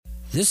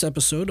This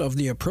episode of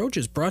The Approach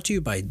is brought to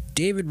you by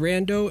David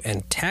Rando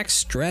and Tax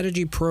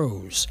Strategy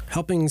Pros,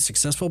 helping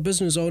successful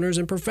business owners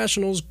and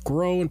professionals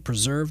grow and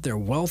preserve their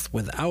wealth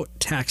without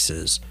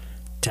taxes.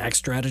 Tax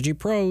Strategy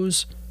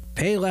Pros,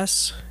 pay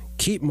less,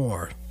 keep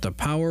more. The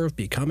power of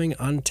becoming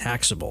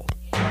untaxable.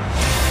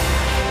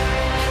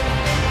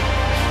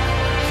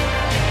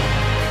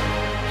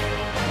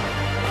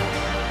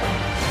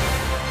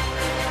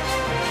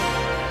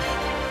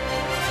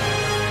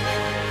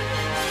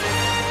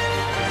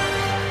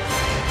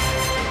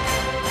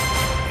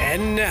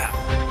 And now,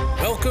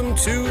 welcome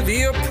to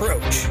The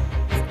Approach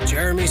with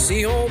Jeremy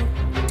Seaholm,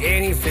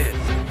 Danny Finn.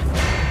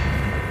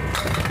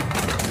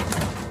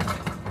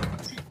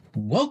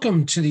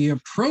 Welcome to The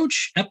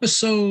Approach,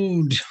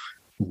 episode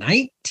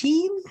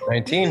 19?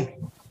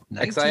 19.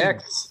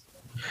 XIX.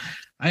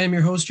 I am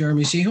your host,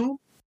 Jeremy Seaholm.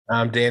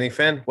 I'm Danny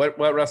Finn. What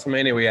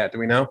WrestleMania are we at? Do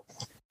we know?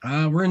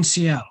 We're in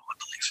Seattle, I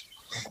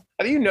believe.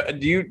 How do you know?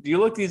 Do you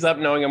look these up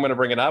knowing I'm going to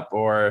bring it up,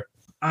 or?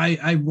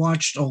 I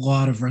watched a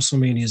lot of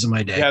WrestleManias in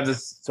my day. You have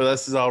this, so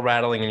this is all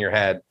rattling in your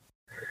head.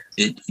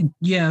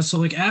 So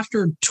like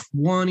after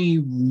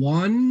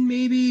 21,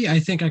 maybe, I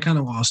think I kind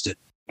of lost it.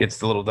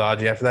 Gets a little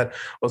dodgy after that.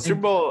 Well,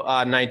 Super Bowl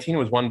 19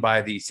 was won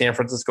by the San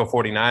Francisco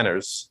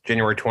 49ers,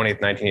 January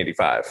 20th,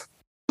 1985.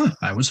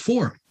 I was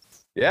 4.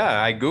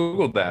 Yeah, I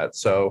Googled that.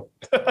 So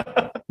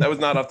that was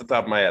not off the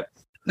top of my head.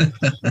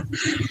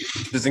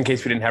 Just in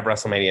case we didn't have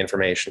WrestleMania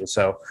information.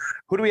 So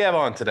who do we have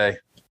on today?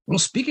 Well,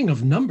 speaking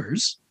of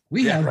numbers,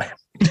 we have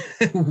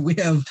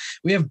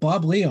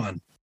Bob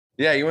Leon.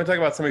 Yeah, you want to talk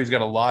about somebody who's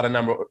got a lot of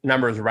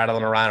numbers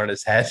rattling around in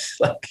his head?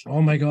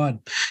 Oh my God.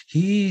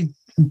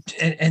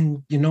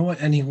 And you know what?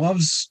 And he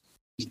loves,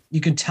 you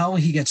can tell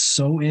he gets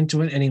so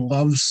into it and he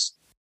loves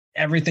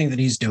everything that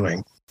he's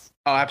doing.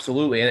 Oh,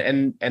 absolutely.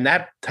 And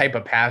that type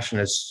of passion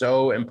is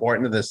so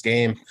important to this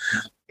game.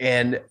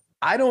 And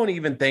I don't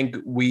even think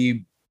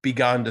we've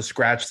begun to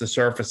scratch the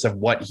surface of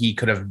what he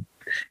could have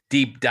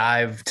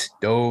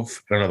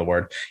dove, I don't know the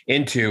word,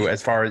 into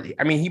as far as,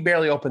 I mean, he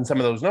barely opened some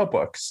of those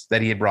notebooks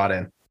that he had brought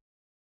in.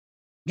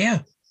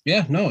 Yeah,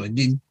 no,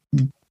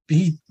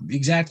 he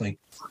exactly.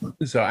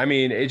 So, I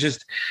mean, it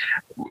just,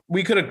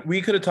 we could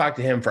have talked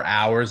to him for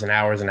hours and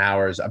hours and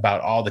hours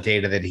about all the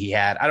data that he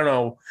had. I don't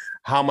know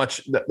how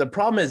much, the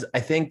problem is,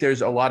 I think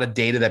there's a lot of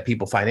data that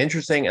people find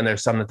interesting and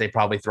there's some that they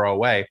probably throw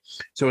away.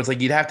 So it's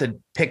like, you'd have to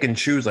pick and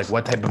choose like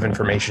what type of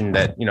information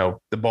that, you know,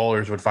 the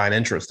bowlers would find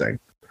interesting.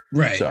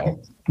 Right. So,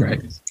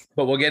 right.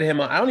 But we'll get him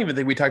on. I don't even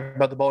think we talked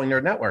about the Bowling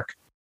Nerd Network.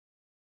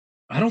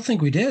 I don't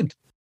think we did.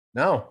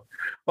 No.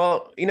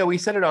 Well, you know, we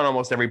said it on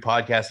almost every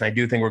podcast, and I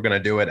do think we're going to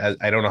do it.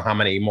 I don't know how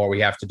many more we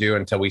have to do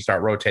until we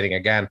start rotating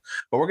again,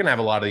 but we're going to have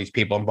a lot of these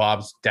people, and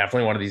Bob's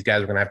definitely one of these guys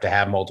we're going to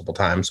have multiple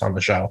times on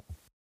the show.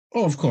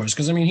 Oh, of course.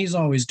 Because I mean, he's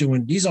always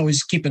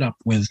keeping up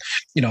with,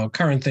 you know,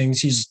 current things.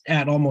 He's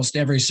at almost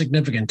every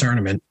significant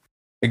tournament.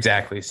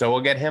 Exactly. So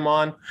we'll get him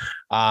on,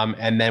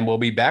 and then we'll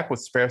be back with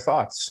spare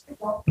thoughts.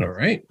 All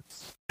right.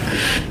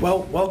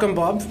 Well, welcome,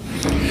 Bob.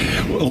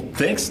 Well,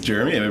 thanks,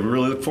 Jeremy. I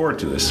really look forward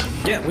to this.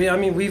 Yeah,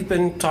 we've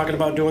been talking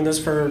about doing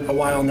this for a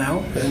while now,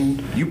 and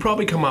you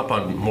probably come up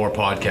on more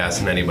podcasts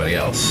than anybody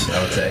else,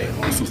 I would say.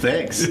 So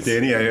thanks,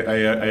 Danny.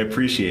 I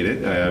appreciate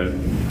it.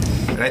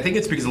 And I think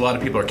it's because a lot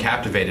of people are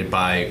captivated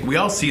by. We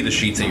all see the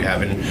sheets that you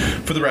have, and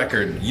for the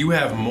record, you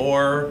have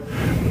more.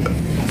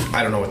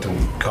 I don't know what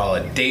to call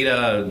it,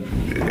 data,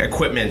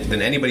 equipment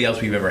than anybody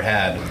else we've ever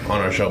had on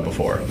our show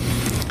before.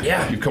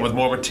 Yeah. You've come with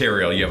more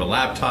material. You have a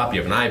laptop,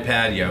 you have an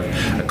iPad, you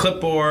have a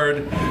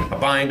clipboard, a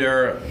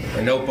binder,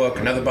 a notebook,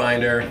 another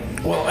binder.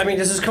 Well, I mean,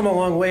 this has come a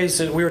long way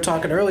since we were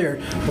talking earlier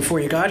before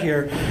you got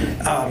here.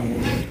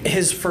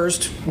 His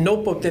first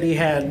notebook that he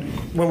had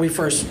when we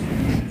first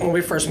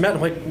met,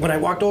 like when I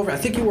walked over, I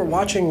think you were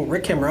watching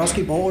Rick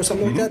Kamrowski bowl or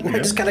something like that. And I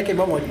just kind of came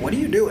up like, what are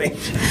you doing?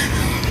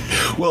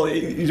 Well,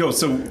 you know,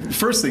 so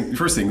first thing,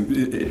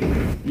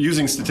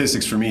 using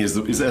statistics for me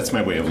is that's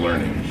my way of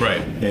learning.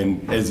 Right.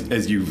 And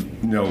as you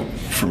know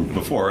from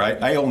before,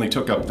 I only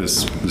took up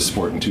this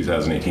sport in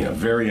 2018. I'm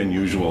very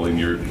unusual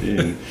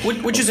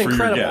which is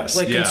incredible.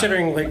 Like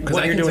considering like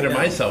what you're doing. I consider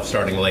myself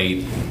starting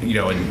late, you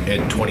know,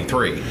 at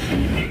 23.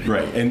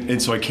 Right.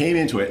 And so I came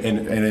into it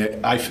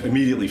and I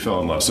immediately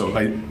fell in love. So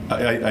I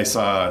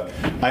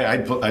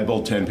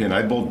bowled 10 pin.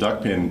 I bowled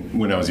duck pin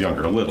when I was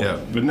younger, a little,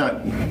 but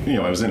not. You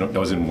know, I was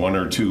in one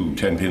or two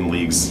 10-pin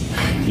leagues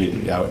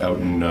out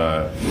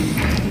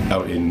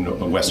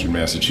in Western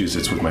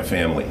Massachusetts with my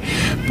family.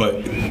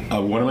 But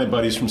one of my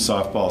buddies from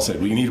softball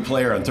said, "We need a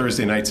player on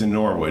Thursday nights in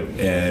Norwood,"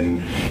 and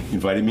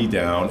invited me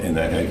down. And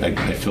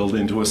I filled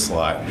into a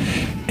slot,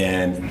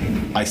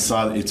 and I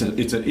saw it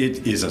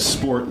is a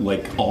sport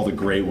like all the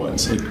gray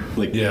ones.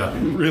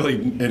 Really,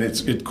 and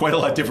it's quite a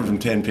lot different from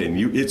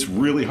 10-pin. It's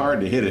really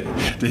hard to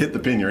hit the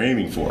pin you're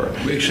aiming for.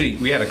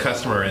 We had a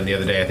customer in the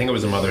other day. I think it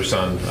was a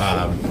mother-son.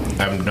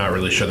 I'm not not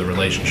really sure the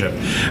relationship,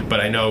 but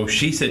I know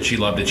she said she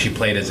loved it. She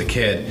played as a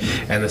kid,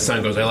 and the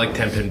son goes, I like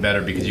 10 pin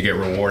better because you get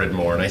rewarded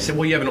more. And I said,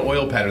 well, you have an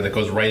oil pattern that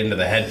goes right into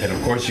the head pin.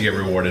 Of course you get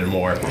rewarded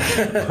more.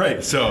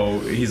 Right. So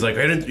he's like,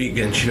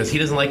 and she goes, he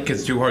doesn't like it 'cause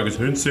it's too hard. He goes,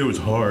 I didn't say it was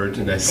hard.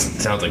 And that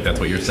sounds like that's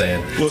what you're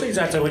saying. That's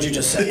exactly what you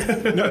just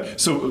said. No,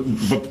 so,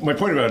 but my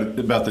point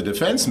about the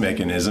defense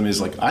mechanism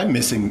is like I'm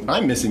missing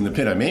the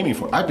pin I'm aiming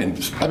for. I've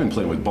been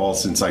playing with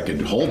balls since I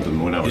could hold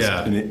them when I was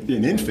an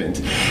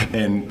infant,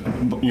 and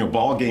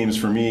ball games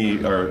for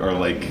me are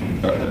like.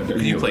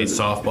 You played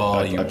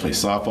softball. I play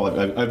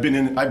softball. I've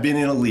been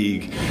in a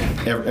league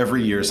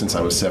every year since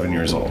I was 7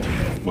 years old.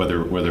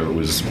 Whether it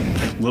was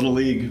little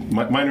league,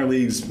 minor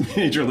leagues,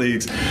 major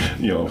leagues,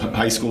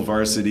 high school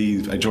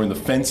varsity. I joined the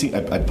fencing.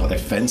 I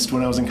fenced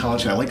when I was in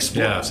college. I like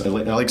sports. Yeah.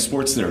 I like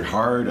sports that are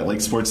hard. I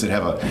like sports that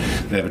have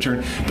a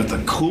turn. But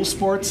the cool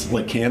sports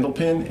like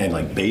candlepin and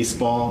like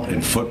baseball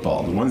and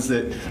football, the ones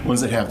that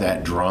have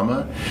that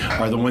drama,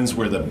 are the ones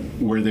where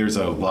there's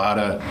a lot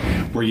of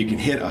where you can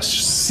hit a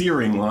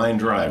searing line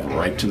drive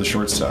right to the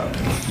shortstop.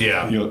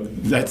 Yeah.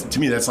 That's to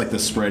me that's like the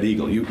spread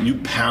eagle. You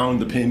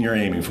pound the pin you're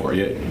aiming for.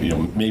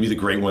 Maybe the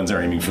great ones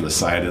are aiming for the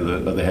side of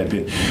the head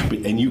pin,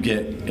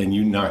 and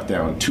you knock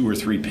down 2 or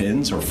 3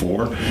 pins or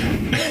 4,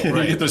 and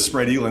you get the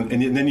spread eagle, and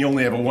then you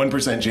only have a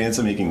 1% chance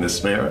of making the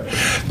spare.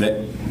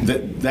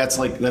 That's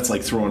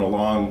like throwing a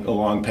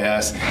long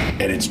pass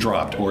and it's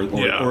dropped, or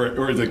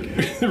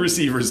the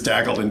receiver's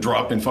tackled and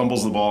dropped and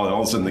fumbles the ball, and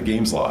all of a sudden the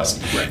game's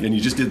lost, and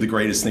you just did the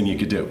greatest thing you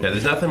could do. Yeah,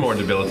 there's nothing more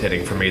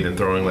debilitating for me than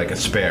throwing like a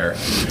spare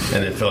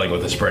and then filling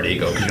with a spread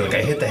eagle because you're like,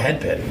 I hit the head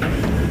pin.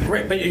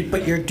 Right,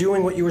 but you're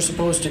doing what you were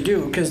supposed to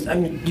do, because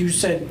you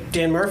said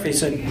Dan Murphy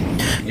said,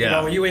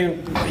 yeah. Were you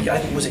aiming?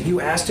 Was it you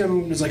asked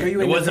him? It was like, are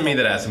you? It wasn't me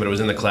that asked him, but it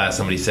was in the class.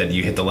 Somebody said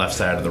you hit the left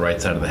side or the right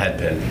side of the head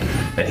pin,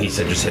 and he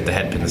said just hit the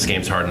head pin. This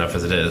game's hard enough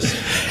as it is.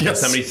 Yes.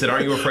 Somebody said,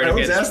 aren't you afraid of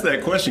getting? I always ask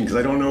that question because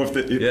I don't know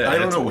I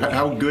don't know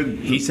how good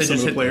some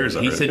of the players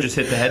are. He said just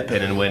hit the head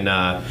pin, and when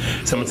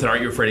someone said,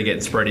 aren't you afraid of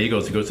getting spread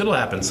eagles? He goes, it'll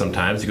happen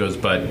sometimes. He goes,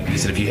 but he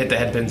said if you hit the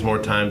head pins more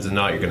times than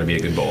not, you're going to be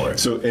a good bowler.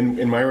 So,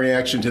 and my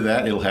reaction to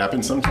that, it'll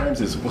happen sometimes,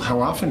 is, well,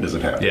 how often does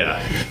it happen?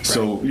 Yeah.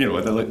 So,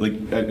 like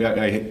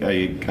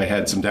I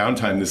had some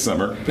downtime this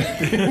summer.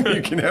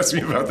 You can ask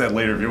me about that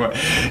later if you want.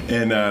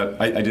 And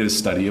I did a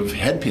study of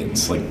head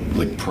pins,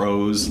 like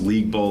pros,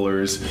 league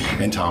bowlers,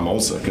 and Tom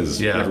Olsa, because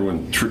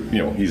everyone,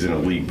 he's in a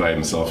league by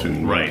himself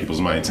in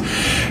people's minds.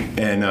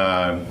 And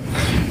I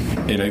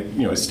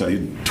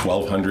studied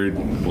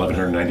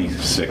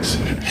 1,196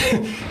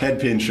 head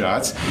pin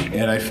shots,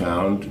 and I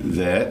found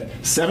that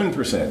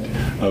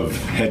 7% of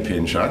head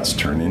pin shots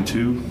turn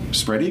into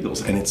spread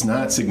eagles, and it's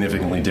not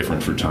significantly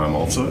different for Tom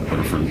Olsa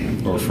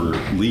or for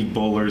league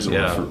bowlers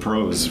or for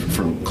pros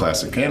from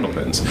classic candle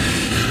pins.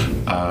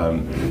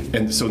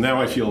 And so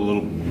now I feel a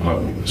little.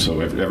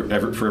 So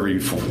for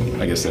every,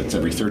 I guess that's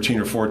every 13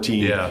 or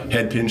 14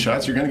 head pin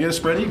shots, you're going to get a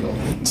spread eagle.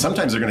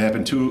 Sometimes they're going to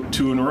happen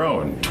two in a row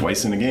and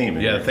twice in a game.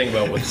 Yeah, the thing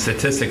about with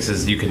statistics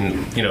is you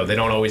can, they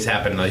don't always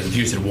happen. Like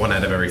you said, 1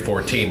 out of every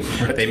 14.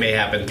 Right. They may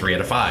happen 3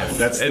 out of 5.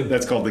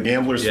 That's called the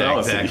gambler's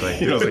fallacy. Exactly.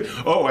 It's like,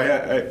 I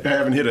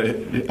haven't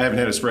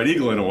had a spread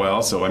eagle in a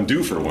while, so I'm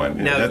due for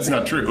one. Now, that's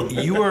not true.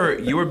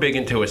 you were big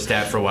into a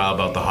stat for a while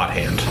about the hot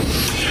hand.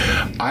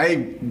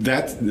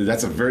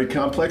 That's a very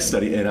complex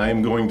study, and I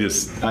am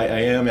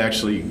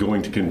actually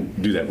going to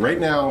do that right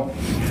now.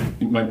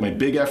 My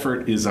big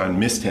effort is on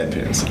missed head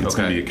pins. It's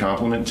going to be a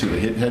complement to the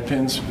hit head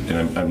pins,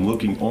 and I'm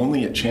looking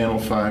only at Channel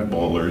 5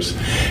 bowlers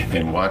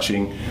and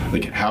watching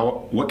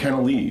what kind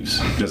of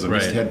leaves does a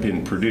missed head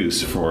pin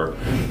produce for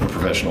a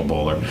professional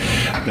bowler.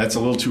 That's a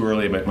little too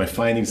early. My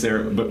findings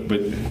there,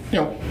 but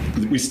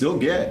we still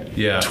get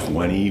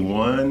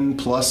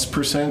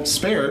 21+%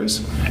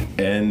 spares,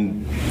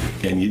 and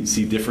you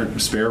see different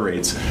spare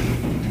rates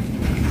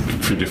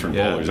for different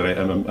bowlers,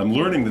 and I'm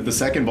learning that the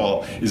second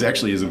ball is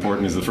actually as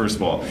important as the first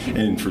ball.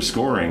 And for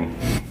scoring,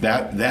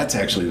 that's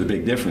actually the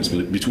big difference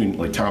between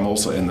like Tom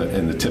Olsa and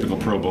the typical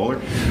pro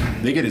bowler.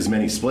 They get as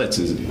many splits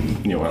as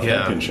on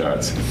head pin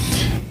shots.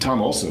 Tom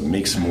Olsa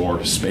makes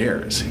more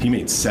spares. He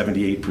made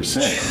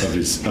 78% of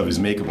his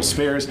makeable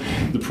spares.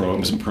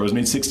 Some pros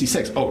made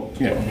 66. Oh,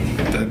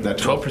 that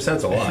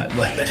 12%'s a lot.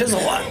 That is a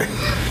lot.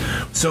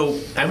 So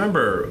I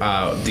remember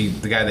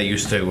the guy that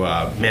used to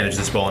manage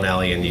this bowling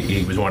alley, and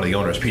he was one of the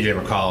owners, PJ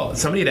McCall.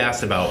 Somebody had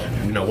asked about,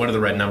 what do the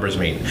red numbers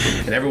mean?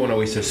 And everyone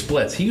always says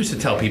splits. He used to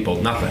tell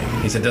people nothing.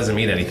 He said it doesn't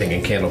mean anything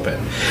in Candlepin.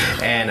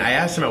 And I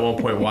asked him at one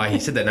point why he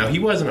said that. Now, he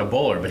wasn't a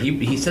bowler, but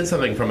he said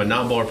something from a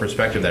non-bowler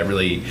perspective that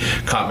really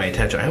caught my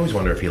attention. I always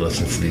wonder if he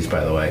listens to these,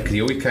 by the way, because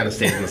he always kind of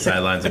stays on the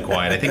sidelines and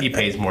quiet. I think he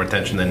pays more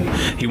attention than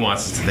he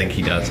wants us to think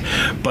he does.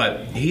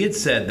 But he had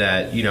said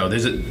that,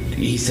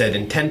 he said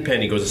in 10 pin,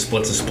 he goes a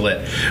split's a split.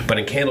 But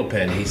in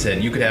Candlepin, he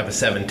said you could have a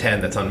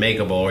 7-10 that's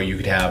unmakeable, or you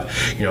could have,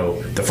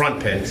 the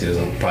front pin, because he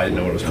doesn't probably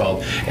know what it was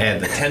called,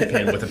 and the 10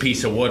 pin with a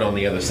piece of wood on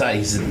the other side.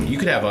 He said you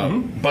could have a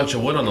bunch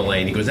of wood on the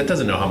lane. He goes, that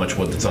doesn't know how much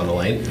wood that's on the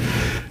lane.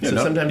 So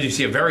sometimes you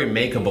see a very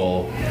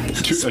makeable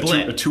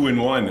split. A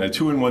 2-in-1. A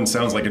 2-in-1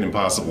 sounds like an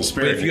impossible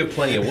spare. But if you have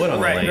plenty of wood on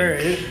the lane.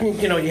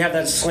 Right. You have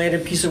that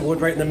slanted piece of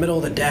wood right in the middle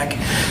of the deck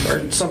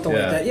or something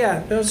like that.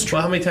 Yeah, that's true.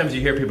 Well, how many times do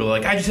you hear people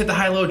like, I just hit the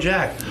high-low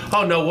jack.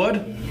 Oh, no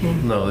wood?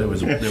 No, there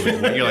was. You're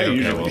like,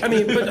 okay, well.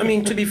 I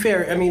mean, to be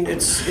fair,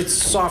 it's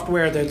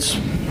software that's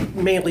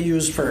mainly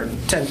used for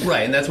 10.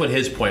 Right, and that's what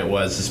his point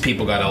was. Is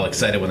people got all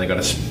excited when they got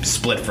a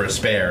split for a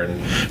spare,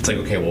 and it's like,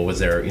 okay, well, was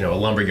there a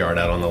lumberyard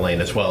out on the lane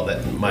as well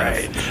that might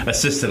have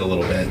assisted a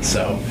little bit?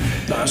 So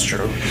that's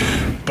true.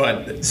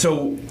 But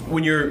so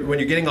when you're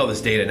getting all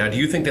this data now, do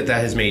you think that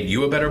has made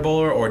you a better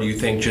bowler, or do you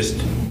think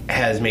just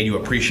has made you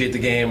appreciate the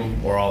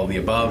game, or all of the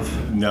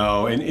above?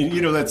 No, and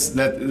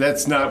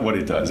that's not what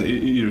it does.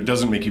 It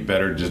doesn't make you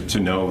better to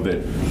know that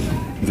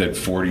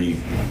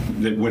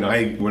when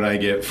I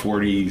get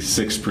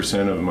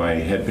 46% of my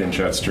head pin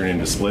shots turn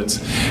into splits,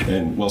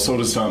 and so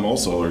does Tom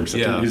also, or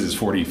except his is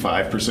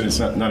 45%. It's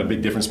not a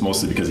big difference,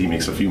 mostly because he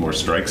makes a few more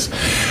strikes.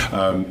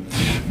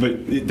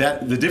 But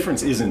the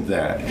difference isn't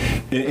that,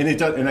 and it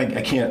does. And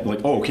I can't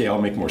I'll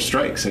make more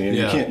strikes. And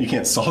you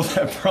can't solve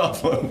that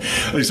problem.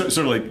 Sort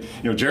of like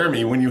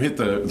Jeremy, when you hit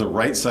the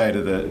right side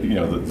of the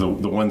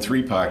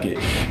 1-3 pocket,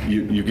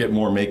 you get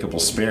more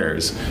makeable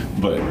spares.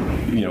 But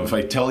if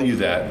I tell you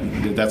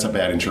that's a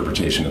bad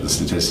interpretation of the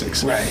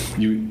statistics. Right.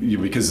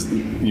 Because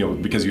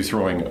you're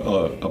throwing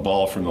a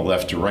ball from the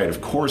left to right.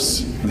 Of course,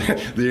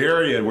 the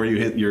area where you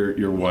hit your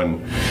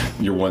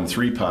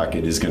 1-3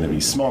 pocket is going to be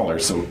smaller.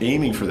 So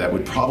aiming for that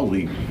would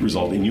probably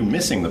result in you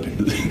missing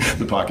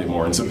the pocket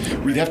more. And so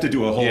we'd have to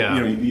do a whole.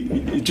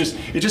 It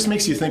just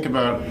makes you think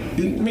about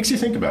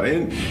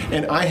it.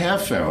 And I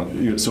have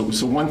found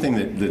so one thing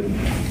that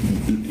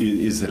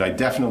is that I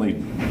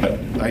definitely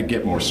I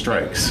get more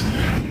strikes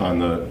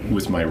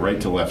with my right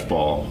to left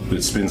ball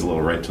that spins a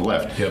little right to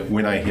left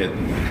when I hit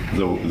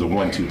the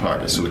 1-2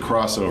 pocket. So the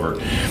crossover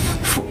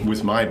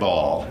with my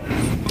ball,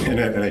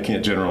 and I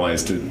can't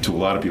generalize to a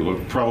lot of people.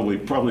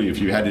 Probably if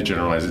you had to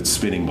generalize, it's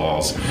spinning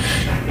balls.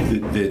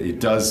 It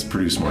does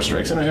produce more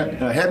strikes. And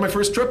I had my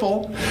first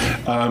triple.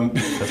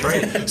 That's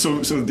right.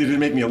 So did it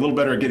make me a little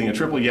better at getting a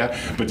triple? Yeah.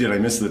 But did I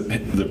miss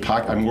the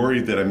pocket? I'm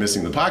worried that I'm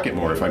missing the pocket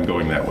more if I'm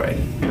going that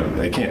way.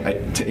 I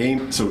can't to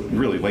aim. So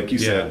really, like you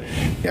said,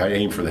 I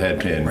aim for the head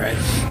pin, right,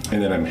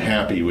 and then I'm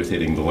happy with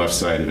hitting the left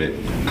side of it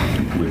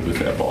with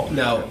that ball.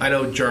 Now, I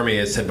know Jeremy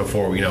has said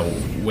before,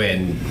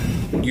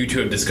 when you two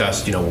have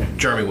discussed,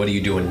 Jeremy, what are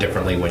you doing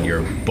differently when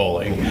you're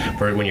bowling,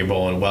 when you're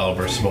bowling well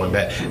versus bowling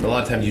bad? And a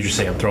lot of times you just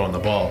say, I'm throwing the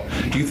ball.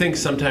 Do you think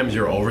sometimes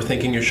you're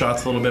overthinking your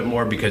shots a little bit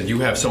more because you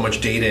have so much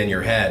data in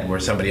your head where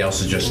somebody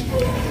else is just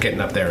getting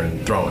up there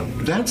and throwing?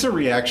 That's a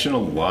reaction a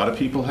lot of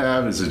people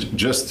have, is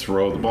just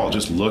throw the ball.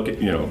 Just look at,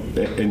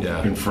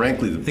 and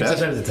frankly, the best.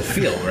 Sometimes it's a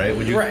feel, right?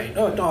 Right.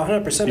 Oh,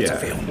 100% it's a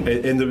feel.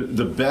 And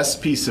the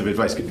best piece of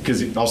advice,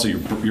 because also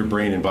your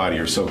brain and body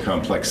are so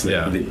complex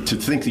that to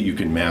think that you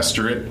can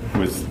master it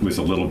with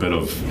a little bit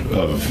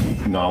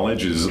of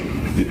knowledge is,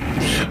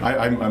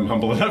 I'm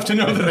humble enough to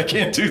know that I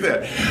can't do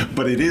that.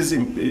 But it is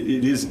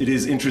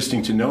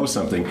interesting to know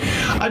something.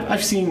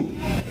 I've seen,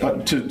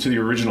 to the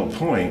original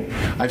point,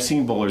 I've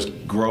seen bowlers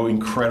grow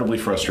incredibly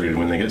frustrated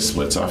when they get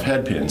splits off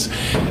head pins,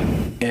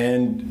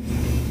 and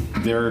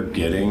they're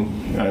getting,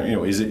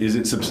 is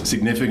it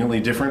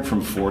significantly different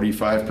from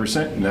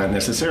 45%? Not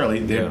necessarily.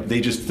 They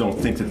just don't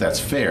think that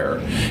that's fair,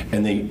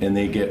 and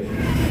they get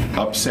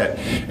upset.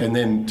 And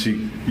then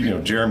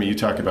Jeremy, you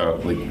talk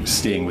about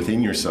staying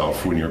within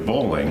yourself when you're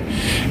bowling.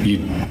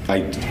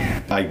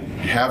 I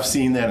have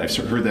seen that. I've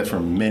heard that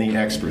from many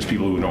experts,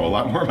 people who know a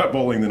lot more about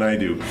bowling than I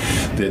do.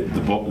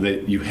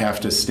 That you have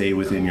to stay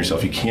within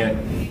yourself. You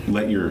can't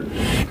let your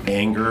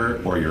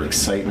anger or your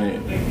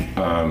excitement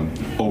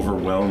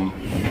overwhelm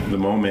the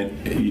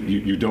moment.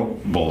 You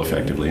don't bowl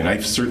effectively, and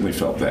I've certainly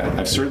felt that.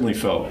 I've certainly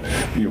felt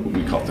what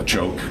we call the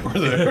choke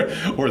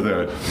or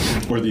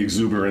the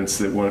exuberance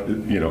that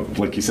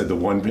like you said, the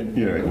one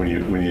when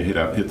you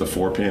hit the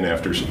 4 pin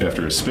after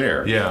a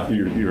spare. Yeah,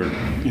 you're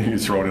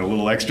throwing in a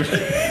little extra.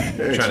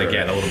 Trying to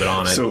get a little bit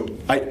on it. So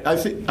I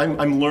think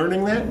I'm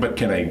learning that, but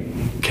can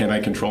I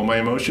control my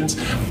emotions?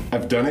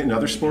 I've done it in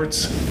other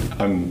sports.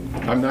 I'm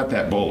not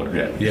that bowler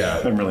yet.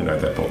 Yeah, I'm really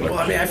not that bowler. Well,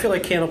 I feel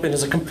like Candlepin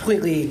is a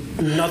completely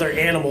another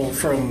animal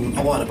from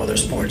a lot of other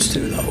sports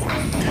too, though.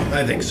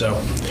 I think so.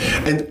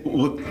 And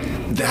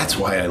that's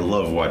why I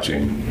love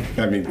watching.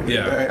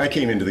 I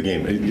came into the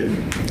game.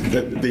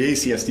 The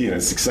ACSD, and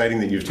it's exciting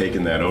that you've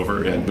taken that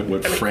over. But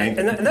what Frank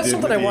and that's did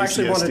something I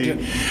actually wanted to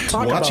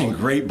talk about. Watching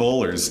great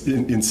bowlers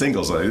in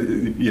singles.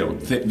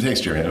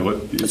 Thanks,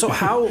 Jeremy. So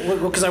how?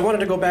 Because I wanted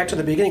to go back to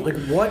the beginning.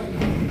 What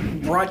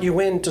brought you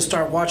in to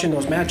start watching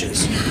those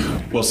matches?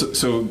 Well,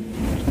 so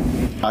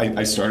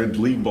I started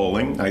league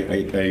bowling.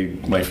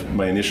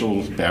 My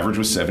initial average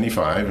was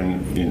 75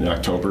 in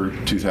October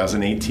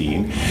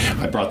 2018.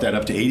 I brought that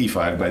up to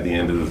 85 by the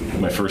end of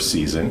my first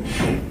season,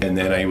 and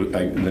then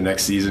the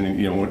next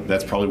season,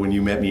 that's probably when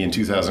you met me in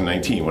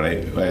 2019 when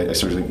I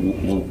started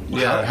thinking,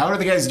 well, how are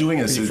the guys doing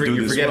this? You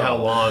forget how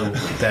long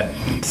that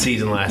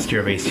season last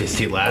year of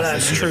ACST lasted.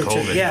 That's true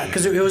COVID. too. Yeah,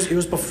 because it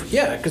was before.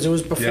 Yeah, because it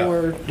was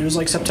before. It was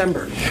like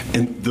September.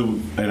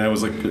 And I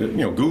was like,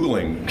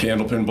 Googling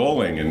candlepin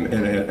bowling,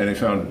 and I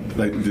found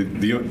like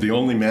the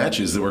only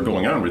matches that were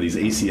going on were these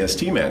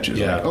ACST matches.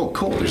 Yeah. Like, oh,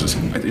 cool. There's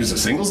a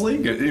singles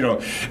league,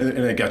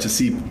 and I got to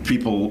see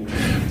people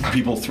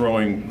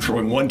throwing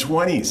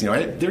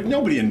 120s. There's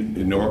nobody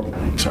in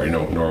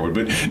Norwood,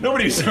 but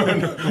nobody's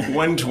throwing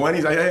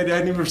 120s. I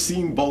had never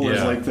seen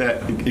bowlers like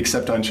that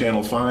except on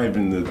Channel 5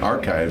 in the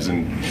archives,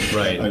 and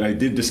I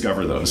did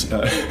discover those.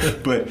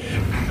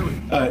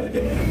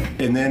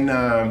 And then.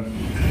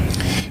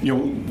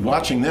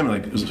 Watching them,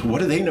 like, what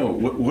do they know?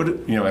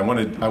 I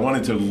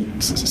wanted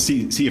to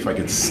see if I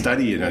could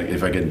study and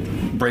if I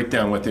could break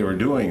down what they were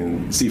doing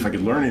and see if I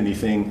could learn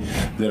anything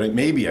that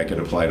maybe I could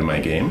apply to my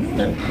game.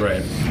 And,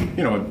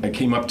 I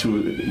came up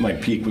to my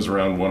peak was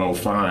around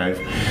 105.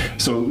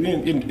 So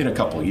in a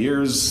couple of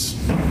years,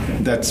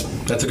 that's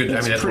a good.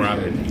 That's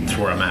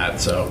where I'm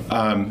at. So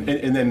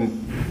and then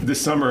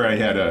this summer I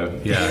had I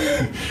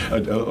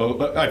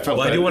felt.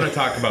 Well, I do want to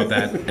talk about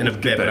that in a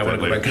bit, but I want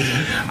to go back because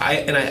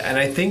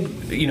I think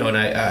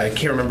I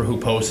can't remember who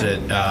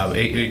posted it.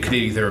 It could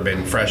either have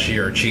been Freshie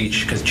or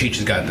Cheech, because Cheech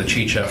has got the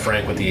Cheech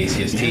Frank with the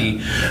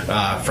ACST,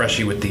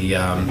 Freshie with the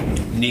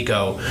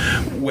Nico,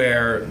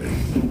 where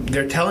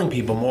they're telling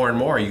people more and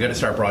more, you got to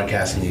start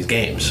broadcasting these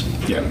games.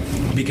 Yeah.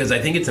 Because I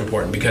think it's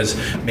important, because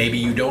maybe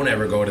you don't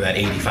ever go to that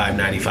 85,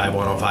 95,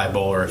 105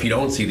 bowler if you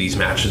don't see these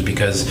matches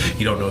because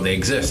you don't know they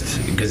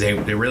exist, because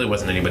there really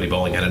wasn't anybody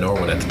bowling out of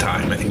Norwood at the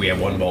time. I think we have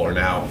one bowler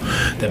now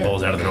that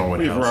bowls out of the Norwood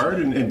we have house.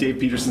 Rard, and Dave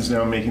Peterson's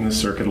now making the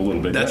circuit a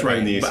little bit. That's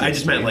right. But I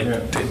just meant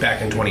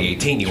back in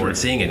 2018, you weren't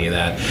seeing any of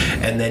that.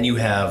 And then you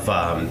have,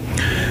 I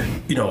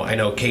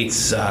know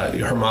Kate's,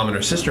 her mom and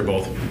her sister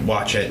both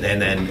watch it,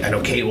 and then I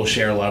know Kate will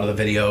share a lot of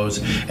the videos,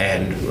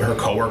 and her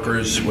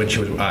coworkers, when she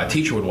was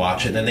teacher, would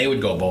watch it, and then they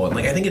would go bowling.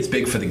 Like, I think it's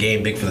big for the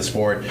game, big for the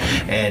sport,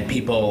 and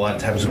people a lot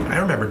of times, I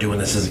remember doing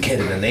this as a kid,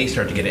 and then they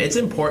start to get it. It's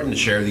important to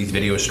share these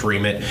videos,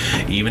 stream it,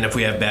 even if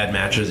we have bad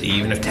matches,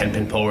 even if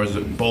 10-pin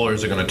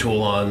bowlers are going to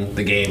tool on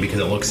the game because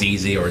it looks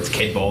easy or it's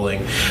kid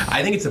bowling.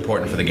 I think it's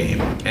important for the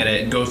game, and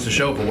it goes to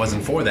show if it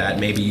wasn't for that,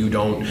 maybe you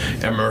don't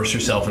immerse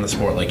yourself in the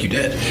sport like you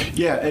did.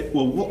 Yeah,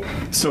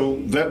 so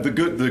the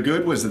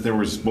good was that there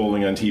was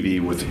bowling on TV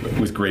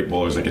with great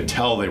bowlers. I could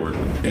tell they were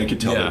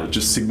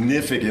just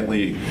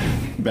significantly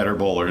better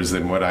bowlers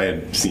than what I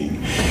had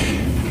seen.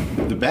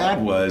 The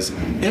bad was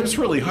it was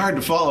really hard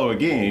to follow a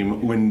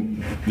game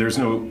when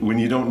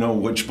you don't know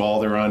which ball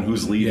they're on,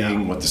 who's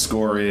leading, what the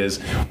score is,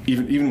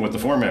 even what the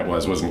format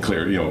wasn't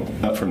clear,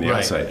 up from the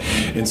outside.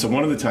 And so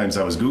one of the times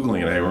I was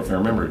Googling it, I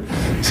remember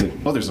I said,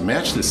 "Oh, there's a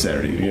match this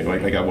Saturday."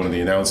 I got one of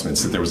the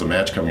announcements that there was a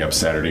match coming up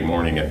Saturday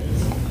morning at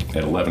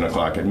 11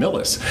 o'clock at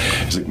Millis.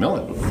 He's like,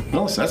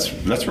 Millis,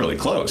 that's really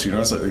close.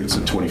 It's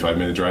a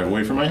 25-minute drive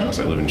away from my house.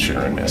 I live in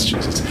Sharon,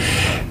 Massachusetts.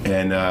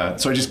 And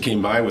so I just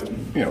came by with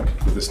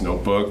this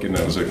notebook, and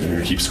I was like, I'm going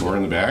to keep score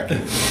in the back.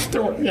 And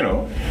there were,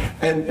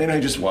 and I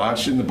just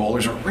watched, and the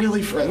bowlers were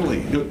really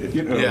friendly.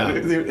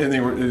 And they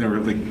were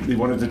like, they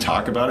wanted to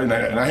talk about it, and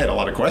I had a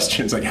lot of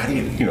questions, like, how do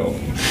you,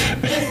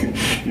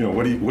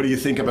 what do you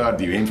think about?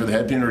 Do you aim for the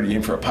head pin or do you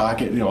aim for a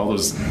pocket? All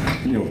those,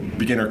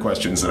 beginner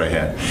questions that I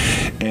had,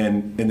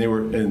 and they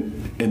were,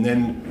 and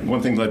then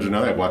one thing led to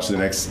another. I watched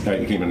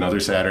it came another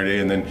Saturday,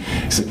 and then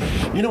I said,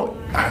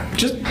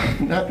 just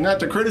not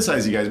to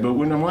criticize you guys, but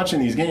when I'm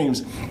watching these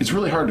games, it's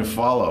really hard to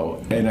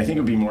follow, and I think it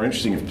would be more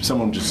interesting if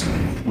someone just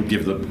would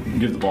give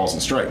the balls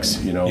and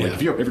strikes. Like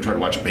if you ever try to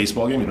watch a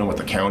baseball game, you know what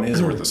the count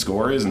is or what the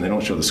score is, and they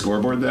don't show the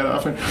scoreboard that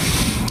often.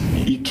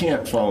 You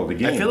can't follow the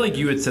game. I feel like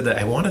you had said that.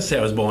 I want to say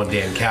I was bowling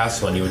Dan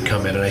Castle, and you would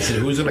come in, and I said,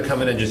 "Who's going to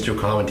come in and just do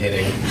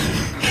commentating?"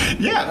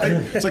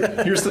 Yeah, it's like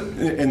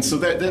and so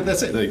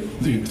that's it. Like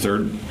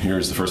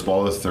here's the first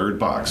ball of the third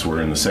box.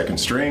 We're in the second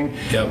string.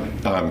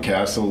 Yep.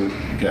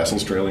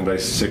 Castle's trailing by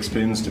 6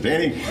 pins to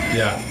Danny.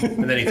 Yeah,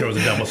 and then he throws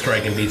a double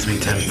strike and beats me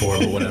 10-4,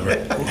 but whatever.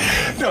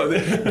 No,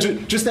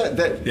 just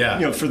that.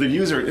 Yeah. For the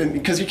user,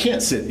 because you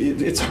can't sit.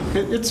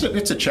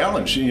 It's a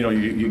challenge.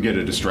 You get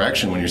a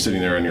distraction when you're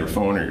sitting there on your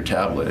phone or your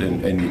tablet,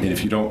 and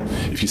if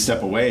you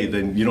step away,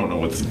 then you don't know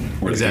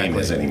where the game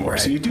is anymore.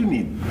 Right. So you do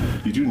need.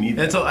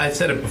 And so I've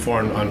said it before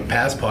on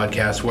past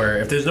podcasts, where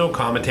if there's no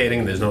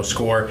commentating, there's no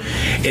score,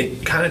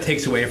 it kind of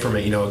takes away from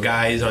it. A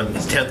guy's on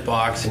his 10th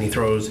box and he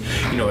throws,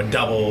 a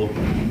double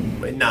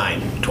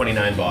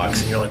 29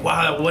 box, and you're like,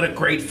 wow, what a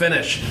great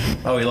finish.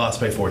 Oh, he lost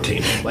by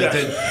 14. Like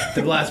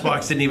the last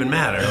box didn't even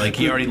matter. Like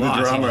he already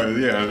lost. Drama,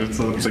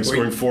 it's like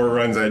scoring 4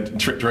 runs at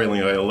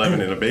trailing by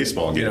 11 in a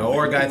baseball game.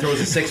 Or a guy throws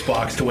a 6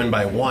 box to win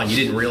by 1. You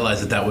didn't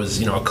realize that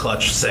was a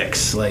clutch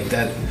 6. Like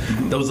that.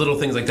 Those little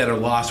things like that are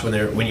lost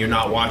when you're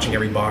not watching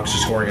every box or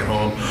scoring at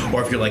home,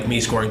 or if you're like me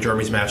scoring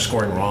Jeremy's match,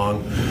 scoring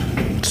wrong.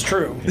 It's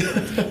true.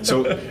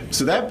 So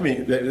that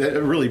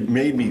really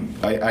made me.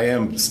 I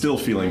am still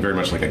feeling very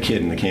much like a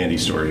kid in the candy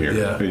store here.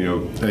 Yeah.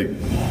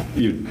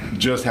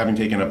 Just having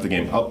taken up the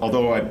game.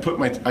 Although I put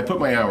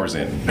my hours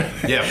in.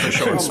 Yeah, for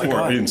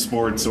sure. in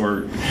sports,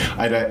 or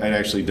I'd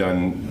actually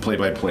done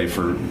play-by-play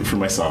for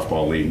my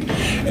softball league,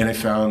 and I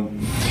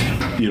found,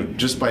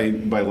 just by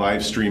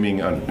live streaming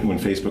when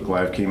Facebook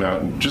Live came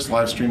out, and just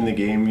live streaming the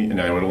game,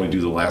 and I would only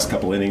do the last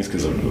couple innings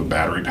because of the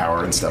battery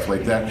power and stuff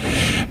like that.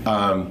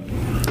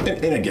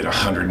 And I get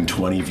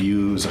 120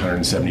 views,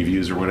 170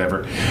 views, or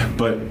whatever.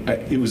 But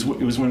it was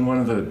when one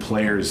of the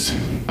players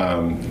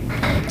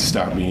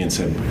stopped me and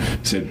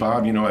said,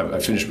 Bob, I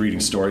finished reading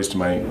stories to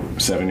my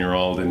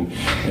 7-year-old, and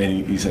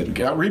he said,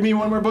 read me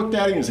one more book,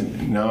 Daddy. And I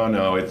said,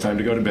 no, it's time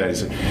to go to bed. He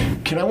said,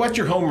 can I watch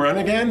your home run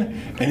again?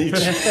 And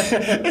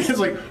he's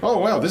like, oh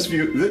wow, this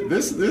video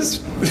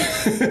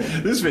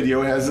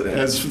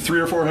has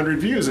 300 or 400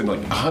 views, and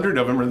like 100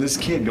 of them are this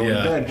kid going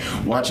to bed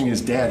watching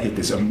his dad hit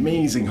this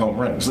amazing home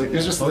run. It's like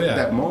there's just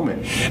that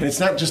moment, and it's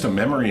not just a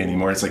memory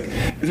anymore. It's like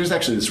there's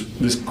actually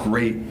this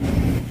great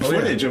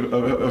footage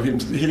of him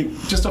hitting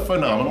just a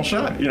phenomenal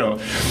shot, a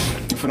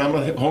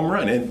phenomenal home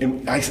run,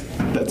 and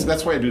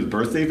that's why I do the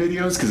birthday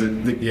videos, because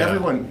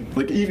everyone,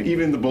 like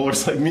even the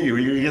bowlers like me,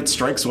 we get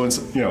strikes once,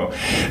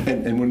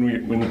 and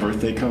when the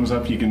birthday comes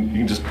up, you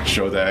can just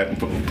show that and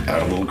put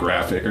out a little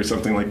graphic or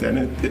something like that,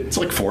 and it's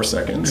like 4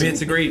 seconds. I mean,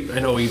 it's a great. I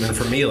know even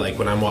for me, like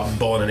when I'm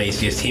bowling an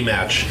ACST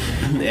match,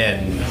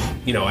 and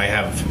I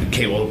have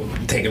Kate will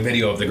take a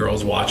video of the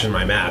girls watching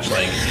my match.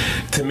 Like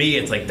to me,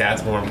 it's like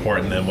that's more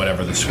important than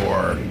whatever the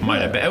score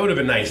might have been. It would have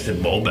been nice to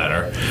bowl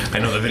better. I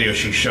know the video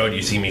she showed,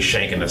 you see me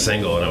shanking a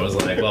single, and I was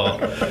like, well,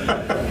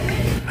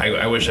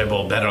 I wish I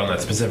bowled better on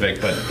that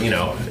specific, but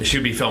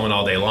she'd be filming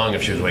all day long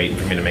if she was waiting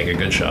for me to make a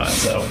good shot.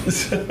 So,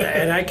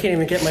 and I can't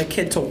even get my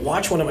kid to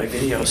watch one of my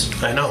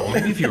videos. I know.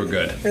 Maybe if you were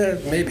good.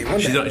 Maybe.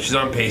 She's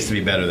on pace to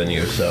be better than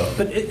you. So,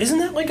 but isn't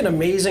that like an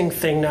amazing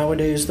thing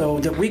nowadays, though,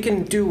 that we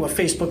can do a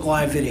Facebook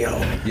Live video?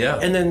 Yeah.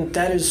 And then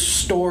that is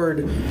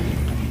stored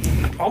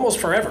almost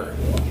forever.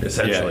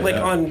 Essentially.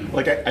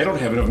 I don't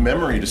have enough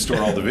memory to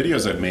store all the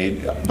videos I've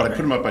made, but I put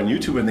them up on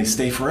YouTube and they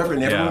stay forever,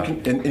 and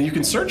everyone can, and you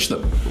can search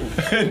them,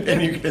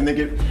 and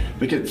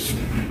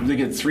they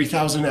get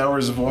 3,000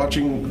 hours of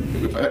watching,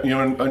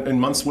 in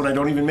months when I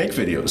don't even make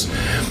videos.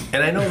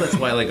 And I know that's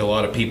why like a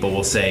lot of people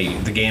will say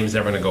the game's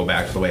never going to go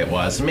back to the way it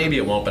was. Maybe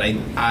it won't, but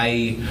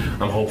I'm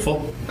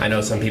hopeful. I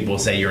know some people will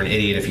say you're an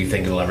idiot if you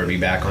think it'll ever be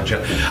back on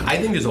channel. I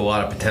think there's a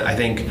lot of potential. I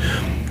think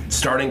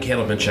starting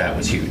Candlepin Chat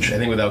was huge. I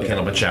think without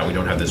Candlepin Chat, we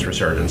don't have this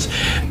resurgence.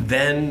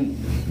 Then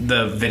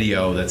the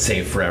video that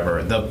saved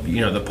forever, the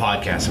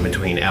podcast in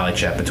between, Alley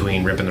Chat,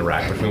 between Ripping the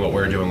Rack, between what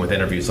we're doing with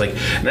interviews. Like,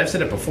 and I've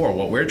said it before,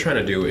 what we're trying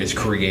to do is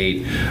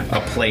create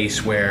a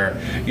place where,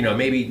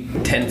 maybe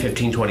 10,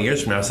 15, 20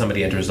 years from now,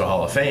 somebody enters the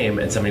Hall of Fame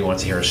and somebody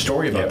wants to hear a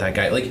story about that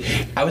guy. Like,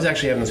 I was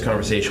actually having this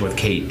conversation with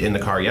Kate in the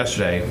car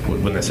yesterday,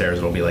 when this airs,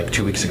 it'll be like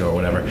 2 weeks ago or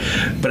whatever.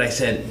 But I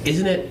said,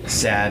 isn't it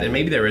sad, and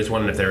maybe there is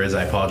one, and if there is,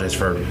 I apologize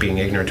for being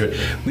ignorant to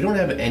it, we don't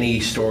have any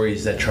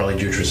stories that Charlie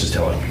Jutras is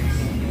telling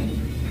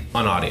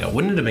on audio.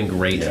 Wouldn't it have been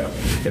great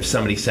if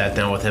somebody sat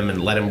down with him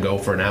and let him go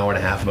for an hour and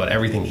a half about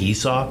everything he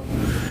saw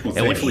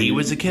and when he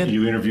was a kid?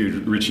 You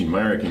interviewed Richie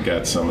Myrick and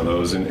got some of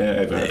those, and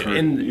I've heard,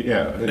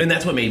 and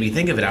that's what made me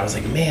think of it. I was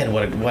like, man,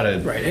 what a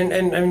right.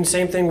 And I mean,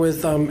 same thing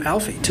with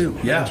Alfie too.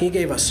 Yeah, he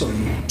gave us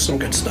some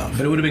good stuff.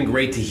 But it would have been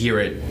great to hear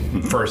it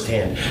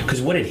firsthand,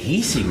 because what did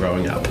he see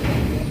growing up?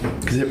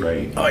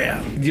 Right. Oh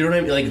yeah. You know what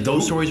I mean? Like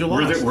those stories are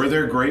lost. Were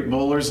there great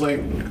bowlers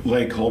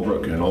like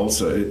Holbrook and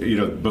also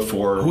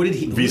before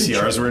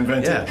VCRs were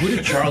invented? Yeah. Who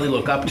did Charlie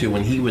look up to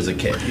when he was a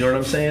kid? You know what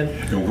I'm saying?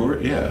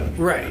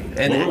 Right.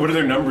 And what are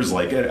their numbers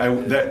like?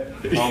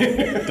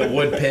 The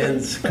wood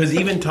pins. Because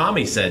even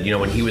Tommy said,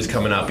 when he was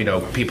coming up,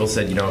 people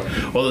said,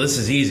 well, this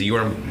is easy. You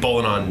weren't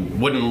bowling on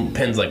wooden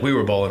pins like we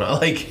were bowling on.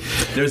 Like,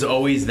 there's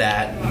always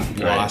that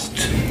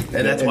lost,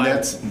 and that's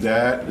why.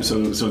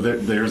 So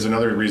there's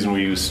another reason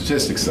we use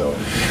statistics, though.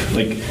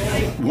 Like,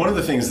 one of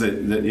the things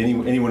that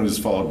anyone who's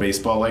followed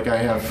baseball like I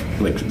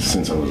have, like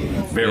since I was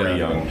very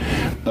young,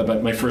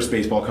 but my first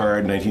baseball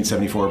card,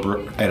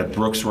 1974, I had a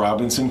Brooks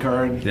Robinson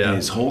card. And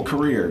his whole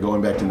career,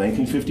 going back to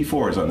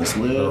 1954, is on this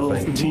little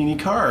teeny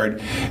card.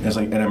 And it's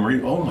like, and I'm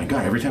reading, oh my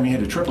God, every time he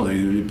had a triple,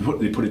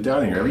 they put it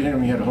down here. Every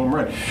time he had a home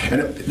run.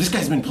 And this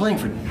guy's been playing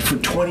for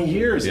 20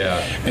 years. Yeah.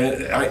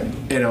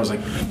 And I was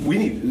like, we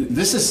need,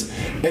 this is,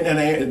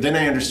 then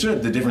I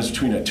understood the difference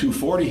between a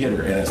 240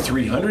 hitter and a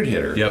 300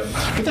 hitter. Yep.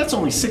 but that's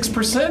only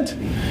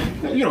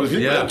 6%. You know,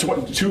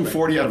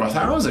 240 out of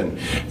 1,000,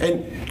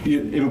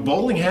 and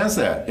bowling has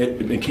that.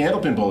 In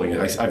candlepin bowling,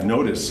 I've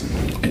noticed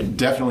it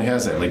definitely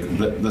has that. Like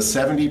the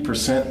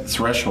 70%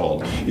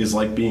 threshold is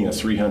like being a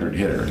 300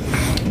 hitter.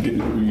 You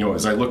know,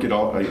 as I look at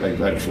all,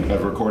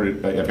 I've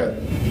recorded. I've got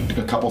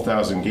a couple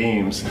thousand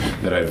games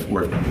that I've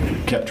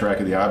kept track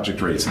of the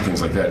object rates and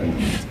things like that. And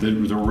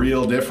the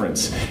real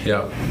difference.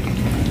 Yeah.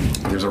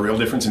 There's a real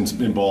difference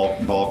in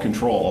ball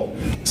control,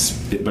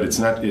 but it's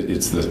not.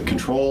 It's the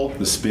control,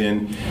 the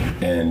spin,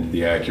 and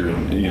the accurate.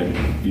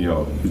 You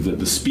know,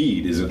 the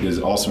speed is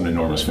also an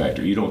enormous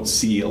factor. You don't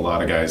see a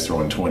lot of guys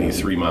throwing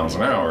 23 miles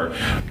an hour,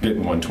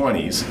 hitting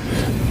 120s.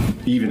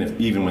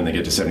 Even when they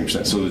get to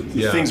 70%, so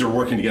things are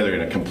working together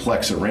in a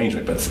complex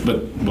arrangement. But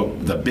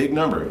the big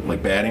number,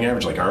 like batting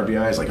average, like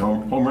RBIs, like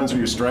home runs or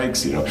your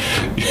strikes, you know,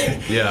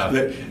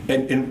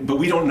 but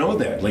we don't know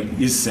that. Like,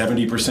 is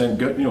 70%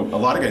 good? You know, a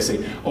lot of guys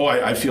say, "Oh,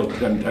 I feel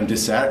I'm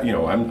dissat. You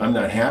know, I'm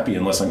not happy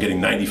unless I'm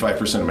getting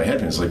 95% of my head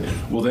pins." Like,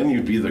 well, then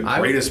you'd be the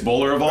greatest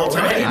bowler of all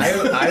time.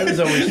 I was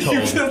always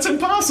told that's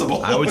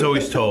impossible. I was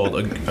always told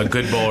a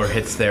good bowler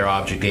hits their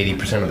object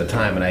 80% of the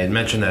time, and I had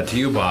mentioned that to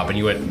you, Bob, and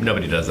you went,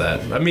 "Nobody does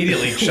that."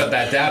 Immediately shut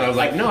that down. I was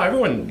like, no,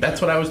 everyone. That's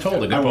what I was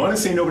told. I want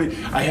to say nobody.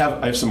 I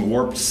have some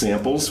warped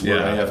samples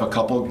where I have a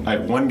couple. I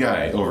have one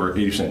guy over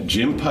 80%,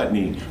 Jim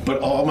Putney.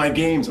 But all my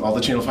games, all the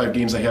Channel 5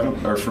 games I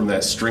have are from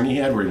that string he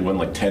had where he won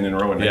like 10 in a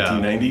row in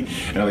 1990.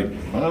 And I'm like,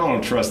 I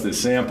don't trust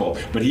this sample.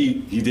 But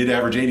he did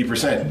average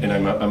 80%, and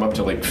I'm up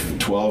to like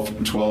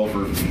 12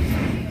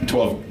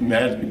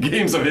 mad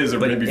games of his, or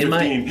maybe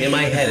 15. In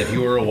my head, if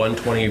you were a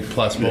 120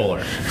 plus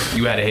bowler,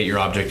 you had to hit your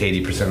object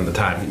 80% of the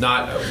time.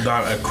 Not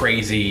a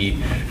crazy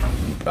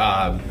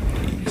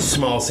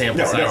small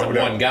sample size of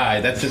one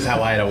guy. That's just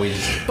how I'd always.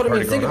 But I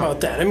mean, think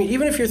about that. I mean,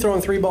 even if you're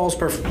throwing 3 balls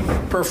per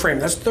frame,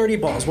 that's 30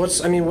 balls. What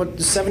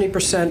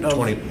 70%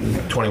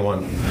 of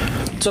 21.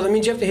 So that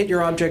means you have to hit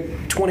your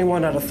object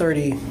 21 out of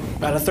 30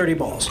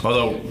 balls.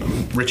 Although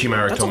Richie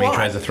Marek told me he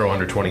tries to throw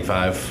under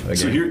 25 again.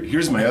 So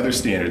here's my other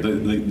standard.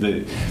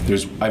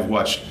 I've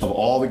watched, of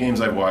all the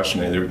games I've watched,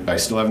 and I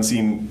still haven't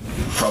seen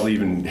probably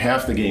even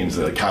half the games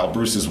that Kyle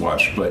Bruce has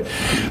watched, but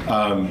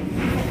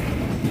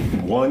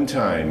one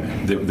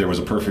time there was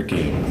a perfect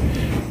game.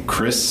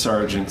 Chris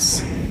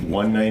Sargent's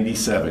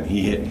 197.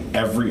 He hit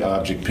every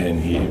object pin.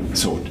 I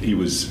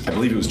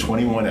believe it was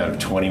 21 out of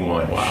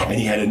 21. Wow. And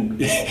he had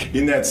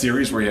in that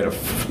series where he had a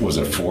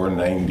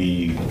 490.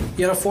 You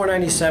had a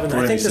 497.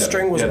 I think the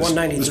string was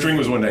 193. The string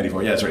was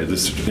 194. Yeah, that's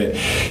right.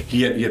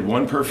 He had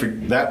one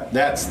perfect.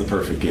 That's the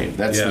perfect game.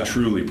 That's the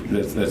truly.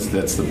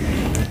 That's the.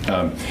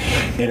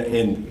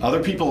 And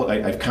other people,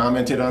 I've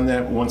commented on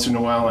that once in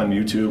a while on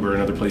YouTube or in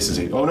other places.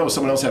 Say, oh no,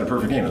 someone else had a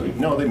perfect game. Like,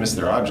 no, they missed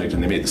their object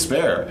and they made the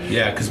spare.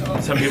 Yeah, because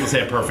some people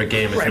say a perfect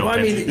game is right. no Well,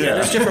 I mean,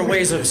 there's different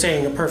ways of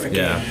saying a perfect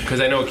game. Yeah,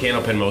 because I know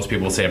Candlepin, most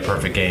people say a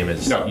perfect game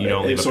is so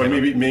I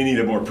may need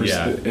a more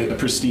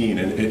pristine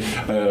and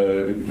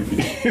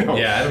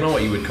Yeah, I don't know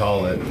what you would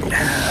call it.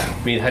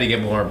 I mean, how do you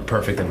get more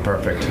perfect than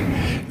perfect?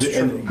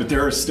 But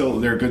there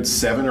are good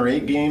 7 or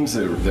 8 games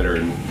that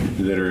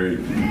are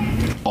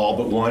all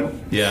but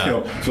one. Yeah. You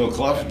know, Phil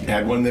Clough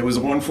had one that was a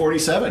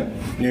 147.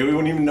 You know, we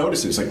wouldn't even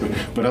notice it. It's like,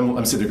 but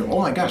I'm sitting there going,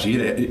 oh my gosh, he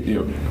hit it. You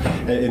know,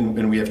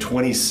 and we have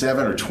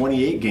 27 or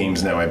 28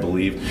 games now, I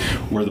believe,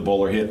 where the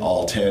bowler hit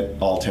all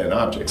 10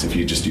 objects. If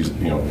you just use,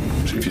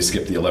 if you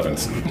skip the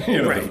 11th,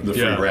 the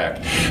free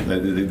rack,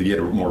 you get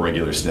a more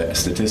regular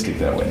statistic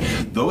that way.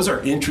 Those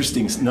are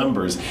interesting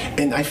numbers,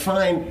 and I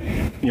find,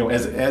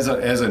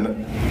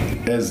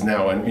 as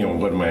now,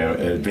 what am I,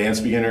 an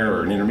advanced beginner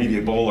or an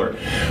intermediate bowler,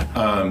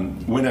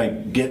 when I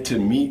get to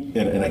meet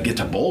and I get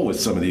to bowl with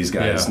some of these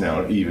guys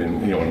now,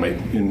 even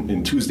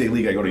in Tuesday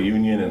League, I go to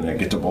Union and I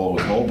get to bowl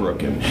with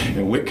Holbrook and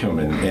Whitcomb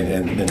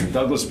and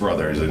Douglas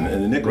brothers and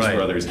the Nicholas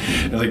brothers.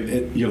 And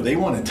they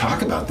want to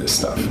talk about this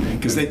stuff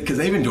because they've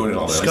been doing it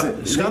all their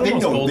lives.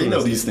 They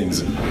know these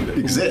things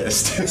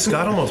exist.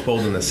 Scott almost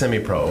bowled in the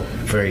semi-pro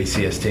for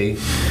ACST,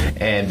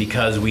 and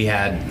because we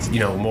had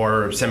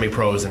more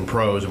semi-pros than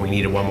pros, we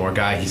needed one more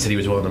guy. He said he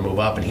was willing to move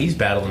up, and he's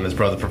battling his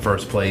brother for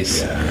first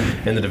place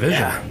in the division.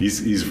 Yeah.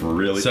 He's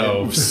really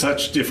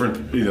such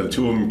different.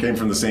 Two of them came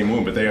from the same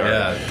womb, but they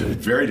are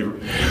very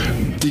different.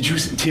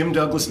 Tim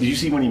Douglas? Did you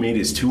see when he made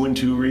his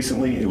 2-2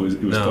 recently? It was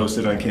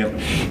posted on camp.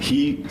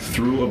 He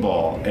threw a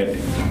ball, and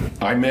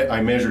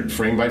I measured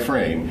frame by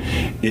frame.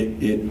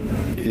 It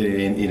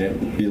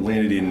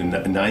landed in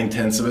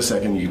 9/10 of a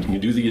second. You can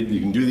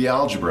do the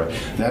algebra.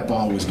 That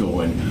ball was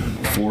going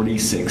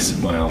 46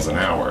 miles an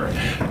hour,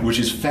 which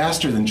is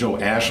faster than Joe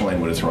Ashline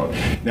would have thrown.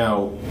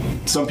 Now,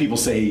 some people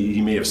say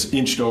he may have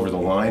inched over the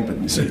line,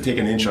 but so take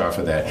an inch off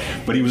of that.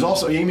 But he was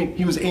also aiming.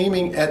 He was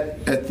aiming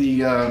at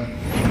the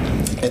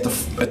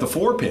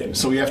 4-pin,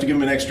 so you have to give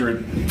him an extra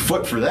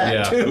foot for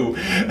that too.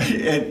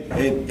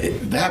 And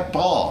that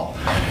ball,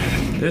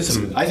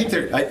 I think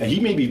he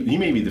may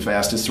be the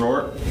fastest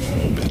thrower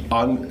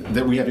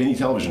that we have any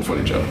television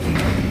footage of.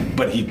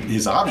 But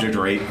his object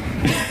rate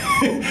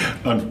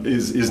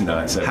is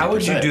not 70%. How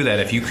would you do that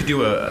if you could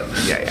do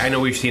I know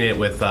we've seen it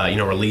with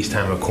release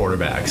time of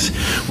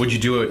quarterbacks. Would you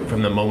do it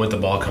from the moment the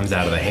ball comes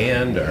out of the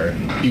hand, or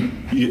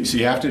so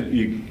you have to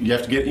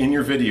get in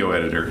your video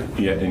editor,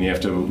 and you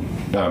have to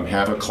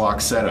have a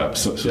clock set up.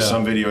 So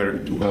some video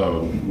editor,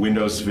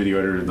 Windows video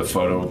editor, the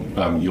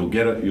photo, you'll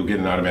get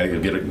an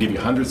automatic. Give you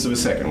hundredths of a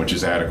second, which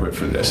is adequate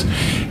for this,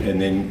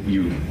 and then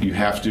you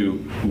have to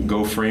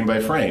go frame by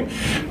frame,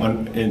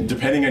 and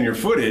depending on your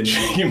footage,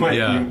 you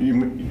might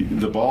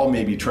the ball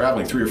may be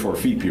traveling 3 or 4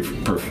 feet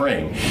per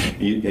frame,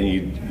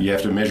 and you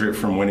have to measure it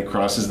from when it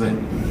crosses the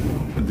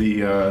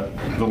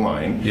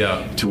line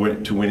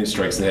to when it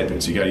strikes the head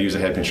pin. So you got to use a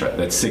head pin shot.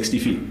 That's 60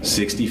 feet.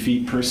 60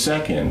 feet per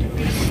second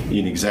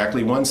in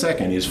exactly 1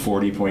 second is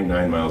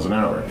 40.9 miles an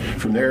hour.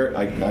 From there,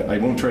 I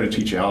won't try to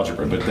teach you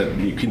algebra, but that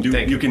you can do.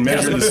 You can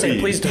measure the speed.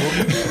 Please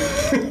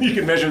don't. You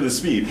can measure the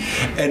speed,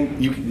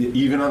 and you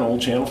even on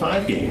old Channel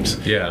 5 games.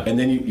 Yeah. And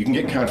then you can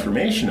get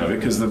confirmation of it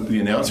because the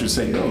announcers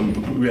say, "Oh,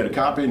 we had a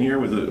cop in here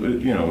with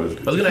with." I was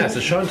going to ask,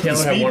 does Sean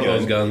Taylor have one of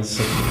those guns?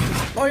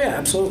 Oh yeah,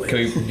 absolutely. Do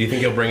you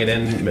think he'll bring it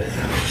in?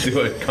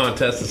 Do a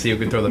contest to see who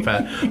can throw the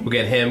fat. We'll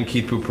get him,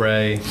 Keith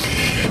Poupre.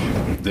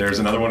 There's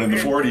another one in the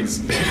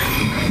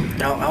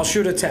 40s. I'll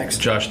shoot a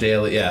text. Josh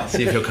Daly,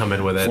 see if he'll come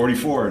in with it.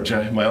 44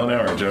 mile an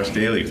hour. Josh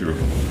Daly threw.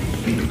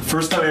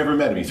 First time I ever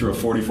met him, he threw a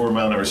 44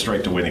 mile an hour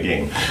strike to win a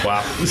game.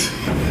 Wow.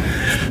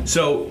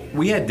 So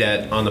we had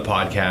Det on the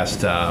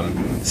podcast,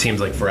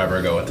 seems like forever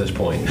ago at this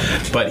point,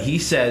 but he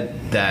said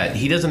that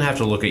he doesn't have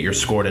to look at your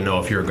score to know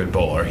if you're a good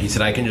bowler. He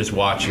said, I can just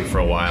watch you for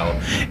a while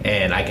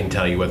and I can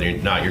tell you whether or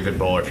not you're a good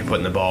bowler if you're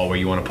putting the ball where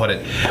you want to put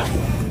it.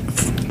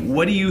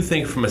 What do you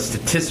think from a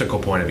statistical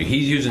point of view?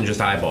 He's using just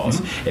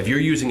eyeballs. Mm-hmm. If you're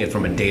using it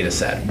from a data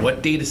set,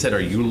 what data set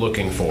are you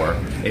looking for?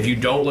 If you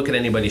don't look at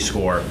anybody's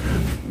score,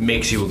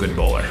 makes you a good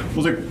bowler?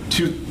 Well, there are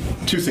two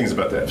things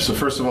about that. So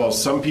first of all,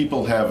 some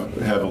people have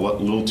a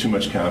little too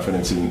much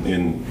confidence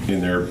in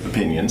their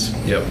opinions.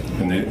 Yep.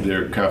 And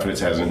their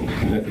confidence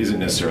isn't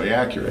necessarily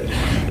accurate.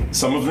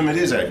 Some of them it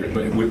is accurate,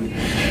 but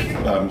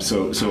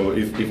so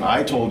if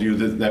I told you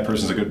that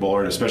person's a good bowler,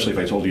 and especially if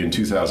I told you in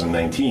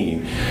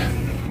 2019.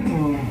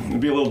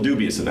 I'd be a little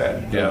dubious of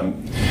that,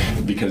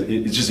 because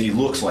it's just he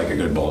looks like a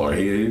good bowler.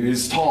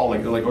 He's tall,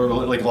 like a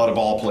lot of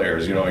ball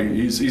players.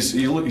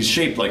 He's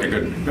shaped like a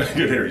good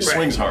hitter. He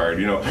swings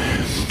hard,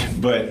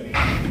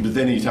 But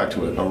then you talk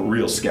to a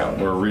real scout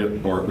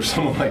or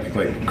someone like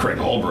Craig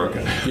Holbrook,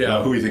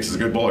 who he thinks is a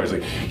good bowler.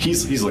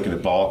 He's looking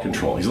at ball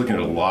control. He's looking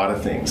at a lot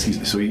of things.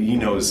 He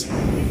knows,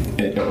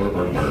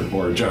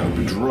 or John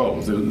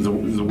Boudreau,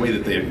 the way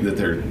that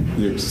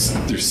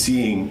they're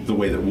seeing the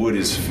way that wood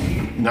is,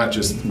 not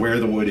just where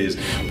the wood is,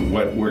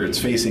 but where it's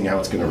facing, how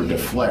it's going to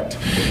deflect.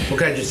 Well,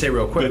 can I just say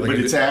real quick? But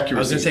it's accurate. I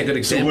was going to say a good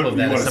example of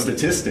that is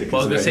statistic.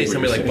 Well, I was going to say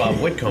somebody like Bob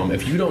Whitcomb.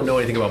 If you don't know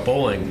anything about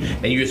bowling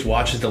and you just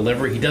watch his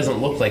delivery, he doesn't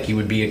look like he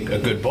would be a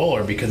good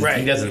bowler because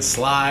he doesn't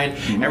slide.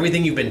 Mm-hmm.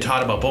 Everything you've been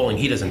taught about bowling,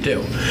 he doesn't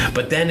do.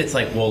 But then it's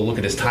like, well, look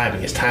at his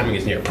timing. His timing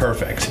is near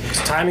perfect. His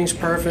timing's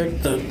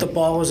perfect. The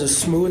ball is as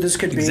smooth as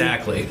could be.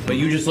 Exactly. But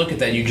you just look at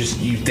that, you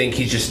think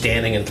he's just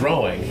standing and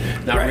throwing,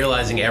 not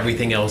realizing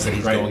everything else that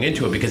he's going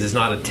into it, because it's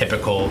not a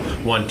typical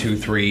 1, 2,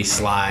 3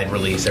 slide,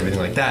 release, everything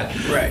like that.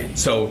 Right.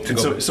 So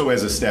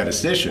as a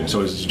statistician,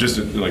 so it's just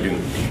like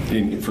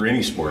for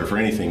any sport or for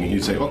anything,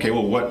 you'd say, okay,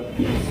 well,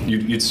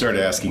 you'd start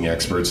asking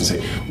experts and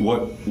say,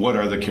 what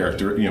are the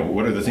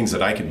what are the things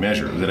that I could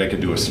measure, that I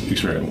could do an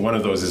experiment? One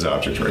of those is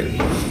object rate.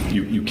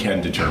 You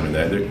can determine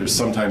that. There's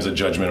sometimes a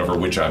judgment over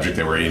which object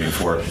they were aiming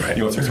for. Right.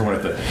 If they're throwing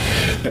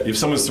if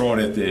someone's throwing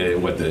at the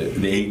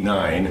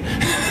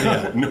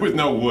 8-9 with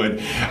no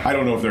wood, I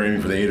don't know if they're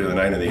aiming for the 8 or the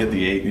 9 and they hit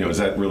the 8. Is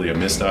that really a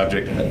missed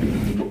object?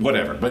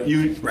 Whatever. But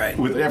with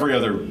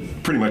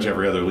pretty much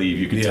every other leave,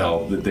 you could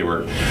tell that they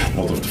were.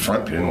 Well, if the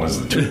front pin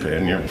was the 2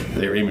 pin,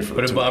 they were aiming for.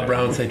 But if Bob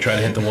Brown say try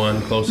to hit the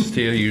one closest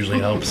to you, usually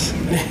helps.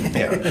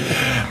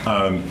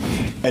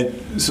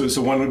 And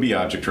so one would be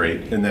object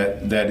rate, and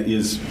that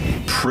is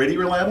pretty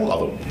reliable.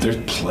 Although there's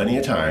plenty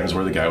of times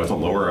where the guy with a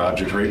lower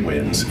object rate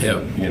wins.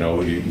 Yeah.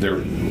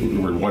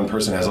 Where one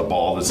person has a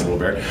ball that's a little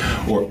bare,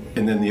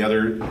 and then the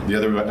other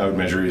I would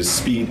measure is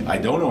speed. I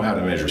don't know how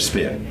to measure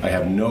spin. I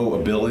have no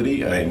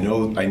ability. I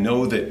know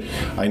that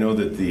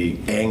the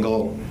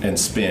angle and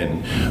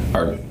spin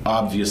are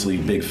obviously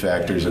big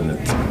factors, and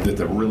that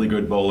the really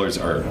good bowlers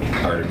are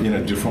in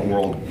a different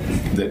world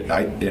that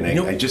I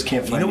just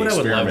can't find. What I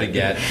would love to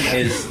get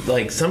is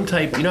like some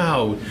type. You know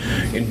how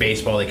in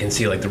baseball they can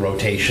see like the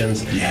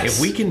rotations. Yes.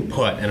 If we can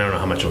put, and I don't know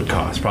how much it would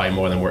cost, probably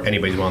more than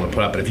anybody's willing to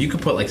put up, but if you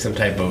could put like some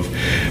type of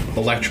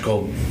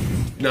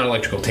not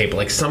electrical tape, but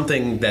like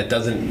something that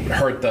doesn't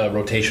hurt the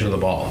rotation of the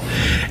ball,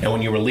 and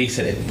when you release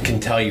it, it can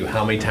tell you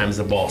how many times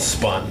the ball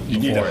spun. You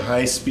need a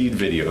high-speed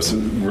video. So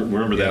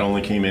remember that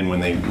only came in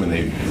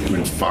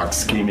when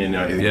Fox came in.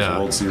 I think it was a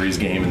World Series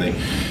game,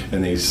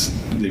 and they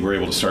were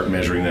able to start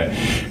measuring that.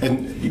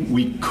 And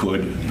we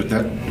could, but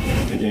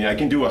I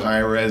can do a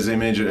high-res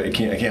image. I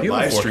can't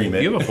live stream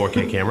it. You have a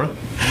 4K camera.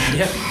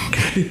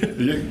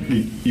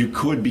 You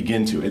could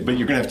begin to it, but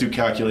you're going to have to do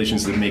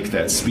calculations that make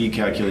that speed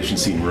calculation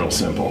seem real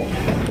simple.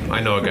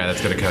 I know a guy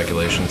that's good at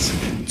calculations.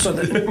 So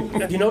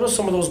you notice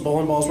some of those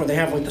bowling balls where they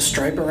have like the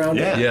stripe around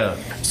it? Yeah.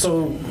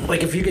 So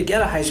like if you could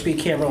get a high-speed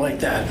camera like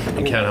that.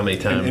 And count how many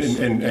times.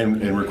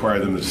 And require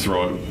them to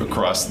throw it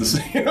across the, so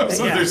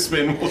their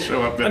spin will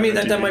show up. I mean,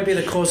 that might be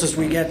the closest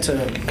we get to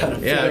kind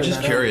of. Yeah, I'm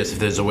just curious if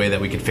there's a way that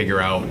we could figure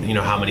out,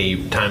 how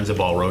many times the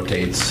ball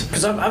rotates.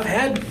 Because I've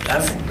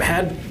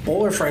had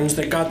bowler friends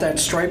that got that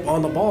stripe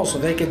on the ball so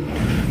they could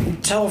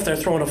tell if they're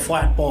throwing a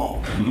flat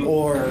ball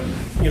or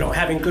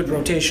having good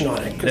rotation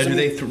on it. Now,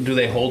 do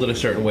they hold it a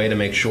certain way to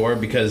make sure?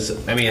 Because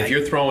if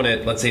you're throwing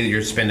it, let's say that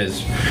your spin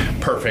is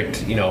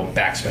perfect,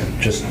 backspin,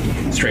 just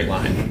straight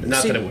line.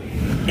 Not that it would.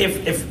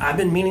 If I've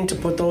been meaning to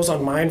put those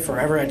on mine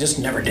forever, I just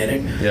never did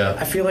it. Yeah.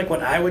 I feel like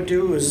what I would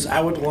do is I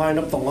would line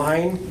up the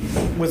line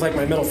with like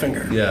my middle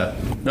finger. Yeah.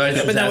 No,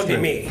 but that would be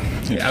me.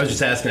 I was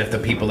just asking if the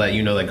people that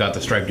that got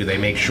the stripe, do they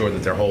make sure that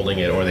they're holding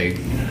it, or they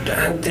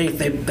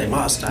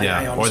must.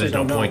 I or there's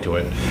no point to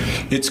it.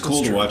 It's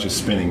cool to watch a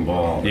spinning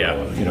ball.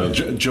 Yeah.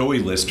 Joey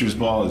Lister's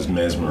ball is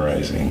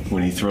mesmerizing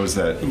when he throws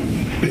that.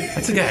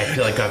 That's a guy I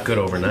feel like got good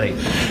overnight.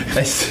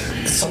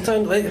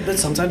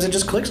 Sometimes it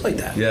just clicks like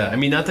that. Yeah,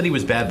 not that he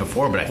was bad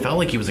before, but I felt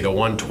like he was like a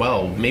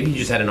 112. Maybe he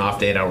just had an off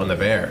day out on the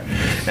Bear.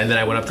 And then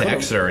I went up to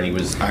Exeter and he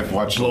was I've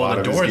watched a blowing lot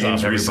the of his doors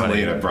games off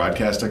recently, everybody. and I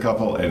broadcast a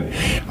couple, and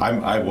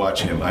I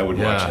watch him. I would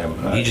watch him.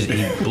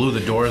 He blew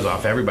the doors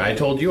off everybody. I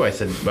told you, I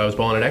said I was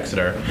bowling at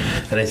Exeter,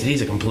 and I said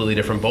he's a completely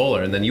different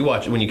bowler. And then you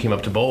watched when you came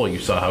up to bowl, you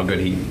saw how good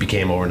he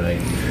became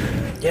overnight.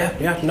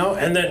 No,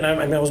 and then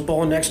I was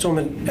bowling next to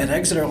him at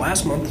Exeter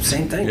last month.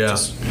 Same thing. Yeah.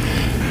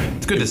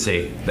 It's good to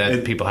see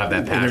that people have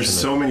that passion. And there's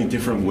so many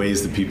different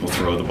ways that people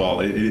throw the ball.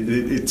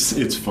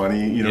 It's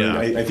funny.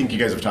 I think you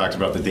guys have talked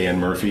about the Dan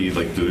Murphy,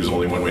 like there's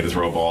only one way to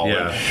throw a ball.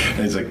 Yeah. And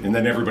it's like, and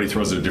then everybody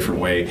throws it a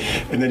different way.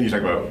 And then you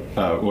talk about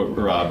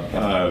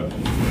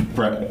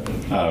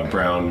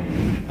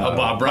Brown.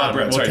 Bob Brown.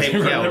 Brown. Sorry.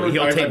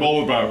 He'll take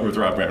bowl with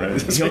Rob Brown.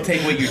 He'll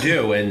take what you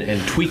do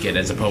and tweak it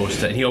as opposed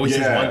to. He always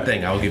says one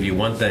thing. I'll give you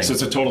one thing. So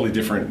it's a totally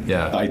different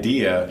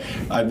idea.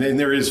 Then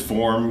there is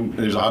form.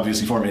 There's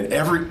obviously form, and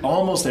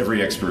almost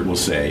every expert will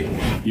say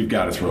you've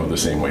got to throw the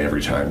same way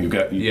every time.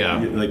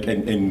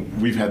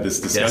 And we've had this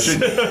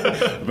discussion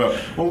about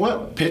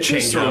what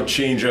pitches throw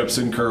change-ups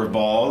and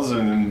curveballs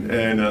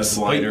and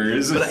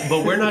sliders.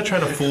 But we're not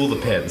trying to fool the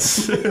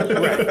pins.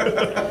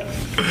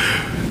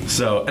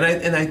 So,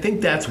 and I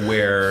think that's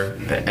where,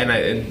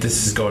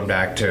 this is going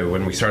back to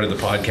when we started the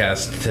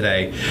podcast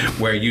today,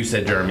 where you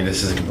said, Jeremy,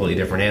 this is a completely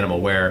different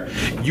animal, where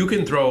you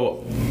can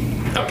throw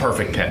a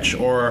perfect pitch,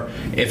 or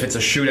if it's a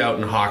shootout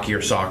in hockey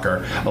or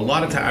soccer. A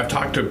lot of times, I've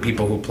talked to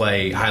people who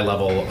play high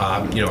level,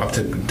 up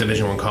to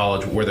Division I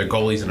college, where they're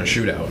goalies in a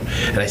shootout,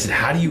 and I said,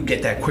 how do you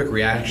get that quick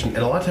reaction? And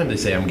a lot of times they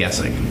say, I'm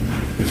guessing.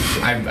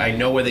 I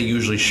know where they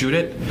usually shoot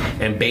it,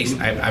 and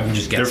I'm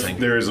just guessing.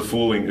 There is a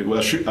fooling. Well,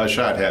 a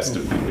shot has to,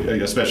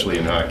 especially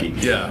in hockey.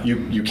 Yeah.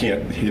 You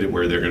can't hit it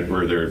where they're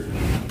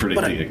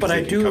predicting it. But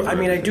I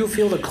do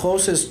feel the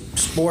closest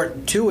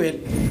sport to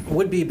it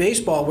would be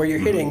baseball, where you're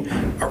hitting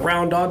a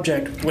round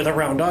object with a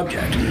round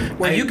object.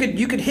 Where you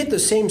could hit the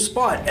same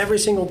spot every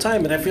single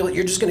time, and I feel like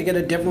you're just going to get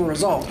a different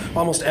result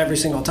almost every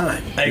single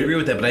time. I agree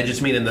with that, but I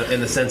just mean in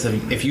the sense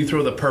of if you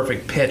throw the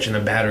perfect pitch and the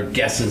batter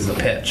guesses the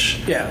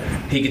pitch,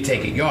 he could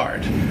take a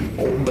yard.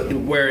 But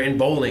where in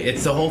bowling,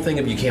 it's the whole thing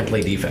of you can't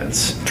play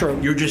defense. True.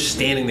 You're just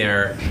standing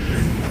there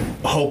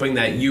hoping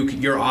that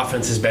your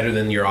offense is better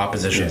than your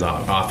opposition's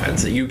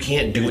offense. That you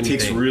can't do anything. It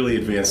takes really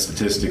advanced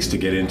statistics to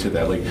get into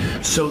that.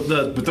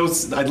 But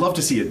those, I'd love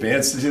to see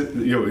advanced statistics.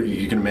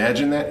 You can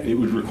imagine that it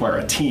would require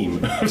a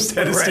team of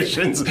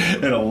statisticians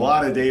and a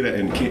lot of data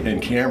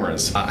and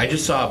cameras. I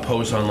just saw a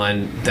post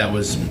online that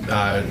was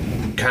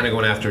kind of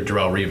going after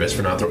Darrelle Revis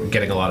for not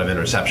getting a lot of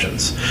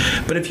interceptions.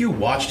 But if you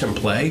watched him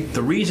play,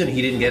 the reason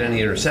he didn't get any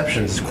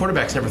interceptions is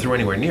quarterbacks never threw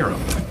anywhere near him.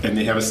 And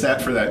they have a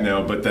stat for that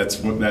now, but that's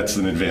an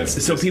advanced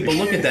statistic. So people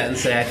look at that and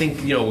say, I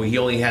think he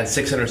only had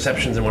 6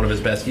 interceptions in one of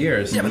his best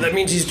years. Yeah, but that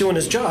means he's doing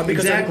his job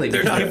because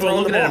they're not people are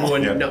looking at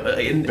him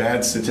going,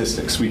 bad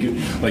statistics. We could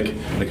like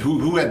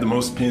who had the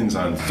most pins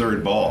on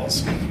third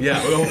balls?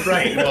 Yeah,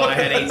 right. Well, I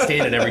had 8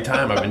 standing every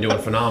time. I've been doing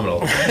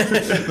phenomenal.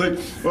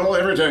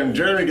 Every time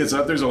Jeremy gets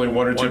up, there's only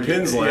 1 or 2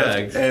 pins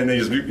left, and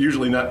he's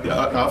usually not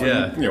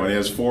often. When he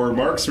has 4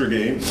 marks per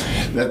game,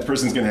 that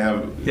person's going to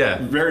have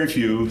very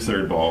few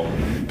third ball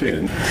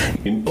pins.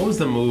 What was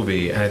the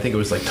movie? And I think it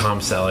was like Tom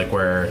Selleck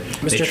where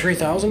Mr.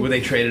 3000, where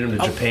they traded him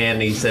to Japan,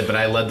 and he said, "But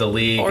I led the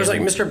league." Or it was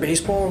like Mr.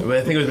 Baseball.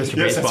 I think it was Mr.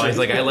 Baseball. He's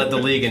like, "I led the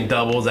league in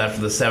doubles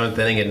after the 7th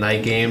inning at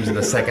night games in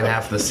the second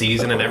half of the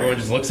season," and everyone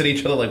just looks at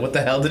each other like, "What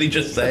the hell did he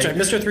just say?" That's right.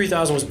 Mr.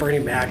 3000 was Bernie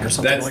Mac or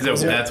something.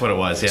 That's what it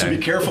was. Yeah. So be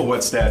careful what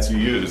stats you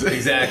use.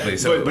 Exactly.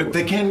 So, but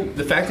they can.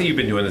 The fact that you've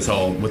been doing this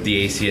all with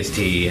the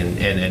ACST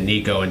and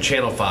Nico and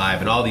Channel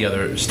 5 and all the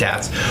other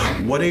stats,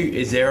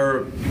 is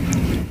there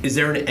is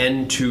there an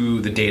end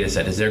to the data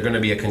set? Is there going to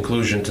be a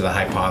conclusion to the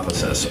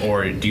hypothesis,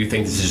 or do you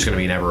think this is just going to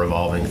be an ever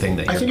evolving thing?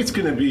 I think it's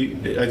going to be.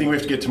 I think we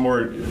have to get to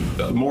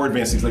more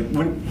advanced things. Like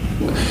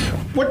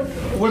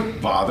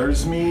what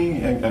bothers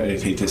me, I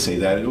hate to say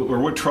that, or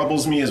what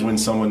troubles me is when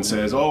someone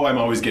says, "Oh, I'm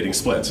always getting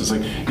splits." It's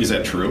like, is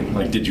that true?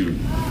 Like, do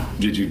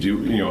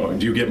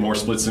you get more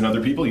splits than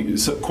other people?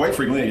 So quite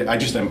frequently, I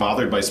just am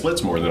bothered by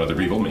splits more than other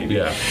people. Maybe.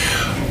 Yeah.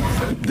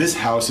 This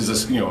house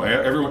is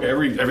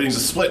everything's a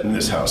split in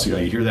this house. You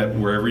hear that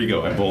wherever you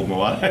go. I've bowled in a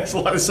lot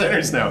of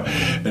centers now,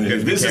 and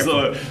this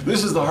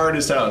is the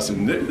hardest house,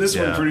 and this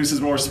one produces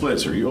more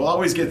splits. Or you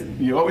always get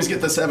the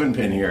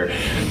 7-pin here.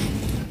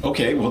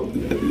 Okay, well,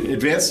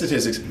 advanced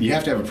statistics, you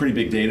have to have a pretty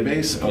big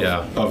database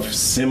of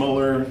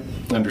similar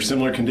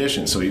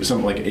conditions. So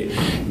something like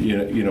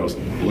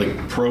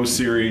like Pro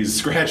Series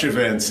scratch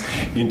events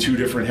in 2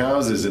 different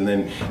houses, and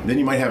then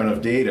you might have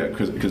enough data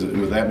because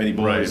with that many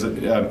bowlers,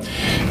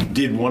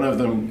 did one of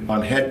them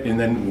on head, and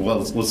then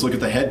let's look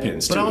at the head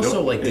pins. But too.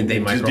 Also,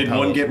 did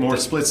one get more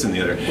splits than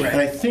the other? Right.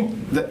 And I think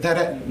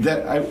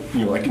that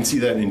I can see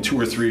that in 2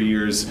 or 3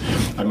 years,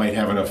 I might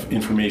have enough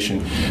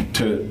information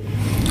to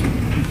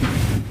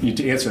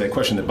answer that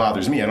question that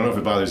bothers me. I don't know if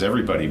it bothers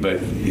everybody,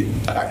 but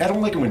I don't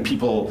like it when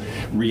people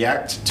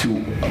react to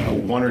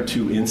 1 or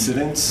 2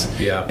 incidents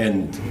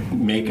and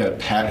make a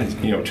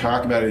pattern,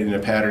 talk about it in a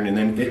pattern, and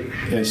then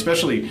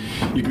especially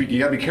you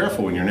got to be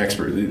careful when you're an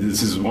expert.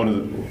 This is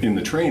in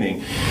the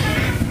training.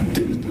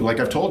 Like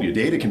I've told you,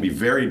 data can be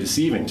very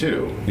deceiving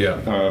too. Yeah.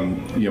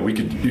 We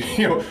could,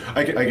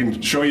 I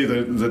can show you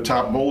the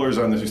top bowlers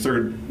on the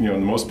third, the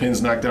most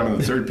pins knocked down on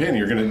the 3rd pin.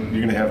 You're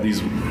gonna have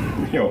these,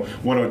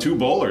 102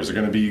 bowlers are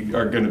gonna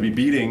be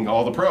beating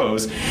all the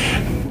pros.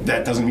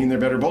 That doesn't mean they're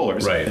better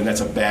bowlers. Right. And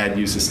that's a bad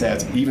use of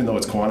stats. Even though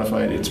it's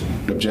quantified, it's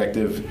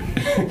objective.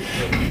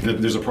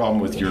 There's a problem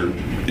with your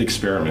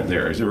experiment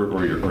there,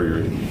 or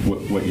your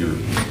what you're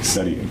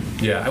studying.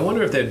 Yeah, I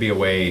wonder if there'd be a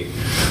way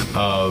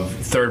of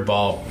third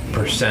ball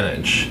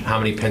percentage, how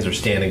many pins are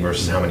standing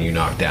versus how many you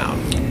knock down.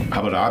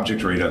 How about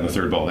object rate on the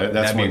 3rd ball?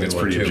 That's one that's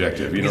pretty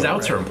objective. Because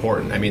outs are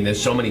important. I mean,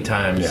 there's so many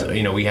times,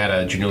 we had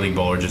a junior league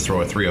bowler just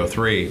throw a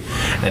 303,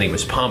 and he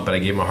was pumped, but I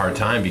gave him a hard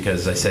time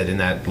because I said in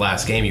that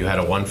last game you had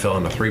a 1 fill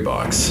and a 3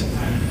 box.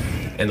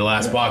 And the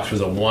last box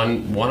was a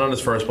one on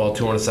his first ball,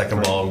 2 on his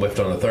second ball, and whiffed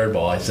on the 3rd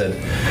ball. I said,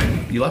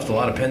 you left a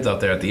lot of pins out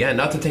there at the end.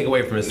 Not to take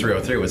away from his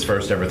 303, it was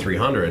first ever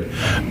 300,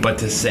 but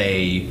to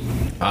say,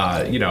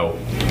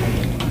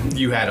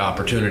 you had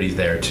opportunities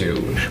there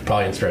to,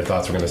 probably in Spare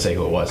Thoughts we're going to say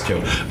who it was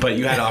too, but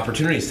you had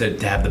opportunities to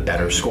have the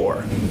better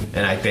score.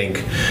 And I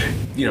think,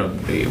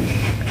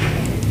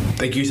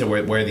 like you said,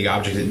 where the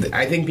object is,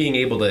 I think being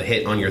able to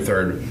hit on your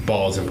 3rd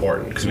ball is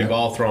important because we've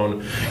all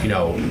thrown,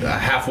 a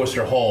half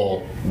Worcester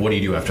hole. What do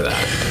you do after that?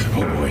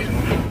 Oh boy.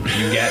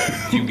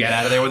 Do you get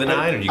out of there with a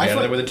 9, or do you get out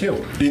of there with a 2?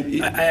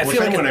 I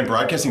feel like when I'm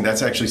broadcasting,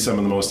 that's actually some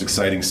of the most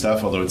exciting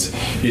stuff. Although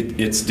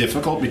it's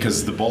difficult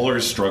because the bowler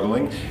is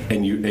struggling,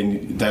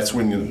 and that's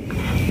when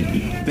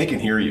they can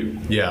hear you.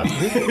 Yeah.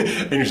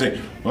 And you're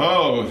saying,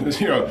 oh,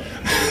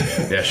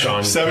 Yeah,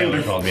 Sean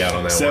Taylor called me out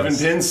on that. 7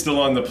 pins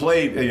still on the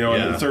plate,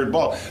 on the 3rd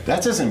ball.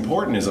 That's as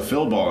important as a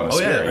fill ball on a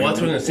spare. Well,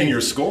 that's what I'm saying. In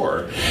your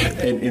score,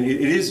 and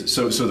it is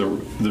so. So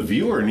the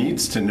viewer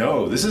needs to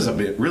know this is a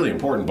really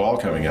important ball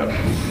coming up.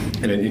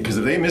 Because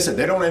if they miss it,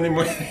 they don't have any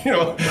more,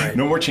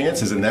 no more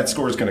chances, and that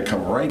score is going to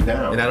come right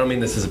down. And I don't mean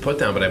this as a put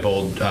down, but I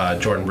bowled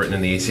Jordan Britton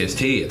in the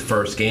ACST. At the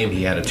first game,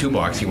 he had a 2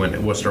 box. He went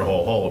Worcester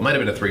hole. It might have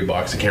been a 3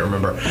 box. I can't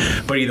remember.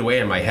 But either way,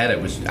 in my head,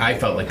 I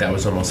felt like that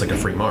was almost like a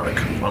free mark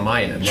on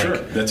my end. Sure,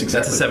 that's a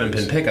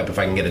 7-pin pickup if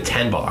I can get a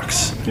 10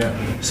 box.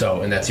 Yeah.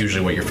 So, and that's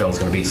usually what your fill is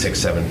going to be,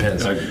 6-7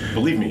 pins.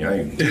 Believe me,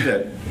 I do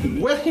that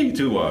way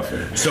too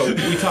often. So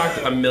we talked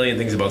a million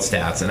things about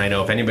stats, and I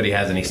know if anybody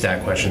has any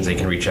stat questions, they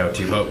can reach out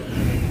to you. But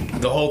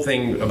the whole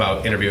thing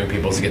about interviewing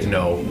people is to get to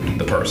know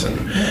the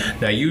person.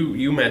 Now,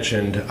 you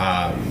mentioned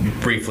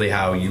briefly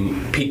how you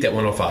peaked at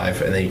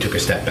 105 and then you took a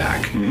step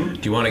back. Mm-hmm.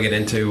 Do you want to get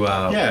into?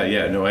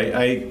 No,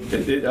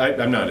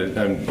 I'm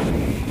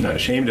not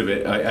ashamed of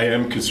it. I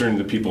am concerned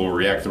that people will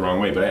react the wrong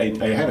way. But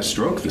I had a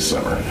stroke this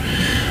summer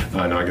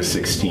on August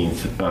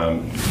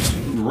 16th.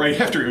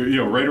 Right after,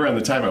 right around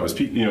the time I was,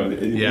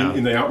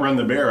 in the Outrun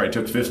the Bear, I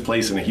took 5th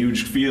place in a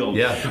huge field.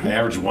 Yeah. I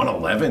averaged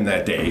 111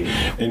 that day.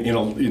 And,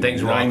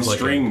 things 9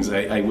 strings.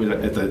 I was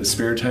at the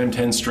Spare Time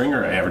 10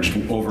 stringer. I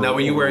averaged over. Now,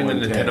 were you wearing the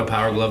Nintendo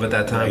Power Glove at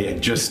that time? I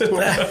just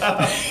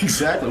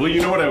exactly. Well,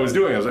 you know what I was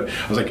doing. I was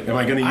like, am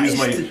I going to use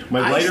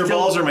my lighter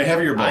balls or my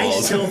heavier balls?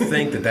 I still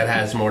think that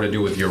has more to do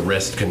with your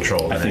wrist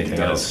control than anything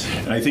else.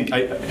 And I think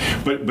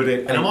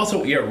I'm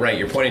also, you're right.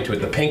 You're pointing to it.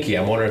 The pinky.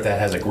 I'm wondering if that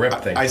has a grip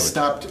thing. I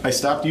stopped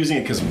using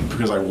it because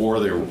I wore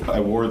the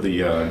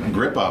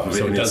grip off of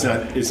it, and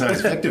it's not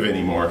effective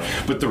anymore.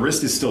 But the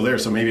wrist is still there,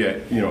 so maybe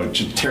I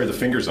should tear the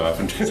fingers off.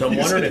 So I'm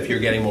wondering if you're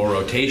getting more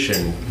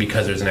rotation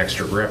because there's an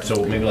extra grip.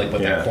 So maybe like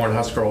that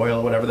Cornhusker oil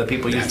or whatever that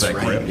people use for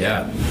that grip.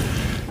 Yeah.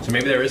 So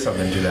maybe there is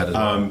something to that as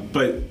well.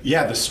 But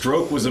yeah, the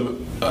stroke was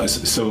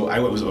so I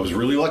was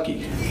really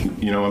lucky.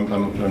 You know,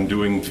 I'm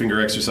doing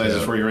finger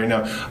exercises for you right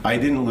now. I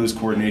didn't lose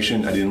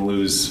coordination. I didn't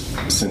lose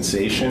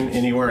sensation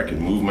anywhere. I could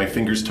move my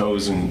fingers,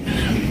 toes, and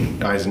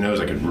eyes and nose.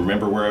 I could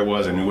remember where I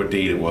was. I knew what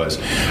date it was.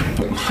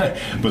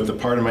 But the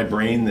part of my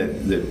brain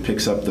that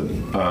picks up the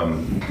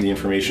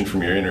information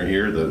from your inner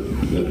ear,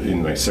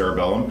 in my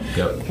cerebellum,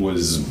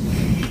 was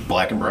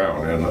black and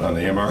brown. And on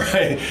the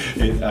MRI,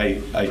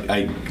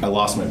 I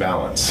lost my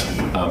balance.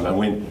 I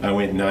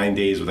went 9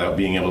 days without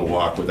being able to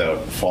walk,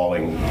 without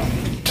falling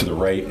to the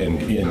right,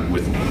 and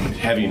with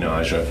heavy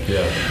nausea.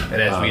 Yeah.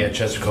 And as we had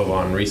Chestercove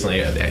on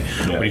recently,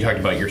 when you talked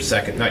about your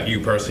second, not you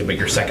personally, but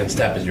your second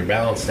step is your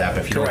balance step.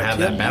 If you don't have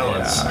that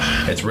balance,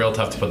 it's real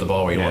tough to put the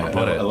ball where you want to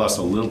put it. I lost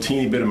a little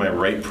teeny bit of my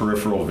right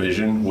peripheral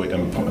vision.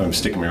 I'm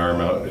sticking my arm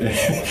out.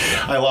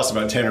 I lost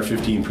about 10 or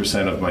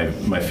 15% of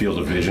my field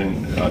of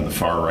vision on the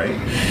far right.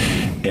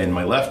 And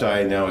my left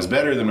eye now is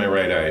better than my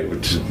right eye,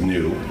 which is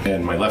new.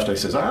 And my left eye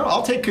says,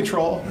 I'll take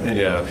control. And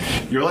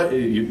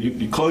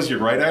you close your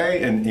right eye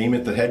and aim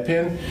at the head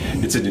pin,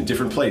 it's in a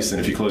different place than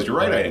if you close your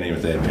right eye and aim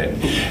at the head pin.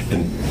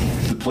 And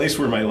the place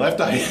where my left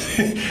eye,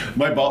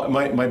 my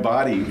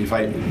body, if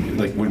I,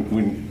 like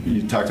when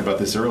you talked about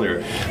this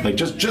earlier, like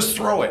just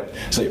throw it.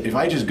 So if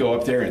I just go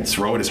up there and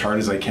throw it as hard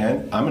as I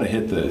can, I'm gonna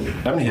hit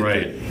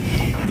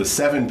the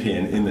 7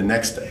 pin in the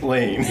next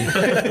lane,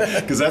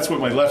 because that's what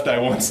my left eye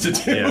wants to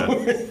do.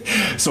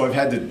 Yeah. So I've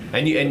had to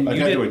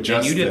to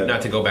adjust. And you did,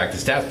 not to go back to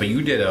stats, but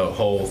you did a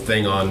whole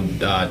thing on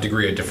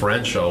degree of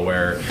differential,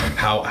 where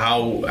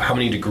how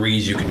many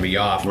degrees you can be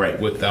off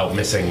without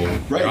missing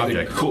your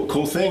object. The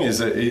cool thing is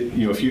that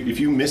if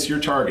you miss your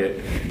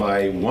target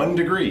by 1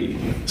 degree,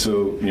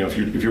 so if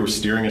you were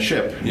steering a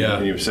ship,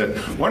 and you said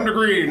 1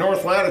 degree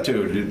north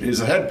latitude is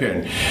a head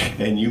pin,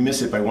 and you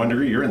miss it by 1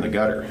 degree, you're in the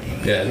gutter.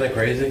 Yeah, isn't that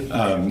crazy?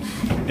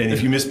 And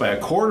if you miss by a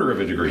quarter of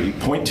a degree,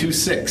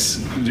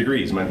 0.26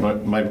 degrees. My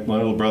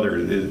little brother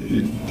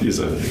is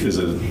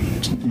a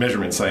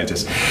measurement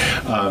scientist.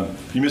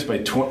 You miss by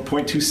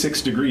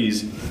 0.26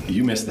 degrees,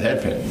 you miss the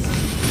head pin.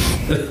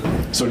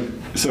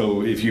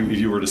 So if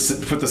you were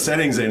to put the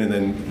settings in and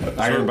then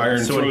Iron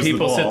Byron throws the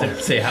ball. So when people sit there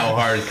and say, how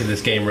hard could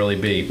this game really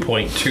be?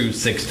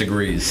 0.26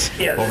 degrees,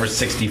 over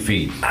 60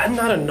 feet. I'm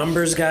not a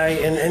numbers guy,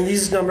 and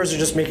these numbers are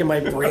just making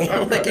my brain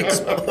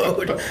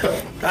explode.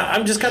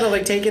 I'm just kind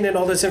of taking in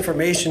all this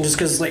information just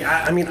because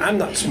I'm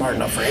not smart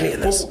enough for any of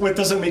this. Well, it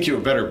doesn't make you a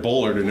better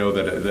bowler to know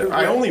that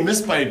I only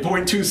missed by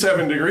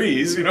 0.27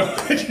 degrees.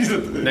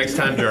 Next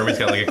time Jeremy's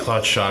got a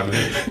clutch shot,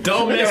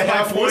 don't miss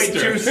by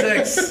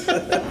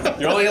 0.26.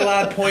 You're only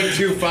allowed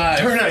 0.25.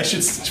 Turn, I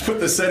should put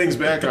the settings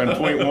back on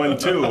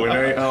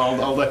 0.12 and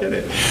I'll hit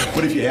it.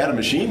 But if you had a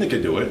machine that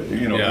could do it,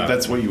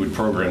 that's what you would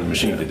program the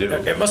machine to do.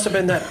 It must have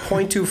been that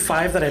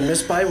 0.25 that I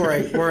missed by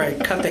where I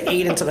cut the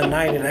 8 into the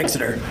 9 in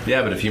Exeter.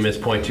 Yeah, but if you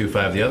missed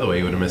 0.25 the other way,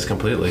 you would have missed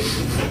completely.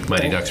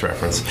 Mighty Ducks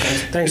reference.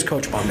 Thanks,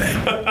 Coach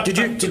Bombay. Did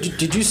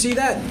you see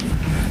that?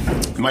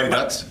 Mighty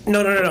Ducks?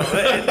 No.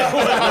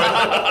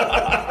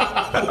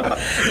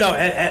 No,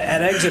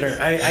 at Exeter,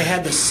 I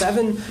had the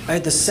 7,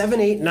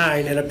 8,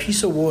 9, and a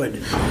piece of wood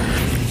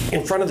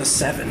in front of the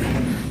 7.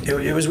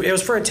 It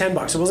was for a $10. It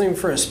wasn't even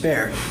for a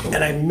spare,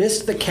 and I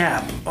missed the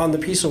cap on the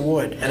piece of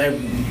wood, and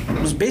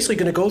I was basically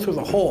going to go through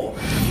the hole,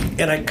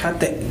 and I cut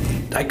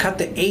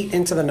the 8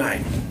 into the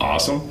 9.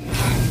 Awesome.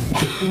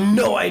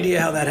 No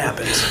idea how that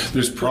happens.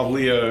 There's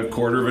probably a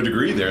quarter of a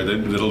degree there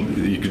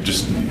you could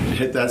just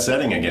hit that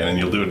setting again and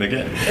you'll do it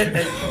again.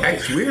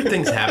 Weird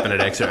things happen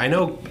at Exeter. I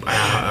know.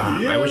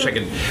 I wish I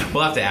could.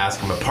 We'll have to ask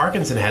him. But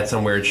Parkinson had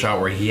some weird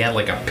shot where he had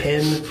a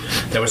pin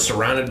that was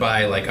surrounded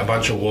by a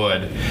bunch of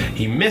wood.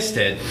 He missed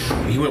it.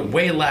 He went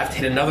way left,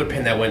 hit another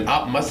pin that went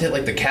up, must have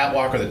hit the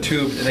catwalk or the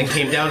tube, and then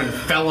came down and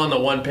fell on the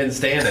one pin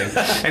standing.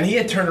 And he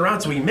had turned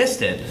around, so he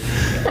missed it.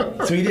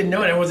 So he didn't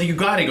know it. I was like, "You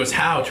got it." He goes,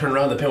 "How?" Turned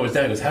around, the pin was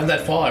down. He goes, "How did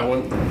that fall?"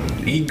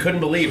 He couldn't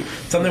believe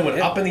something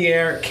went up in the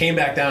air, came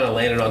back down, and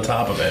landed on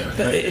top of it.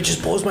 It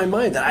just blows my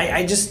mind.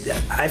 I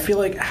feel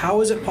like,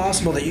 how is it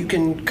possible that you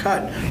can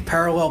cut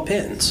parallel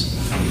pins?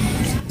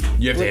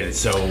 You have to hit it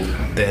so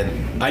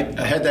then. I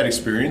had that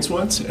experience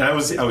once, and I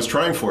was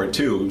trying for it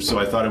too, so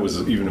I thought it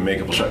was even a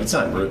makeable shot. It's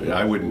not.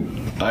 I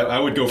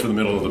would go for the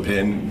middle of the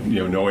pin,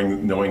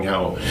 knowing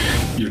how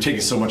you're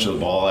taking so much of the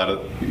ball out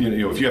of.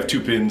 If you have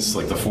 2 pins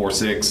like the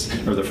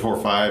 4-6 or the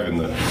 4-5 and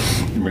the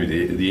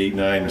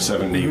 8-9 or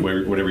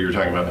 7-8, whatever you were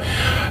talking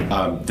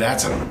about,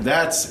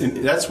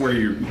 that's where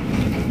you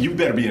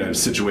better be in a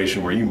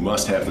situation where you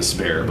must have the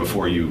spare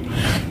before you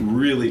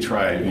really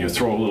try.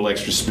 Throw a little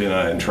extra spin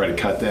on it and try to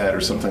cut that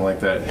or something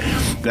like that.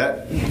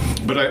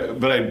 But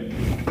I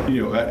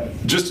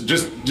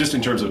just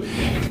in terms of,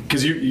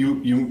 because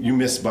you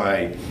miss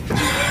by,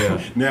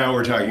 now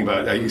we're talking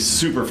about a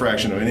super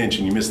fraction of an inch,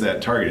 and you miss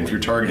that target. And if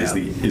your target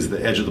is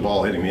the edge of the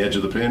ball hitting the edge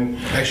of the pin,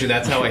 actually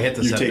that's how I hit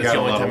the. You seven. take That's out the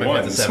a only lot time of I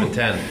hit the ones.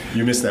 710.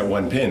 You miss that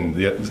one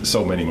pin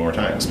so many more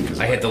times because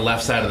I hit the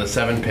left side of the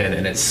 7 pin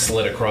and it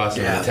slid across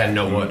into the 10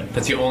 no wood.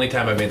 That's the only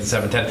time I've made the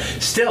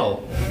 710.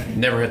 Still,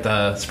 never hit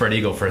the spread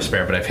eagle for a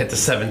spare, but I've hit the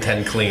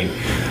 710 clean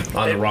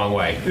on the wrong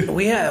way.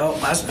 We had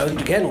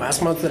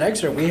last month at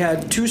Exeter, we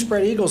had 2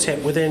 spread eagles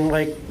hit within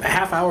like a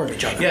half hour of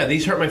each other. Yeah,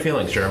 these hurt my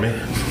feelings, Jeremy.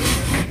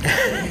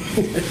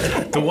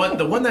 The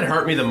one that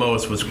hurt me the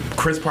most was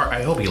Chris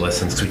I hope he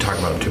listens because we talk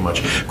about him too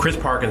much. Chris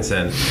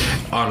Parkinson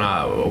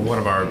on one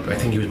of our, I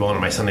think he was bowling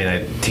on my Sunday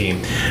night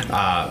team,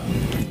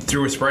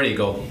 threw a spread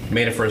eagle,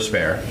 made it for a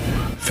spare,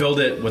 filled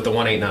it with the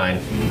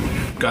 189.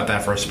 Got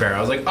that for a spare. I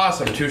was like,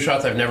 awesome, 2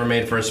 shots I've never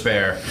made for a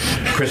spare.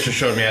 Chris just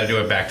showed me how to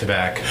do it back to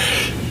back.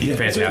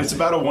 Fantastic. It's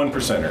about a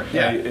 1%er.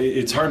 Yeah.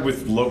 It's hard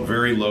with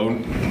very low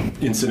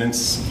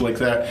incidents like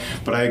that,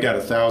 but I got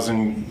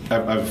 1,000.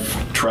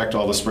 I've tracked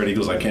all the spread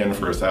eagles I can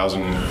for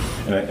 1,000,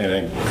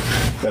 and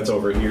that's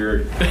over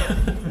here.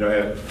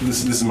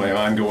 This is my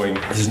ongoing.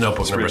 This is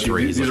notebook number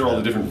 3. These are all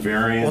the different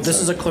variants. Well,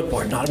 this is a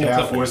clipboard, not a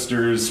half notebook.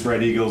 Worcesters,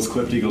 spread eagles,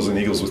 clipped eagles, and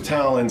eagles with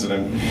talons,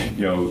 and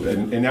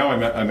and now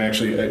I'm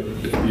actually,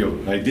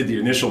 I did the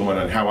initial one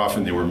on how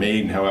often they were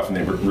made and how often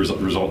they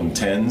result in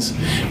 10s.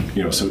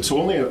 So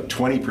only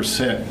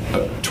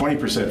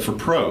 20% for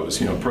pros.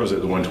 Pros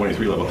at the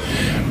 123 level,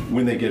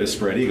 when they get a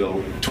spread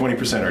eagle,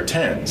 20% are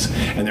 10s,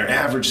 and their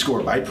average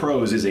score by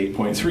pros is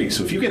 8.3.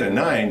 So if you get a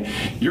 9,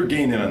 you're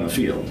gaining on the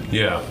field.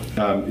 Yeah.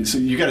 So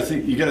you got to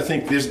think. You got to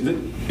think this,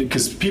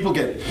 because people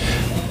get,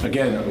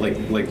 again,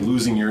 like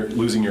losing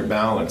your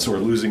balance, or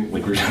losing,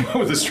 like we're talking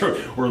about with the stroke,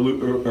 or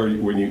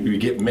when you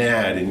get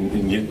mad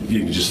and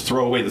you just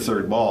throw away the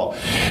third ball,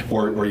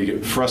 or you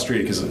get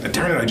frustrated because,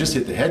 darn it, I just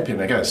hit the head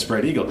pin, I got a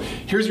spread eagle.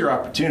 Here's your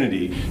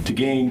opportunity to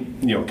gain,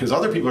 because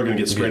other people are going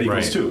to get spread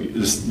eagles too.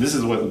 This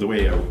is the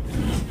way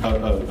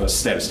a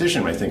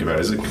statistician might think about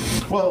it. Is like,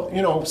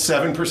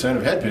 7%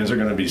 of head pins are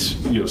going to be,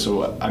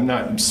 so I'm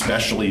not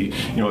specially,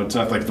 it's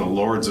not like the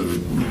lords of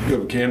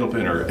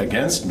Candlepin are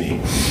against me.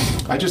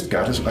 I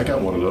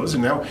got one of those,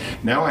 and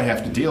now I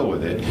have to deal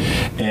with it.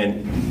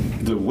 And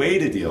the way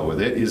to deal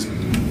with it is,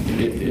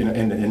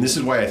 and this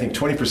is why I think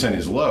 20%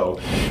 is low,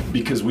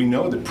 because we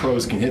know that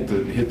pros can hit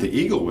the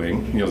eagle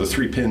wing, the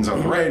 3 pins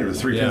on the right or the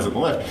 3 pins on the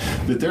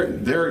left, that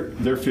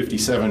they're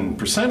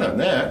 57% on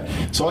that.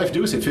 So all I have to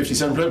do is hit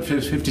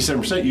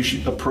 57%. You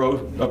should a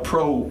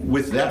pro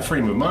with that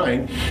frame of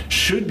mind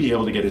should be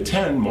able to get a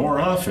 10 more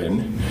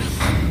often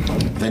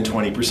than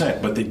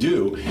 20%, but they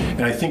do,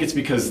 and I think it's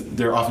because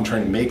they're often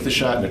trying to make the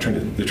shot, and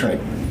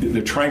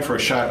they're trying for a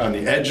shot on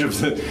the edge of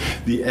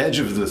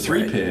the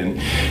 3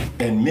 pin,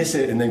 and miss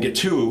it, and then get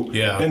 2,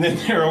 and then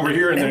they're over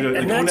here, and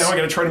they're like, now I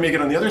got to try to make it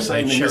on the other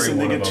side, and they miss it,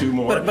 and they get 2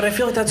 more. But I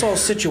feel like that's all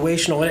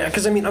situational,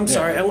 because I'm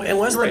sorry,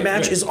 unless the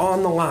match is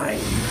on the line.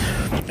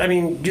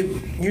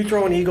 You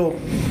throw an eagle.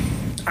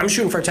 I'm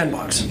shooting for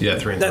 $10. Yeah,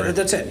 3 and 3.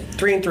 That's it.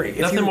 3 and 3.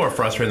 Nothing more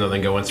frustrating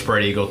than going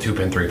spread eagle, 2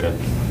 pin, 3 pin.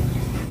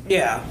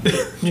 Yeah,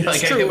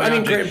 it's true. But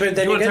then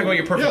you want to talk about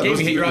your perfect game, you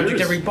hit your object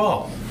every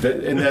ball.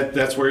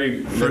 That's where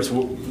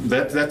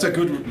that's a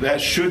good. That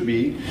should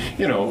be,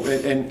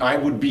 and I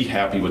would be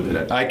happy with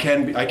it. I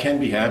can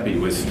be happy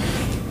with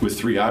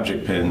 3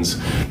 object pins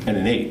and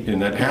an 8,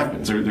 and that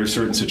happens. There's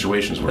certain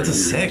situations where that's a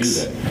 6.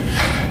 Do that.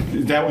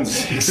 That one's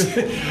 6,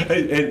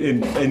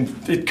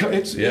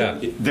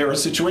 there are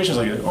situations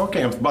like,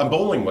 okay, I'm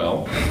bowling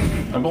well,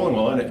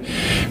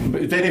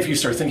 but then if you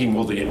start thinking,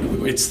 well,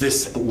 it's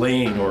this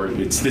lane, or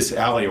it's this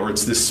alley, or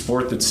it's this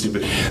sport that's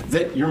stupid,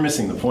 that you're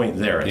missing the point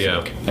there.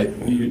 I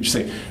think you just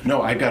say,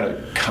 no, I got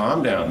to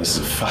calm down. This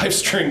is a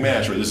 5-string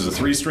match, or this is a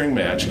 3-string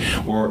match,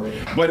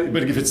 but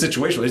if it's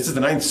situational, it's the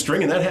 9th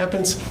string and that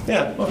happens,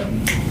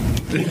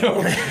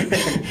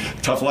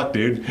 tough luck,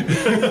 dude.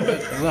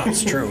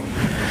 That's true.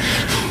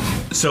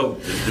 So,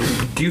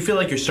 do you feel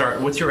like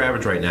what's your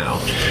average right now?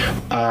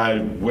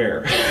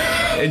 Where?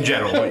 In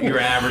general, what your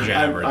average?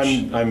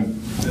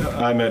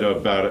 I'm at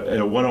about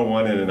a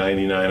 101 and a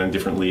 99 on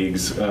different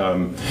leagues.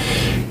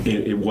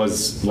 It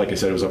was, like I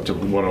said, it was up to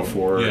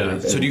 104. Yeah.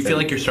 So do you feel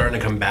like you're starting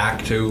to come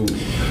back to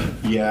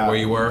where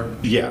you were?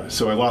 Yeah.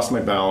 So I lost my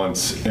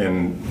balance,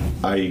 and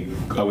I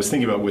was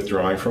thinking about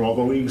withdrawing from all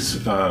the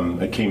leagues.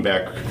 I came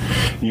back.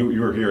 You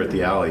were here at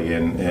the alley,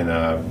 and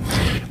I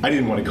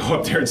didn't want to go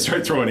up there and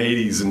start throwing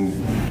 80s,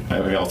 and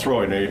I'll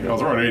throw an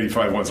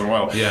 85 once in a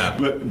while. Yeah.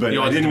 But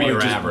you I didn't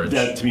want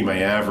that to be my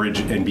average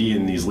and be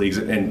in these leagues.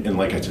 And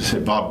like I just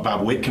said,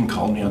 Bob Whitcomb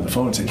called me on the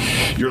phone and said,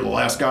 "You're the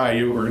last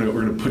guy. We're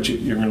gonna put you.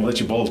 You're gonna let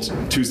you bowl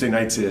Tuesday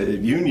nights at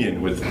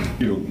Union with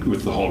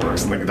the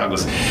Holbrooks." And like that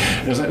was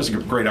a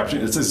great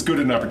opportunity. It's as good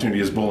an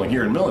opportunity as bowling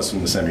here in Millis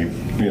in the semi.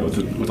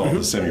 With all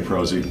the semi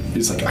pros.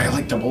 It's like I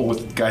like to bowl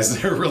with guys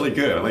that are really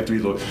good. I like to be.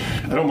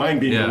 I don't mind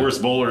being the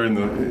worst bowler in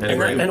the.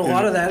 And a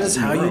lot of that is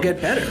how you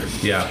get better.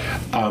 Yeah.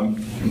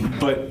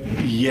 But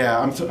yeah,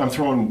 I'm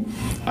throwing.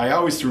 I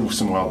always threw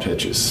some wild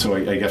pitches, so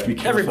I have to be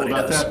careful Everybody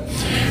about does.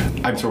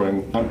 that.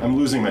 I'm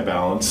losing my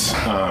balance.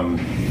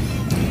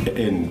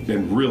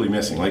 And really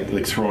missing, like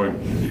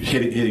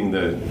hitting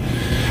the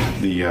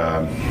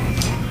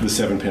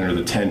 7-pin or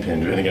the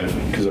 10-pin, and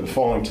again because I'm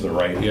falling to the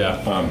right.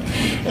 Yeah.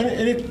 And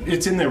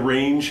it's in the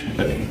range.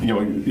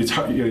 It's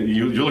hard,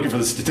 you're looking for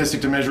the statistic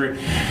to measure it.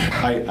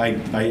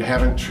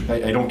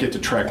 I don't get to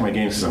track my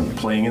games because I'm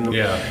playing in them.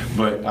 Yeah.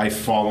 But I've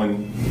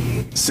fallen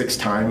 6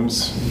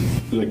 times,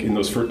 like in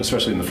those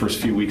especially in the first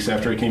few weeks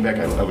after I came back.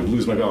 I would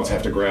lose my balance,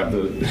 have to grab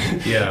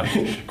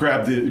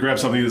grab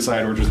something to the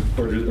side, or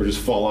just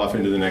fall off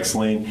into the next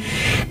lane.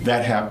 It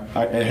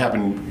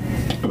happened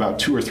about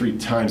 2 or 3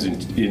 times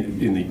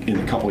in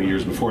the couple of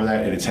years before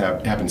that, and it's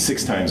happened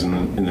 6 times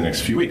in the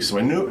next few weeks. So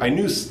I knew in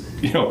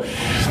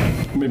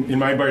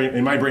my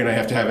brain I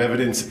have to have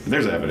evidence.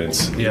 There's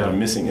evidence that I'm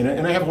missing,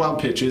 and I have wild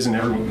pitches, and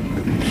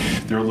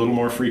they're a little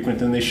more frequent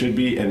than they should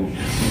be, and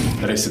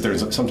I sit there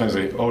and sometimes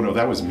oh no,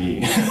 that was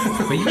me.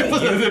 But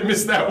I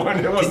missed that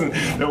one. That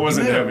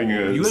wasn't having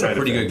a. You had a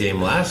pretty effect. good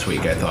game last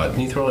week, I thought.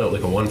 Didn't you throw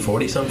like a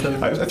 140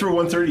 something? I threw a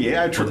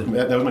 138.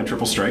 That was my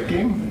triple strike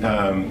game.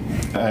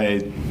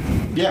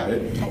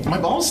 My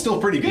ball's still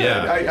pretty good.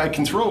 Yeah. I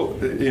can throw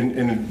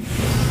in.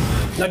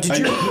 Now, did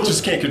you I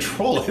just can't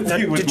control it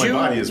with my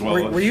body as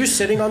well. Were you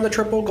sitting on the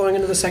triple going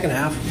into the second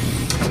half?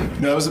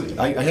 No,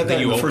 I had that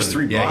in the first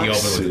 3 boxes. Yeah, you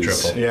opened with the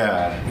triple.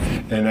 Yeah,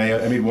 and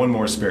I made one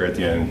more spare at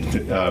the end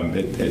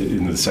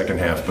in the second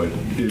half. But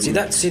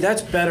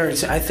that's better.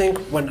 See, I think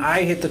when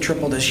I hit the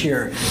triple this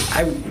year,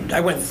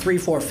 I went 3,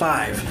 4,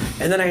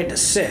 5, and then I had to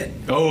sit.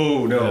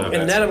 Oh no!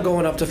 And then I'm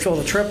going up to fill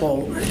the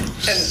triple,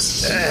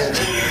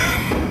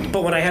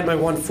 but when I had my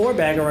 1-4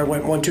 bagger, I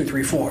went 1, 2,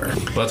 3, 4. Well,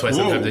 that's why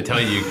sometimes they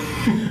tell you,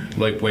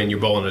 like when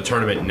you're bowling a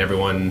tournament and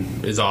everyone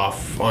is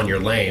off on your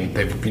lane,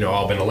 they've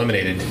all been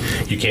eliminated.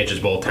 You can't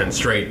just bowl 10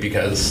 straight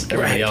because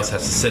everybody else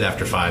has to sit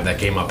after 5. That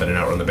came up in an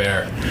Outrun the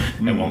Bear at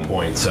one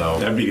point. So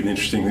that'd be an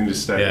interesting thing to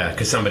study. Yeah,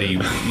 because somebody,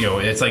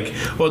 it's like,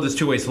 well, there's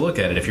 2 ways to look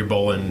at it. If you're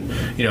bowling,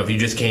 if you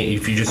just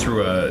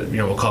threw a,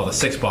 we'll call it a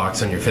 6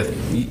 box on your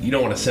 5th, you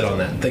don't want to sit on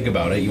that and think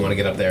about it. You want to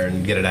get up there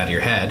and get it out of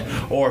your head.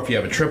 Or if you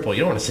have a triple,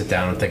 you don't want to sit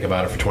down and think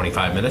about it for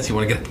 25 minutes. You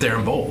want to get up there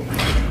and bowl.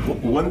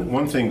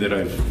 One thing that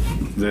I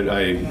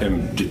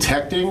am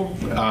detecting,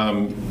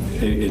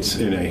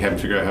 and I haven't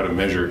figured out how to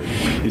measure,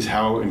 is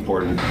how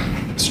important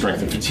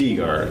strength and fatigue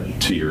are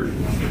to your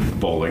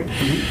bowling.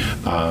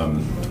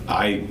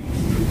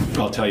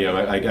 I'll tell you,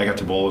 I got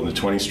to bowl in the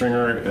 20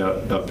 stringer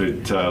up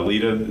at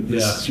Lita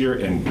this year,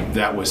 and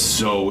that was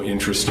so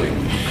interesting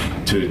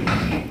to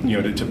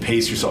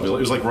pace yourself. It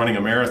was like running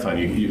a marathon.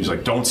 You was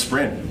like, don't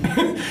sprint.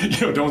 I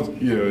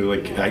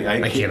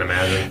can't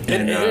imagine.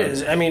 It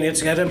is. I mean,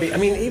 it's got to be. I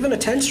mean, even a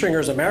 10 stringer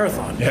is a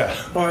marathon. Yeah.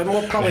 Or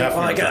probably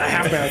like a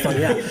half marathon.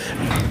 Yeah.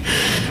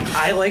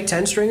 I like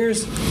 10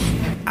 stringers.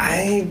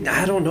 I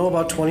don't know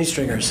about 20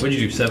 stringers. What did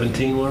you do,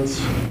 17 once?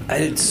 I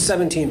did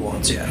 17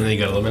 once, yeah. And then you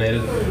got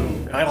eliminated?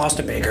 I lost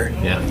to Baker.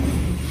 Yeah.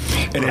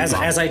 And as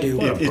I do.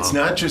 It's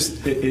not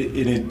just,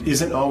 it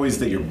isn't always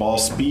that your ball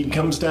speed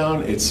comes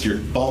down, it's your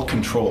ball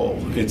control.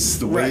 It's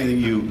the way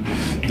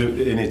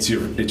that it's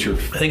your.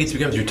 I think it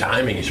becomes your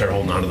timing. You start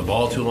holding onto the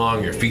ball too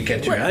long, your feet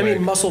get too quick. I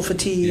mean, muscle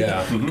fatigue.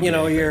 Yeah.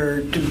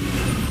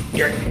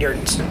 You're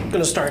going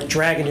to start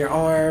dragging your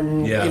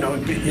arm. Yeah.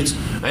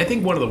 I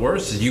think one of the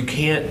worst is you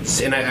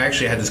can't, and I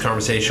actually had this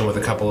conversation with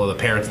a couple of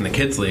the parents in the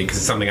kids league because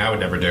it's something I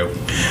would never do.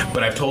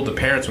 But I've told the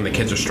parents when the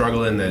kids are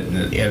struggling,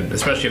 and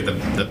especially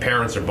if the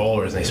parents are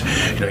bowlers, and they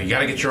say, you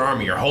got to get your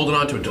arm, you're holding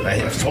on to it.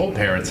 I've told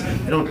parents,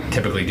 I don't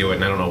typically do it,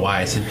 and I don't know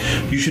why. I said,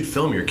 you should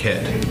film your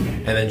kid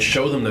and then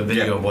show them the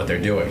video of what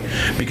they're doing.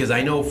 Because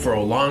I know for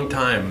a long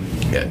time,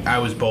 I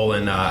was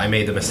bowling, I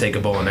made the mistake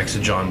of bowling next to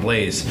John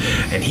Blaze,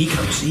 and he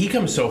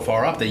comes so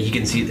far up that he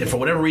can see, for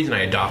whatever reason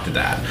I adopted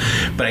that,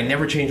 but I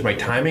never changed my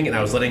timing, and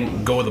I was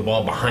letting go of the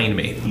ball behind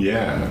me.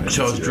 Yeah.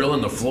 So I was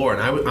drilling the floor,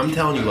 and I'm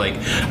telling you, like,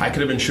 I could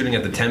have been shooting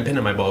at the 10 pin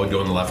and my ball would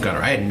go in the left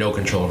gutter. I had no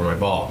control over my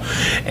ball.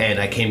 And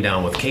I came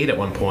down with Kate at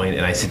one point,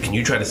 and I said, can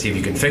you try to see if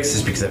you can fix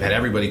this, because I've had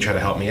everybody try to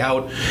help me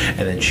out.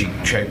 And then she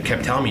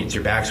kept telling me, it's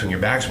your backswing, your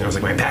backswing. I was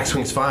like, my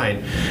backswing's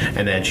fine.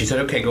 And then she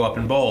said, okay, go up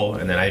and bowl.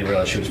 And then I didn't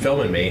realize she was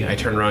filming me. I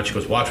turned around, she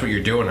goes, watch what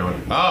you're doing. I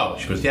went, oh.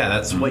 She goes, yeah,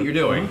 that's what you're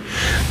doing.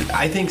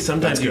 I think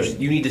sometimes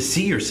you need to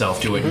see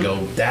yourself do it and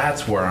go,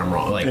 that's where I'm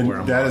wrong. Like, and where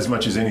I'm that wrong. as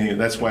much as anything,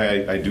 that's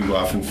why I do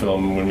often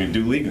film when we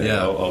do league night.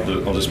 Yeah.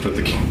 I'll just put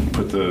the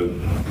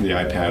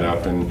iPad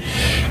up, and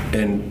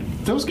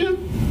those get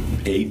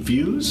 8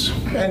 views,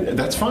 and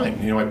that's fine.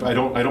 I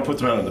don't put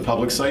them out on the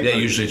public site. Yeah,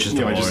 usually it's just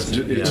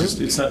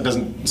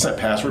it's not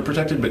password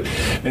protected. But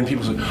and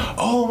people say,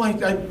 oh I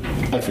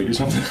figured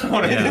something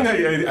out.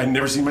 Yeah. I'd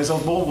never seen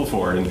myself bowl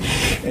before,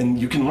 and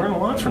you can learn a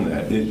lot from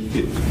that.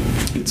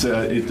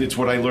 It's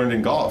what I learned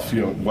in golf.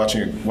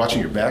 Watching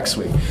your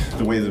backswing,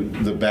 the way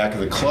the back of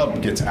the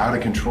club gets out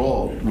of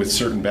control with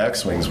certain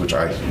backswings, which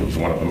I was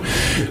one of them.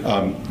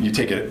 You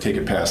take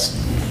it past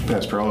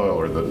parallel,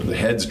 or the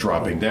head's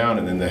dropping down,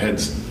 and then the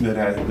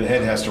the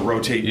head has to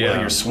rotate while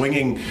you're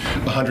swinging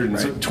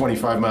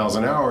 125 miles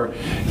an hour.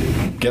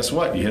 Guess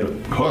what? You hit a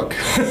hook.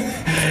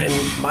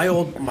 And my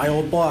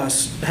old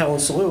boss, Helen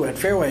Salou at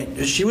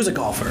Fairway, she was a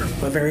golfer,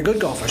 a very good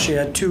golfer. She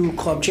had 2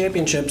 club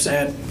championships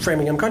at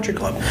Framingham Country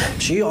Club.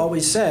 She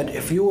always said,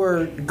 if you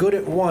were good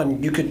at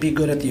one, you could be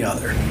good at the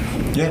other.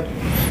 Yeah.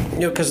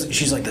 Because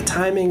she's like, the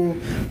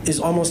timing is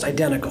almost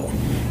identical.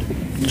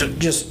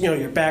 Just,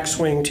 your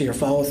backswing to your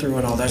follow through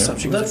and all that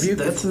stuff.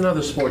 That's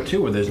another sport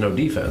too where there's no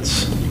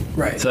defense.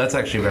 Right. So that's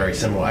actually very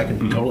similar. I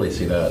can totally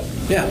see that.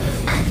 Yeah.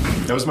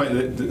 That was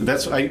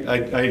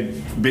I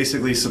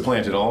basically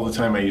supplanted all the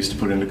time I used to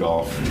put into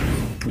golf.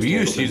 You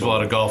used to use a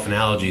lot of golf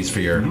analogies for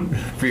your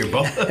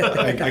ball.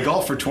 I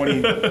golfed for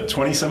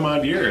 20 some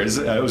odd years.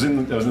 I was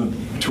in the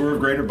tour of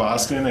Greater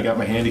Boston. I got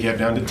my handicap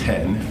down to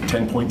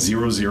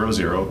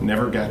 10.000.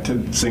 Never got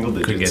to single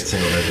digits. Could get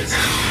single digits.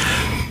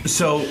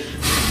 So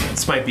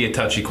this might be a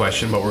touchy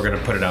question, but we're going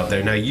to put it out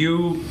there. Now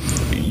you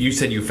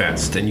said you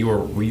fenced, and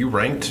were you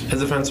ranked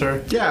as a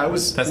fencer? Yeah, I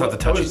was. That's not the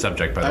touchy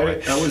subject, by the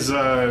way.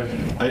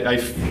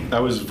 I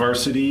was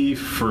varsity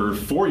for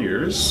 4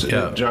 years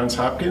at Johns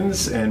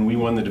Hopkins, and we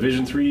won the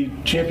Division III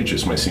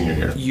championships my senior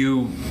year.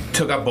 You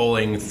took up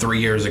bowling 3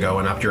 years ago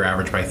and upped your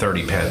average by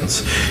 30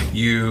 pins.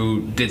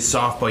 You did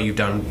softball. You've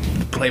done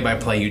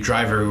play-by-play. You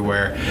drive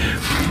everywhere.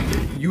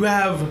 You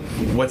have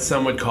what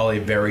some would call a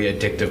very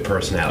addictive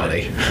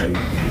personality.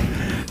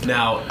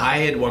 Now,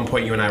 I at one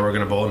point, you and I were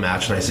going to bowl a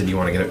match, and I said, "You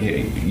want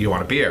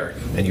a beer?"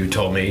 And you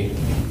told me,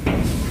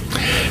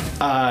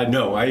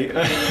 "No,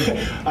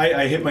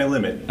 I hit my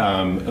limit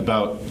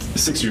about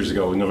 6 years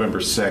ago, November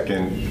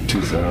 2nd,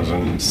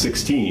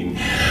 2016."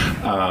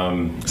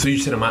 So you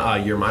said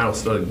your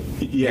milestone,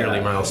 yearly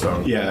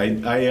milestone.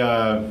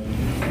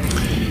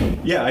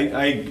 Yeah,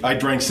 I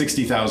drank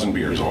 60,000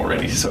 beers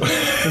already. So,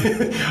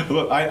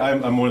 look,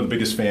 I'm one of the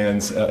biggest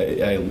fans.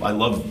 I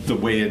love the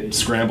way it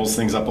scrambles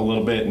things up a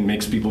little bit and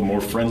makes people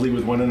more friendly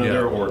with one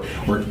another, or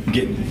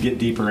get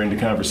deeper into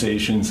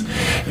conversations.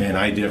 And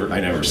I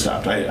never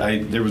stopped. I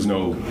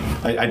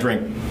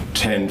drank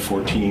 10,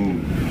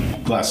 14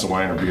 glasses of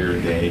wine or beer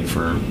a day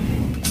for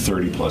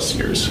 30 plus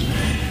years.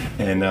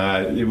 And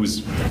it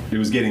was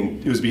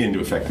beginning to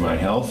affect my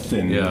health,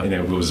 and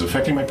it was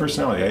affecting my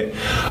personality.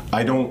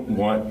 I don't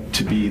want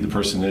to be the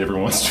person that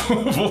everyone wants to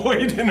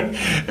avoid, and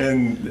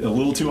a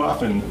little too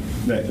often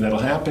that'll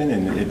happen.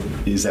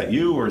 And is that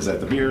you, or is that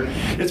the beer?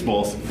 It's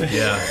both.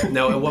 Yeah.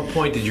 Now, at what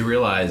point did you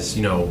realize,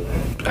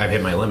 I've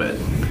hit my limit?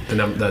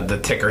 The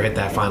ticker hit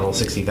that final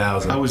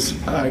 60,000.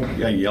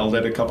 I yelled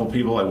at a couple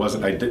people. I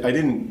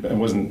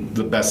wasn't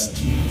the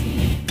best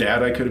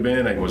dad I could have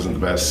been. I wasn't the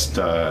best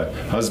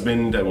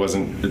husband. I wasn't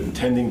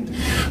attending.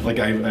 Like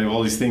I have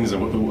all these things. I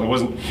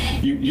wasn't.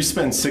 You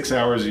spend 6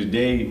 hours a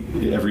day,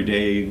 every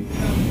day,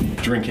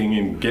 drinking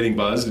and getting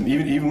buzzed, and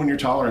even when your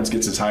tolerance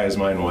gets as high as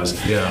mine was,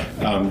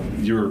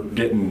 you're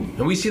getting.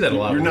 And we see that a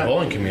lot in the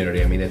bowling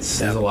community. I mean,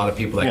 there's a lot of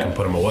people that can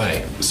put them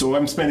away. So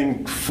I'm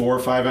spending 4 or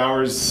 5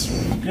 hours,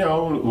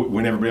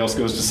 when everybody else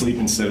goes to sleep,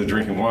 instead of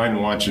drinking wine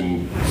and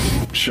watching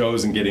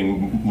shows and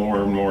getting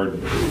more and more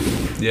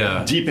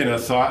deep in a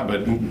thought,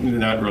 but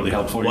not really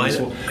helpful or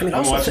useful.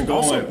 I'm watching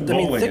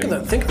bowling. Think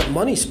of the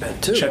money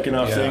spent too. Checking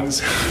off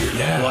things.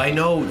 Yeah. Well, I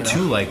know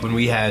too. Like when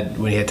we had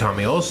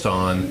Tommy Olst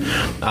on,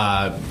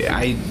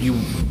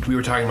 we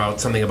were talking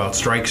about something about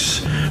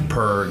strikes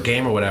per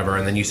game or whatever,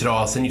 and then you said, "Oh,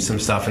 I'll send you some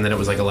stuff," and then it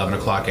was like 11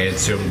 o'clock. I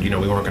assumed we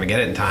weren't going to get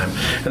it in time,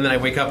 and then I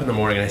wake up in the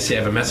morning and I see I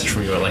have a message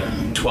from you at like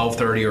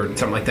 12:30 or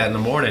something like that in the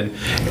morning.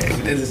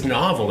 There's this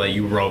novel that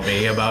you wrote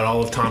me about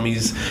all of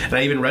Tommy's, and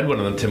I even read one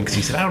of them to him because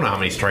he said, "I don't know how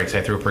many strikes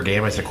I threw per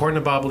game." I said, "According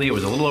to Bob Lee, it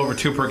was a little over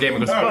 2 per game." He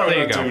goes, "Oh,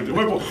 there you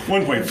go."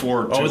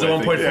 1.4. Oh, was it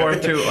 1.4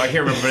 and 2? I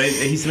can't remember, but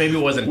he said maybe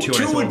it wasn't 2.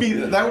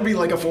 That would be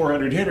like a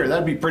 400 hitter.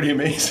 That'd be pretty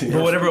amazing.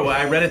 But whatever,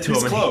 I read it to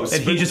him, close,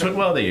 and he just went,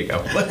 "Well, there you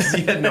go."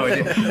 He had no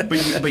idea.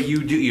 But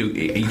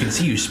you can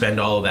see you spend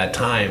all of that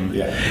time.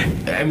 Yeah.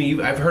 I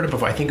mean, I've heard it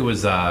before. I think it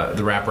was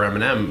the rapper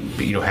Eminem.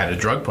 Had a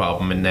drug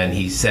problem, and then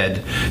he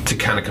said to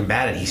kind of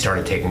combat it, he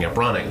started taking up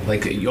running.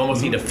 Like you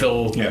almost need to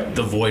fill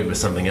the void with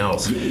something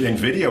else. And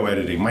video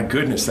editing, my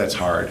goodness, that's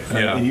hard.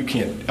 Yeah. And you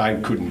can't. I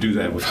couldn't do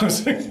that with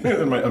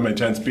on my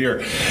 10th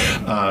beer.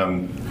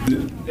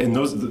 And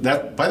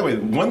by the way,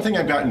 one thing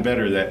I've gotten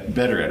better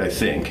at, I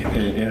think,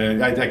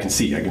 and I can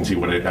see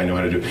what I know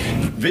how to do.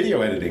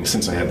 Video editing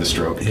since I had the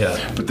stroke. Yeah.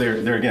 But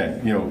there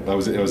again, I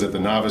was at the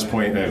novice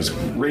point, and I was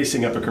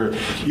racing up a curve.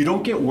 You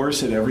don't get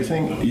worse at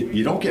everything.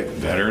 You don't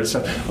get better at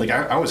stuff. Like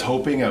I was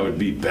hoping I would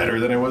be better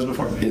than I was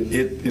before.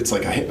 It's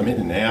like I'm hitting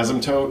an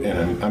asymptote,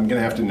 and I'm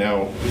going to have to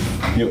now.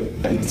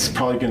 It's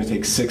probably going to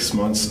take 6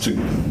 months to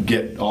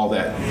get all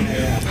that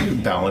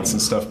balance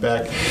and stuff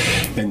back,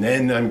 and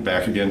then I'm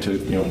back again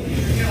to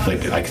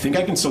I think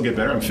I can still get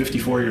better. I'm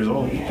 54 years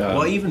old.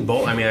 Well, even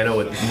both. I mean, I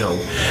know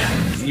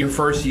your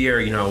first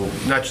year.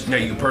 Not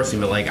you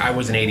personally, but like I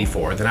was in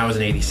 84, then I was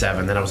in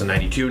 87, then I was in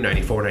 92,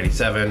 94,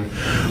 97.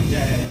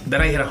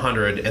 Then I hit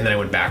 100, and then I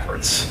went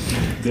backwards.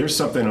 there's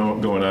something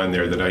going on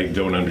there that I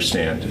don't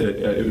understand.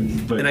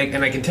 But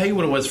And I can tell you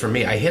what it was for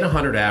me. I hit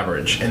 100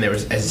 average, and there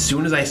was, as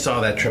soon as I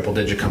saw that triple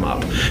digit come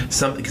up,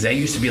 because I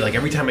used to be like,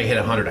 every time I hit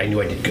 100, I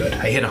knew I did good.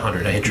 I hit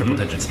 100, I hit triple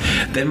digits.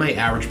 Then my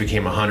average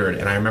became 100,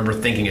 and I remember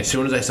thinking, as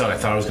soon as I saw it, I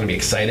thought I was going to be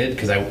excited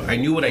because I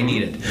knew what I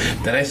needed.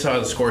 Then I saw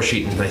the score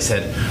sheet, and I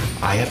said,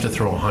 I have to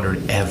throw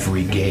 100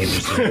 every game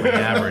to see my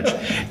average,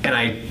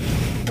 and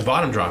the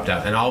bottom dropped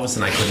out, and all of a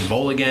sudden I couldn't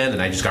bowl again,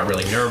 and I just got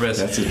really nervous.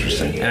 That's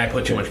interesting. And I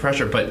put too much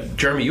pressure. But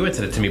Jeremy, you had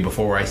said it to me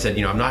before, where I said,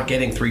 I'm not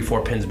getting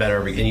 3-4 pins better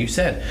every. And you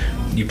said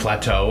you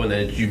plateau, and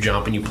then you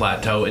jump and you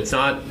plateau. It's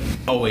not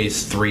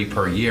always 3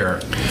 per year.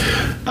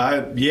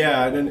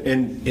 Yeah,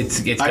 and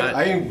it's.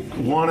 I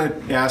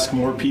want to ask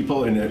more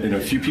people, and a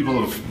few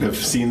people have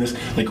seen this.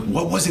 Like,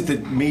 what was it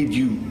that made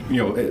you,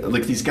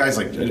 like these guys,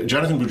 like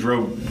Jonathan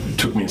Boudreau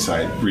took me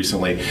aside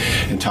recently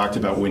and talked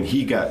about when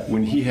he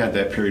had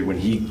that period when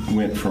he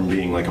went from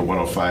being like a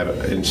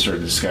 105 and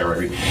started to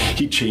skyrocket.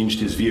 He changed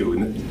his view,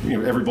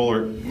 and every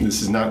bowler.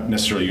 This is not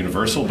necessarily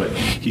universal, but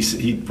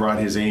he brought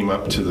his aim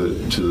up to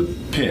the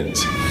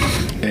pins,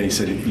 and he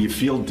said, "You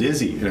feel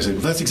dizzy." And I said,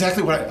 well, "That's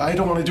exactly what I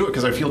don't want to do it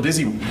because I feel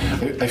dizzy.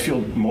 I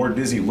feel more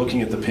dizzy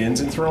looking at the pins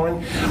and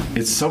throwing.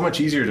 It's so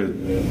much easier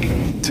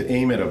to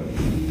aim at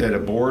a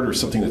board or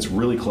something that's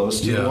really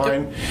close to the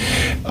line,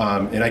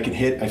 and I can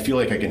hit. I feel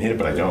like I can hit it,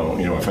 but I don't.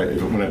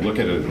 When I look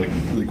at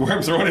it, like where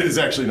I'm throwing it is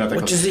actually not that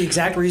close. Which is the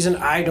exact reason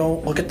I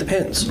don't look at the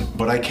pins.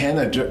 But I can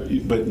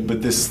adjust.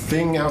 But this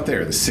thing out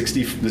there,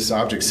 this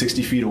object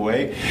 60 feet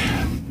away,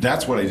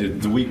 that's what I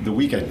did the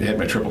week I had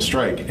my triple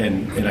strike,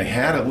 and I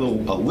had a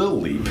little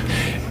leap.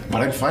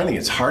 But I'm finding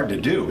it's hard to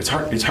do. It's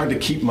hard to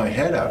keep my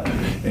head up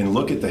and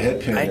look at the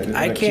head pin.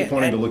 I keep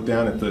wanting to look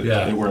down at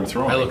where I'm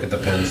throwing. I look at the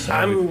pins.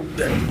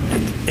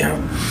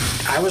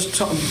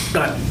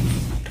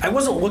 I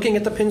wasn't looking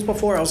at the pins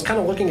before. I was kind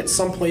of looking at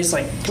someplace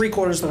like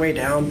 3/4 of the way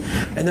down.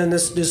 And then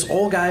this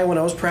old guy, when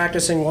I was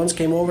practicing once,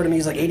 came over to me.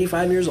 He's like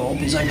 85 years old.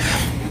 He's like,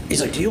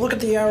 do you look at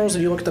the arrows or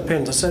do you look at the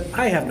pins? I said,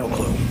 I have no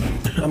clue.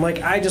 I'm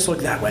like, I just look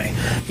that way.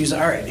 He's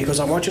like, all right. He goes,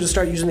 I want you to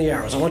start using the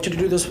arrows. I want you to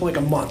do this for like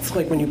a month,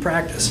 like when you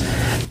practice.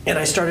 And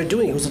I started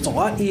doing it. He goes, it's a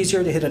lot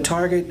easier to hit a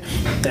target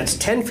that's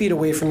 10 feet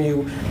away from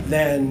you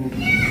than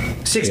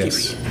 60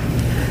 feet.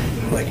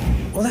 I'm like,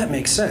 well, that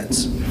makes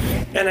sense.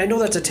 And I know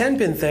that's a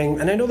 10-pin thing,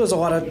 and I know there's a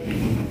lot of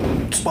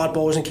spot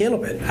bowlers in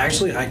Candlepin.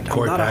 Actually, I'm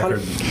not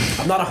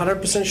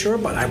 100% sure,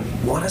 but I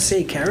want to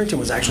say Carrington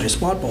was actually a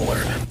spot bowler,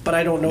 but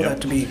I don't know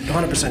that to be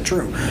 100%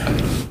 true.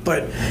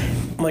 But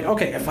I'm like,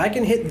 okay, if I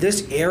can hit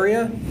this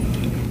area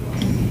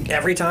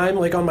every time,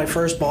 like on my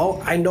first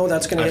ball, I know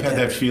that's going to hit I've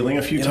had that feeling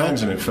a few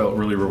times, and it felt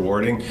really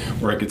rewarding,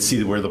 where I could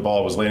see where the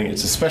ball was landing.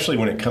 It's especially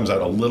when it comes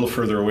out a little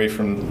further away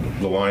from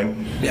the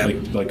line,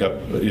 like up,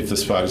 if the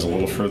spot is a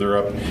little further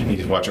up, you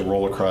can watch it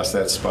roll across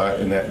that spot,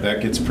 and that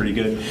gets pretty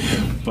good.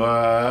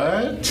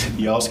 But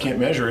you also can't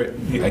measure it.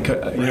 I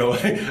got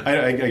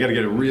to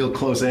get a real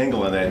close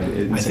angle on that.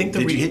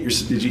 Did you hit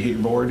your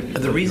board?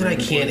 The reason I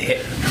can't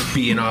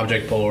be an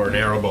object bowler or an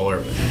arrow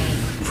bowler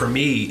for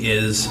me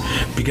is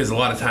because a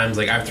lot of times,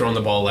 like, I've thrown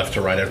the ball left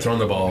to right, I've thrown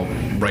the ball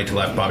right to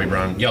left. Bobby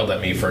Brown yelled at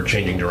me for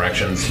changing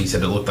directions. He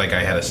said it looked like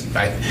I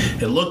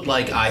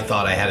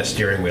thought I had a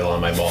steering wheel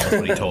on my ball. That's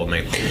what he told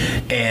me.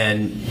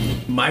 And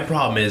my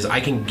problem is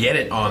I can get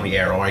it on the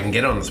arrow, I can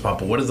get it on the spot,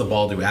 but what does the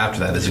ball do after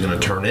that? Is it going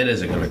to turn in?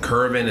 Is it going to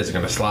curve in? Is it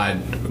going to slide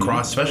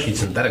across? Especially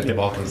synthetic, the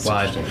ball can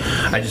slide.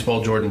 I just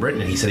bowled Jordan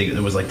Britton, and he said it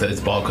was like his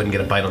ball couldn't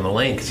get a bite on the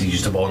lane because he's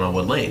used to bowling on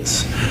wood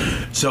lanes.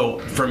 So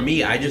for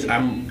me,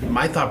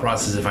 my thought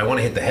process is if I want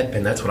to hit the head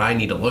pin, that's what I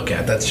need to look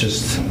at. That's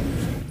just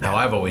how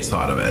I've always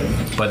thought of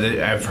it. But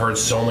I've heard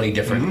so many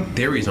different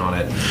theories on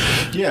it.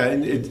 Yeah,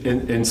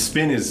 and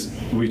spin is,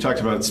 we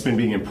talked about spin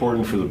being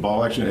important for the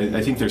ball action.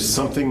 I think there's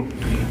something,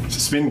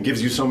 spin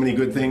gives you so many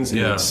good things, and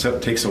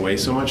it takes away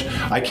so much.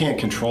 I can't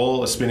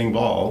control a spinning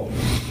ball.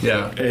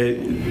 Yeah.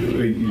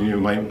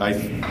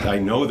 I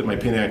know that my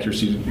pin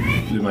accuracy,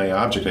 my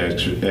object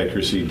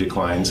accuracy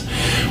declines,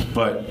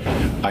 but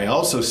I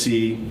also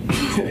see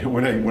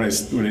when I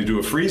do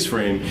a freeze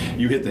frame,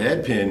 you hit the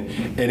head pin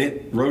and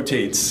it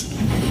rotates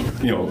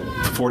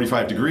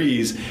 45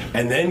 degrees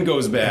and then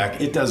goes back.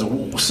 It does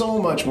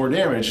so much more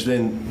damage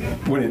than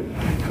when it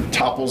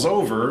topples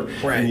over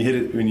and you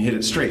hit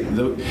it straight.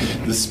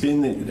 The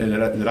spin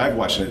that I've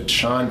watched,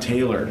 Sean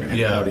Taylor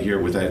out of here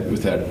with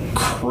that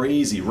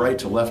crazy right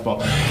to left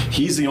ball.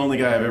 He's the only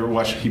guy I've ever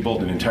watched. He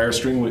bowled an entire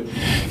string with.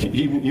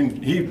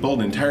 He bowled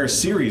an entire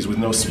series with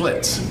no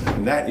splits,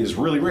 and that is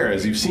really rare.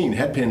 As you've seen,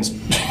 head pins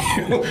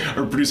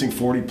are producing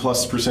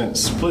 40+%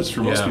 splits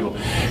for most people.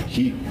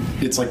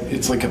 It's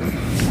like a.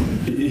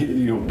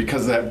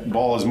 Because that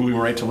ball is moving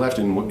right to left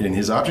and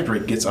his object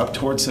rate gets up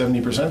towards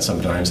 70%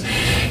 sometimes,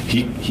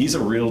 he's a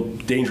real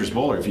dangerous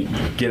bowler if you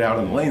get out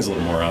in the lanes a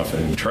little more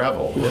often and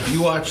travel. Well, if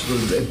you watch,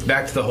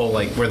 back to the whole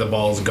like where the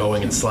ball's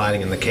going and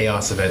sliding and the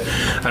chaos of it,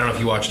 I don't know if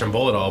you watched him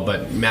bowl at all,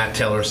 but Matt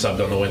Taylor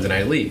subbed on the Wednesday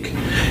Night League.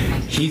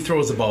 He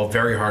throws the ball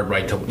very hard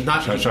right to,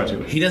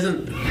 he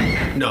doesn't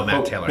No,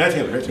 Matt Taylor. Matt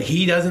Taylor.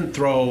 He doesn't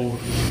throw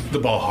the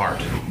ball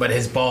hard, but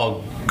his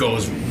ball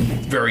goes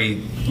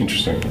very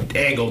Interesting.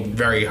 angled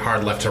very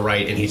hard left to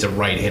right, and he's a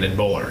right-handed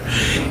bowler.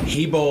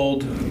 He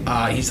bowled, he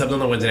subbed on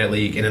the Wednesday Night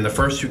League, and in the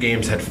first 2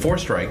 games had 4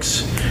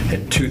 strikes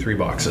and 2 3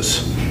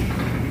 boxes.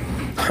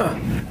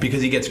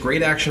 Because he gets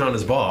great action on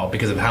his ball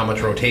because of how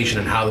much rotation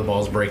and how the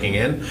ball's breaking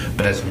in,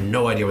 but has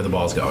no idea where the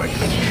ball's going.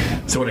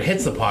 So when it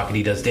hits the pocket,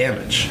 he does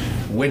damage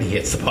when he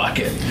hits the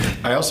pocket.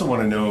 I also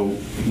want to know,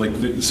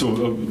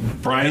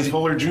 Brian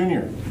Fuller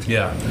Jr.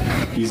 Yeah.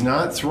 He's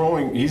not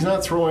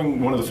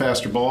throwing one of the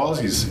faster balls.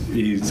 He's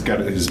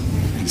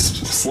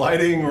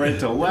sliding right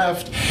to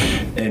left,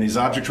 and his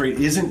object rate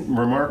isn't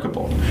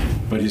remarkable,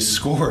 but his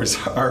scores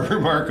are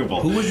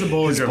remarkable. Who was the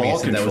bowler His Jeremy ball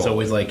Easton that was control.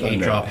 always like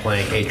 8-drop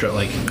plank, 8-drop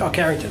like? Oh,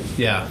 Carrington.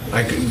 Yeah.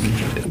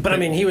 But I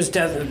mean, he was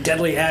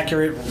deadly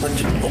accurate.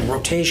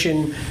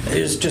 Rotation.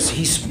 It was just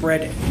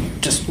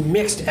just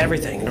mixed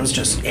everything. It was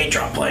just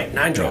 8-drop plank,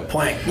 9-drop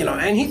plank.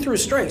 And he threw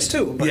strikes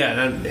too. But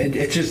Yeah, and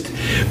it just.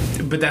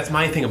 But that's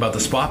my thing about the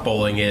spot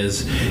bowling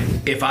is,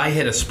 if I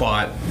hit a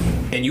spot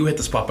and you hit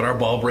the spot, but our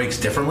ball breaks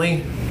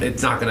differently,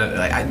 it's not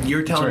gonna.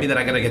 You're telling me that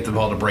I gotta get the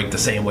ball to break the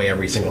same way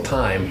every single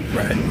time,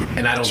 Right?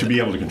 And I don't Should be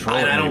able to control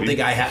And it, I don't maybe. think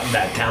I have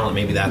that talent.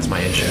 Maybe that's my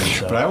issue.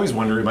 So. But I always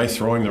wonder, am I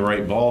throwing the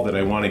right ball that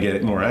I want to get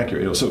it more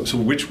accurate? So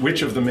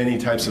which of the many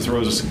types of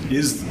throws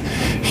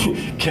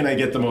can I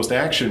get the most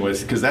action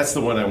with? Because that's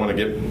the one I want to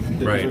get.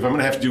 Right. If I'm going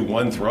to have to do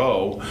one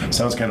throw,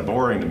 sounds kind of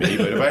boring to me.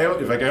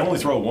 But if I can only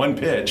throw one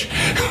pitch,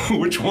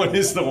 which one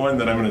is the one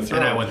that I'm going to throw?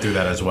 And I went through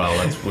that as well.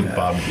 That's when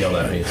Bob yelled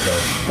at me.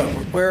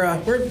 So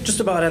We're just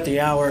about at the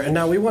hour, and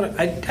now we want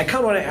to. I kind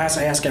of want to ask.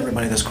 I ask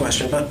everybody this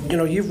question, but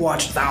you've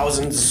watched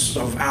thousands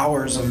of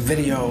hours of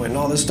video and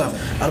all this stuff.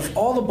 Out of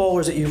all the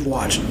bowlers that you've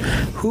watched,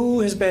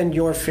 who has been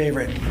your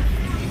favorite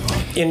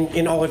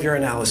in all of your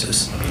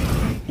analysis?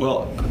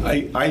 Well,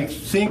 I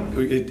think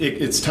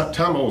it's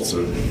Tom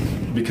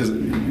Olson, because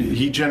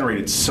he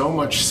generated so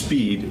much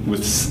speed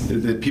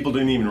that people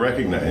didn't even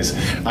recognize.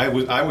 I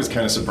was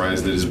kind of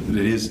surprised that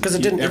his 'Cause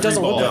it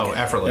doesn't look like it.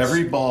 effortless.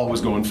 Every ball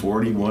was going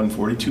 41,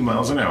 42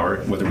 miles an hour,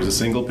 whether it was a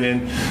single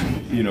pin,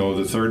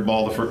 the third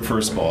ball, the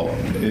first ball.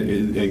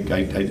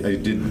 I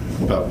did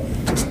about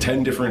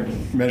 10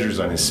 different measures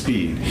on his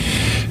speed,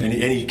 and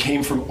he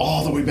came from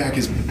all the way back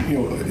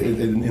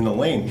in the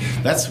lane.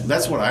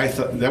 That's what I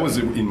thought. That was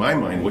in my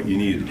mind what you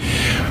needed.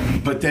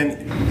 But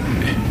then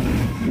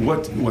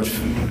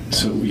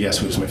so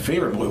yes, it was my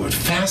favorite. But what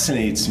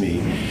fascinates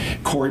me,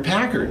 Corey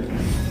Packard.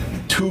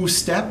 2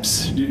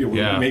 steps,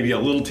 maybe a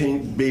little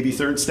baby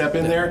third step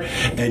in there,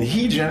 and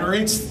he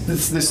generates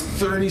this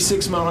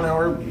 36 mile an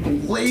hour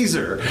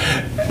laser.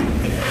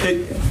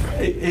 And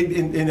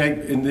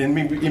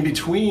in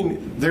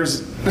between,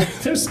 there's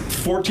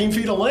 14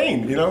 feet of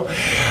lane,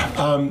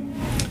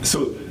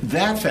 So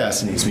that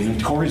fascinates me.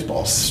 And Corey's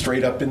ball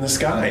straight up in the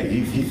sky.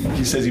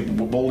 He says he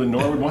bowled in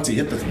Norwood once. He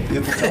hit the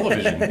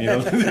television.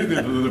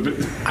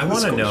 I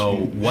want to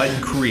know what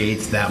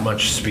creates that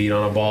much speed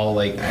on a ball.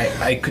 Like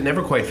I could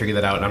never quite figure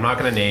that out. And I'm not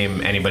going to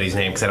name anybody's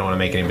name because I don't want to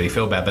make anybody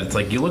feel bad. But it's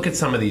like you look at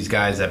some of these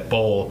guys that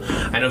bowl.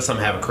 I know some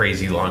have a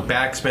crazy long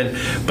backspin,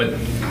 but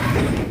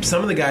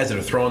some of the guys that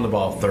are throwing the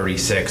ball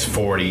 36,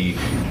 40.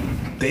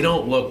 They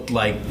don't look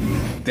like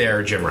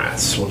they're gym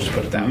rats. We'll just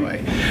put it that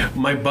way.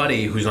 My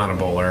buddy, who's not a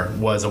bowler,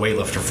 was a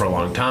weightlifter for a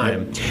long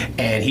time,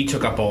 and he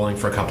took up bowling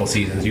for a couple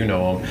seasons. You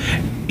know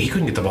him. He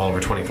couldn't get the ball over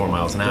 24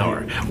 miles an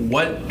hour.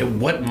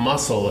 What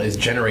muscle is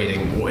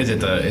generating? Is it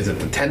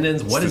the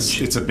tendons?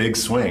 It's a big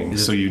swing,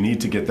 so you need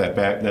to get that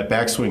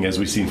back swing, as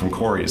we've seen from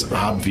Corey, is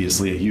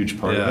obviously a huge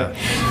part of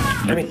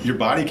it. Your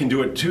body can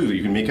do it too.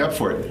 You can make up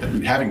for it.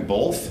 Having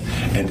both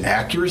and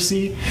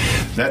accuracy,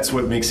 that's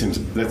what makes him.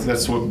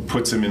 That's what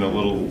puts him in a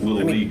little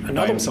league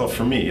by himself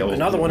for me.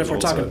 Another one, if we're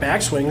talking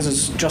backswings,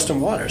 is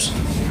Justin Waters.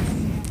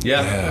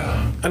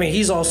 Yeah. I mean,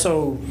 he's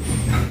also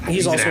an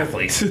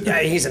athlete. Yeah,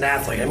 he's an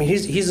athlete. I mean,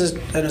 he's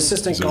an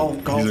assistant golf.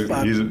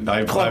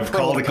 I've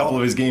called a couple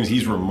of his games.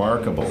 He's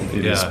remarkable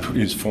in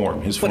his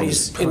form. His form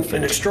is perfect. He's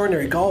an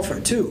extraordinary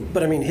golfer too.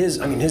 But his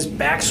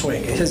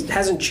backswing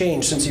hasn't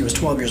changed since he was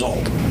 12 years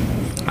old.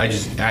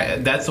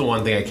 That's the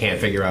one thing I can't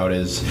figure out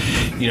is,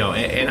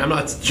 and I'm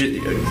not,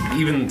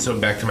 even so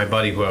back to my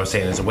buddy who I was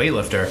saying is a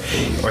weightlifter,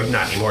 or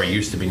not anymore, he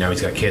used to be, now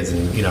he's got kids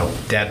and,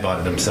 dad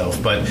bought it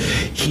himself, but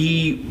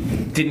he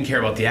didn't care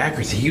about the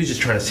accuracy. He was just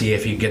trying to see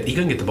if he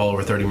couldn't get the ball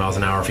over 30 miles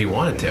an hour if he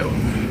wanted to.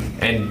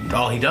 And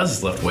all he does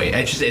is lift weight.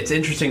 It's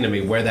interesting to me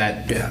where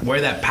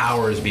that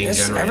power is being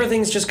generated.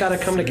 Everything's just got to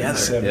come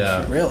together.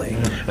 Yeah, really.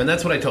 And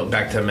that's what I told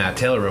back to Matt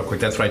Taylor real quick.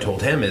 That's what I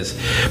told him is,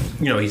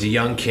 he's a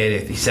young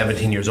kid. He's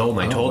 17 years old,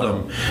 and I told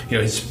him,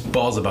 his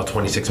ball's about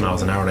 26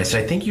 miles an hour. And I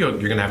said, I think you're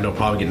going to have no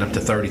problem getting up to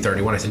 30,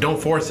 31. I said,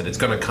 don't force it. It's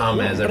going to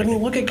come as everything. But I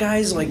mean, look at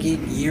guys like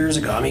years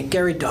ago. I mean,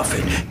 Gary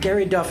Duffett.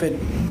 Gary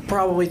Duffett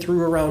probably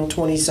threw around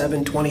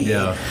 27, 28.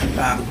 Yeah.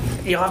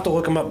 you'll have to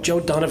look him up. Joe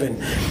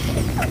Donovan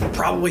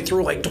probably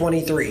threw like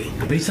 23.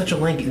 But he's such a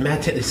lanky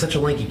He's such a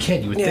lanky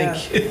kid. You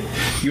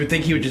would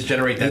think he would just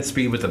generate that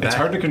speed with the back. It's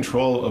hard to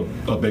control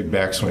a big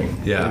backswing.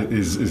 Yeah,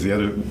 is the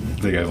other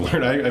thing I've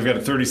learned. I've got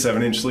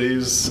 37-inch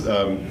sleeves.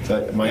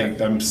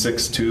 I'm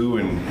 6'2",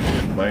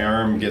 and my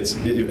arm gets.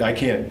 I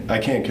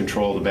can't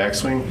control the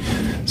backswing.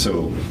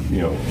 So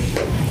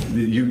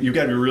you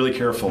got to be really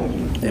careful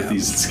with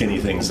these skinny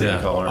things that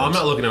you call arms. I'm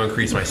not looking to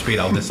increase my speed.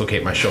 I'll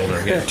dislocate my shoulder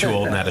and get too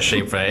old and out of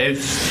shape for that.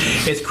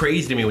 It's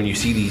crazy to me when you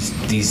see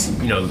these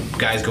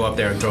guys go up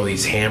there and throw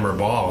these hammer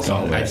balls.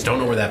 I just don't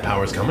know where that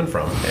power is coming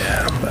from.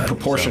 Yeah,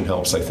 proportion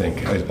helps. I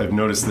think I've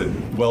noticed that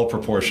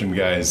well-proportioned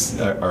guys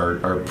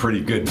are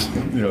pretty good.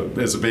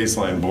 As a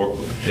baseline board.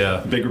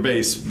 Yeah, bigger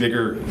base, a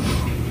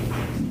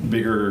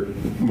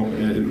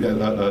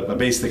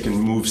base that can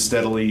move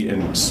steadily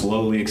and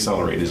slowly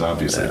accelerate is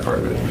obviously part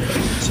of it.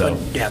 So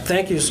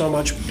thank you so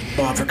much,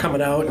 Bob, for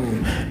coming out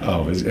and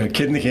a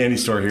kid in the candy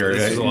store here.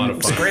 This is a lot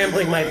of fun.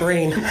 Scrambling my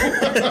brain.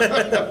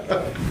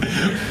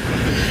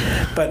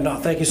 But no,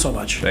 thank you so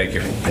much. Thank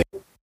you.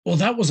 Well,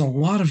 that was a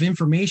lot of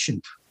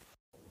information.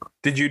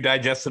 Did you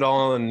digest it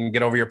all and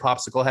get over your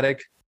popsicle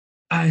headache?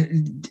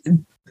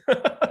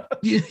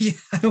 Yeah,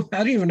 I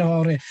don't even know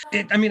how to.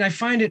 I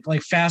find it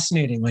like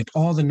fascinating, like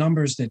all the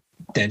numbers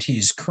that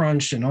he's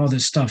crunched and all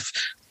this stuff.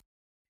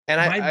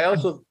 And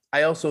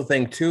I also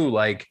think too,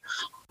 like,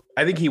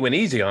 I think he went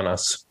easy on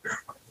us.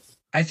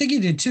 I think he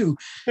did too.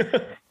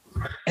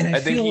 And I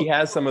think he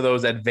has some of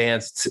those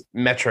advanced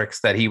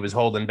metrics that he was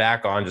holding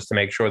back on just to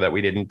make sure that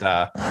we didn't,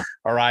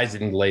 our eyes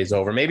didn't glaze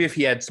over. Maybe if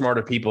he had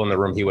smarter people in the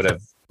room, he would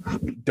have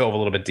dove a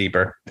little bit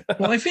deeper.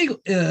 Well, I think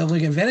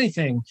like if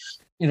anything,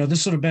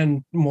 this would have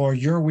been more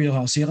your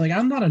wheelhouse. Like,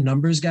 I'm not a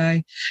numbers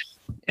guy,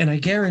 and I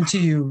guarantee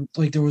you,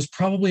 like, there was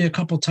probably a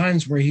couple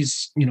times where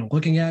he's,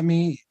 looking at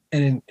me,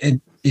 and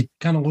it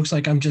kind of looks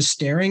like I'm just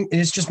staring, and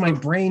it's just my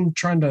brain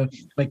trying to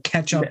like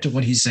catch up to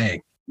what he's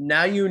saying.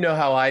 Now you know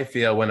how I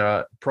feel when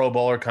a pro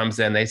bowler comes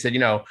in. They said,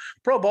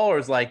 pro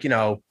bowlers like,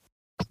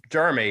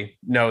 Jeremy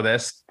know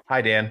this.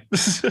 Hi, Dan.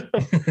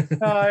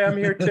 Hi, I'm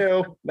here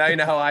too. Now you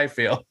know how I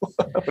feel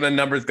when a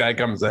numbers guy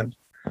comes in.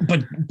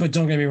 But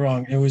don't get me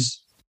wrong. It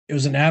was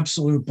an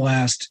absolute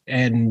blast.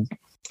 And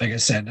like I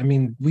said,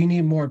 we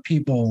need more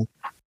people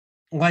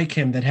like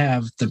him that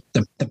have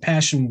the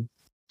passion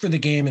for the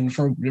game and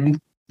for,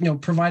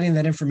 providing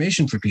that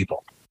information for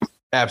people.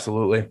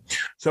 Absolutely.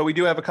 So we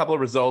do have a couple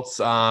of results.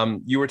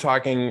 You were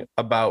talking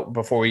about,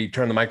 before we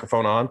turn the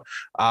microphone on,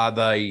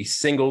 the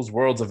singles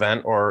worlds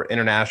event, or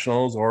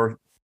internationals or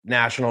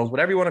nationals,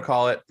 whatever you want to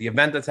call it, the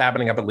event that's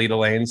happening up at Leda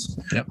Lanes.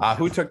 Yep.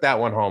 Who took that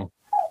one home?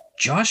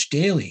 Josh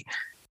Daly.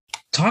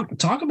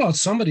 Talk about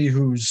somebody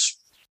who's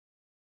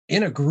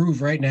in a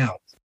groove right now.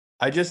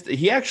 I don't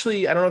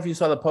know if you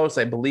saw the post.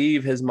 I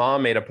believe his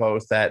mom made a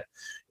post that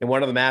in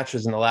one of the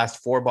matches in the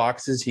last 4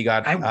 boxes, he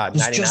got 99. I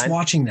was just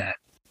watching that.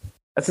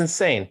 That's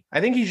insane.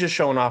 I think he's just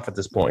showing off at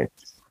this point.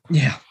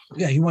 Yeah.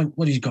 He went,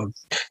 what did he go?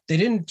 They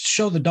didn't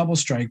show the double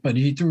strike, but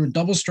he threw a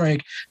double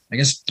strike, I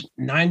guess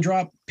 9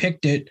 drop,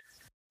 picked it,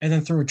 and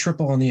then threw a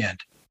triple on the end.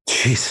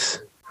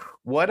 Jesus.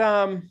 What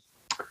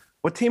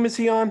team is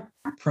he on?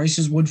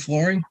 Price's Wood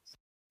Flooring.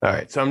 All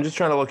right. So I'm just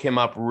trying to look him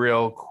up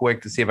real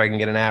quick to see if I can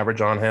get an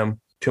average on him.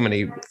 Too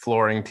many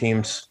flooring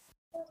teams,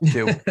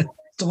 too.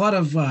 It's a lot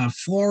of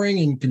flooring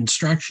and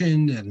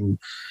construction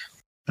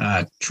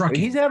and trucking.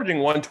 He's averaging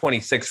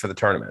 126 for the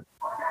tournament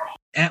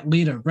at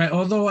Leda, right?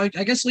 Although I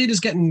guess Leda's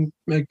getting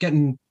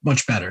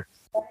much better.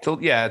 So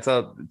yeah,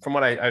 from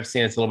what I've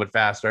seen, it's a little bit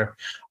faster.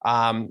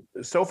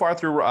 So far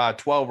through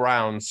 12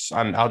 rounds,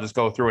 I'll just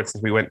go through it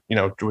since we went,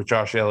 with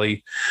Josh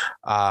Daly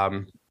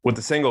with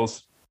the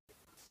singles.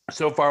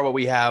 So far, what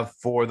we have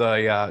for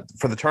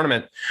the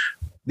tournament,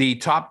 the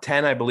top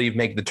 10, I believe,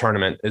 make the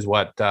tournament, is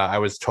what I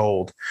was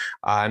told.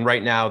 And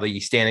right now, the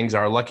standings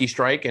are Lucky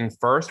Strike in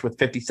first with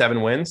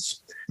 57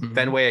 wins. Mm-hmm.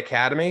 Fenway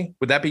Academy,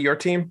 would that be your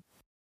team?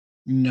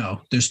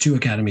 No, there's 2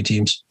 Academy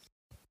teams.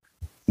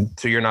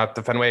 So you're not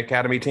the Fenway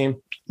Academy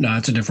team? No,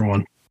 it's a different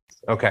one.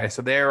 Okay,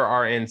 so there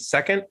are in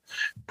second,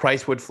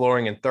 Pricewood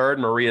Flooring in third,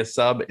 Maria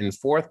Sub in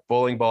fourth,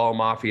 Bowling Ball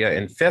Mafia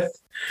in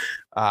fifth.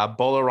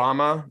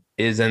 Bolorama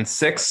is in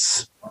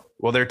sixth.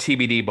 Well, they're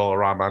TBD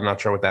Bolorama. I'm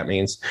not sure what that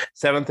means.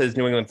 Seventh is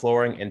New England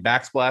Flooring in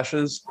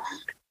Backsplashes.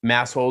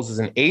 Mass Holes is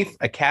in eighth.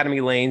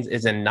 Academy Lanes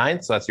is in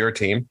ninth, so that's your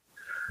team.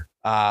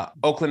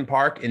 Oakland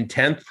Park in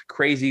 10th.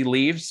 Crazy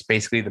Leaves,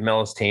 basically the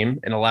Millis team,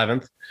 in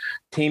 11th.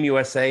 Team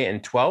USA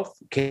in 12th.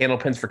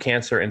 Candlepins for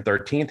Cancer in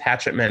 13th.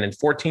 Hatchet Men in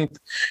 14th.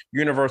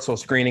 Universal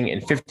Screening in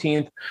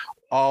 15th.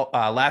 All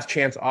Last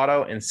Chance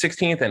Auto in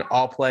 16th, and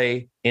All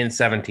Play in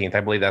 17th.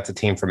 I believe that's a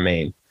team from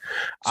Maine.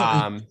 So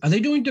are they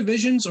doing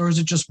divisions, or is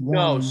it just one?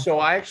 No, so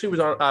I actually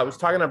was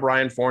talking to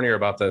Brian Fournier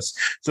about this.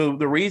 So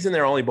the reason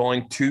they're only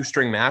bowling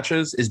 2-string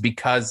matches is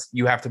because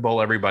you have to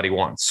bowl everybody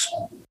once.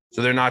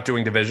 So they're not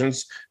doing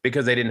divisions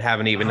because they didn't have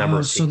an even number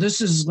of teams. So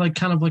this is like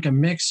kind of like a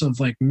mix of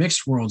like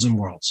mixed worlds and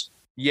worlds.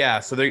 Yeah,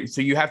 so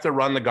you have to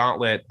run the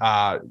gauntlet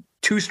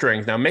 2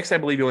 strings. Now mixed, I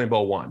believe you only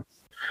bowl 1.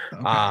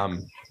 Okay.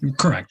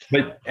 Correct.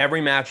 But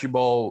every match you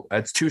bowl,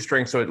 it's 2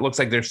 strings, so it looks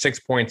like there's 6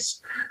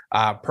 points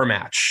per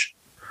match.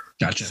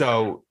 Gotcha.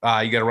 So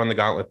you got to run the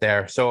gauntlet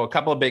there. So a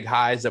couple of big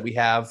highs that we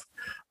have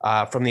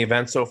from the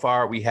event so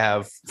far. We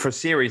have for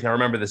series. Now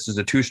remember, this is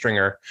a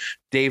 2-stringer.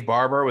 Dave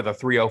Barber with a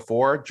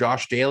 304,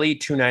 Josh Daly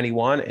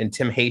 291, and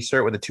Tim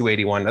Haser with a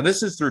 281. Now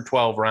this is through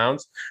 12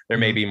 rounds. There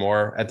may be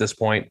more at this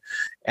point.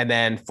 And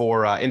then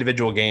for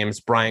individual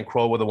games, Brian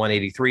Kroll with a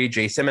 183,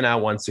 Jay Simonow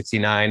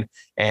 169,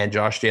 and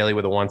Josh Daly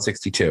with a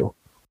 162.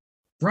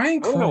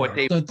 Brian Kroll,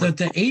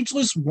 the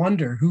ageless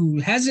wonder who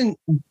hasn't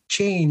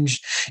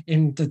changed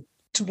in the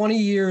 20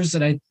 years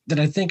that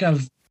I think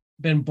I've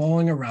been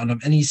bowling around him,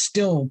 and he's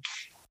still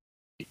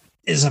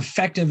as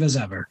effective as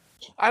ever.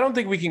 I don't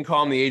think we can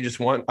call him the ageless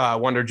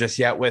wonder just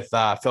yet with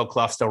Phil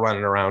Clough still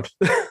running around.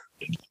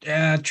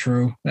 Yeah,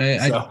 true.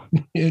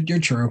 You're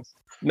true.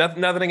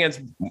 Nothing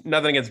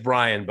against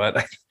Brian, but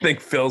I think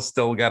Phil's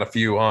still got a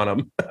few on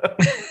him.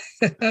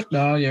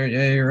 No,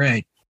 you're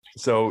right.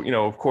 So,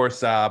 of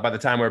course, by the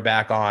time we're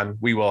back on,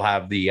 we will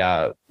have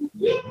the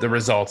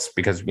results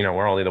because,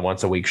 we're only the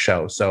once a week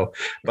show. So,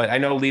 but I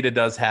know Lita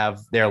does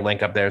have their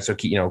link up there. So,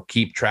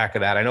 keep track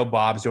of that. I know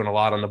Bob's doing a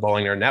lot on the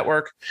Bowling Nerd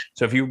Network.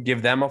 So if you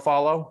give them a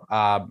follow,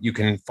 you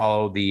can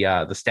follow the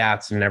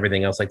stats and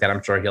everything else like that.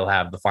 I'm sure he'll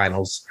have the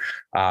finals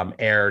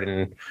aired.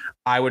 And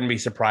I wouldn't be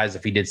surprised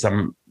if he did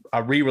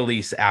a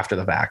re-release after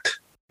the fact.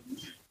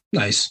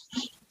 Nice.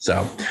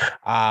 So,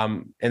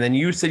 and then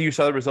you said you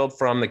saw the result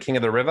from the King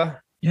of the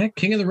River. Yeah,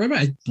 King of the River.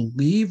 I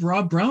believe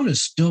Rob Brown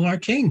is still our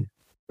king.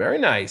 Very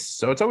nice.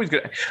 So it's always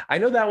good. I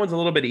know that one's a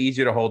little bit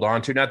easier to hold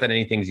on to. Not that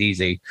anything's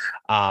easy,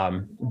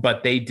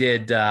 but they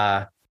did.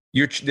 The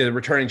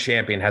returning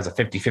champion has a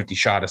 50-50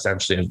 shot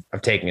essentially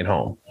of taking it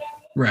home.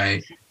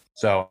 Right.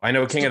 So I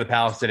know King of the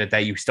Palace did it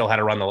that you still had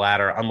to run the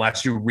ladder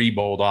unless you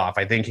re-bowled off.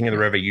 I think King of the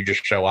River, you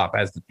just show up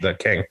as the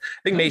king.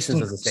 I think Masons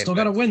does the same. Still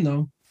got to win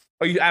though.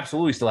 Oh, you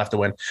absolutely still have to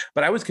win.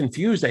 But I was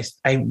confused.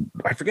 I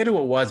forget who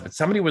it was, but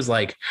somebody was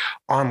like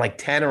on like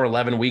 10 or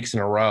 11 weeks in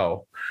a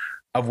row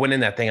of winning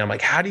that thing. I'm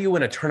like, how do you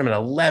win a tournament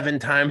 11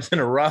 times in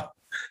a row?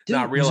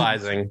 Not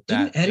realizing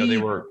that they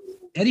were.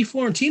 Eddie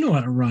Florentino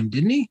had a run,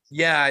 didn't he?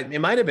 Yeah,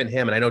 it might have been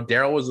him. And I know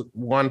Daryl was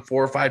won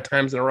 4 or 5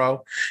 times in a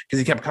row because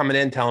he kept coming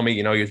in telling me,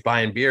 he was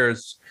buying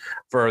beers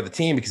for the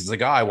team because he's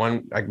like, I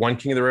won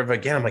King of the River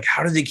again. I'm like,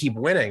 how does he keep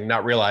winning?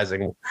 Not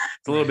realizing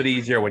it's a little bit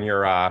easier when you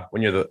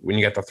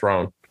get the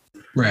throne.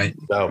 Right.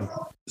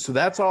 So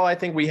that's all I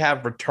think we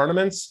have for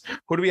tournaments.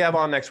 Who do we have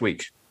on next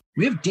week?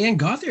 We have Dan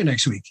Gothier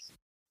next week.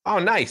 Oh,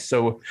 nice.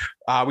 So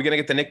we're going to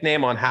get the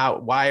nickname on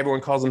why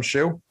everyone calls him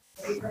Shoe?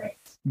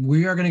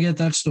 We are going to get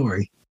that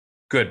story.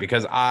 Good,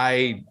 because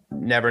I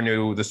never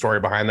knew the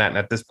story behind that. And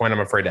at this point, I'm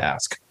afraid to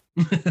ask.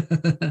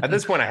 At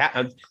this point,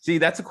 see,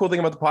 that's the cool thing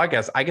about the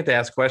podcast. I get to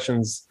ask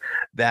questions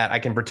that I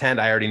can pretend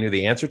I already knew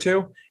the answer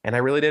to, and I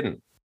really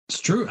didn't.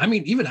 It's true. I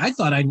mean, even I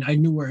thought I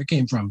knew where it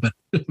came from, but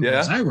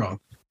was I wrong?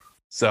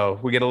 So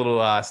we get a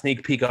little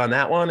sneak peek on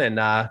that one. And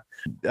I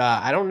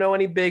don't know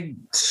any big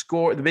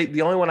score.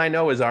 The only one I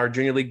know is our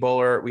junior league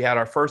bowler. We had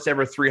our first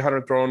ever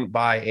 300 thrown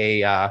by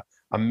a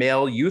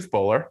male youth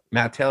bowler,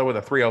 Matt Taylor, with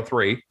a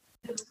 303.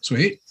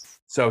 Sweet.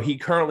 So he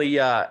currently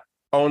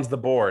owns the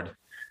board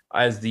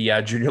as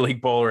the junior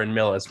league bowler in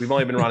Millis. We've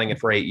only been running it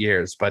for 8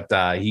 years, but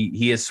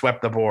he has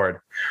swept the board.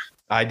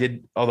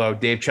 Although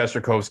Dave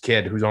Chestercove's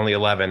kid, who's only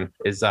 11,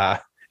 is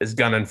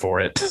gunning for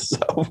it.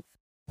 So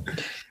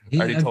I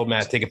already told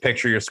Matt, take a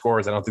picture of your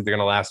scores. I don't think they're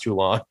going to last too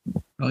long.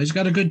 Well, he's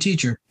got a good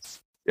teacher.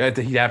 Yeah,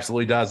 he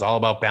absolutely does. All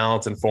about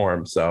balance and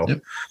form. So,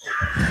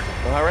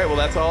 All right. Well,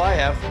 that's all I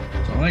have.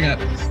 That's all I got.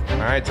 All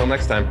right. Till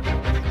next time.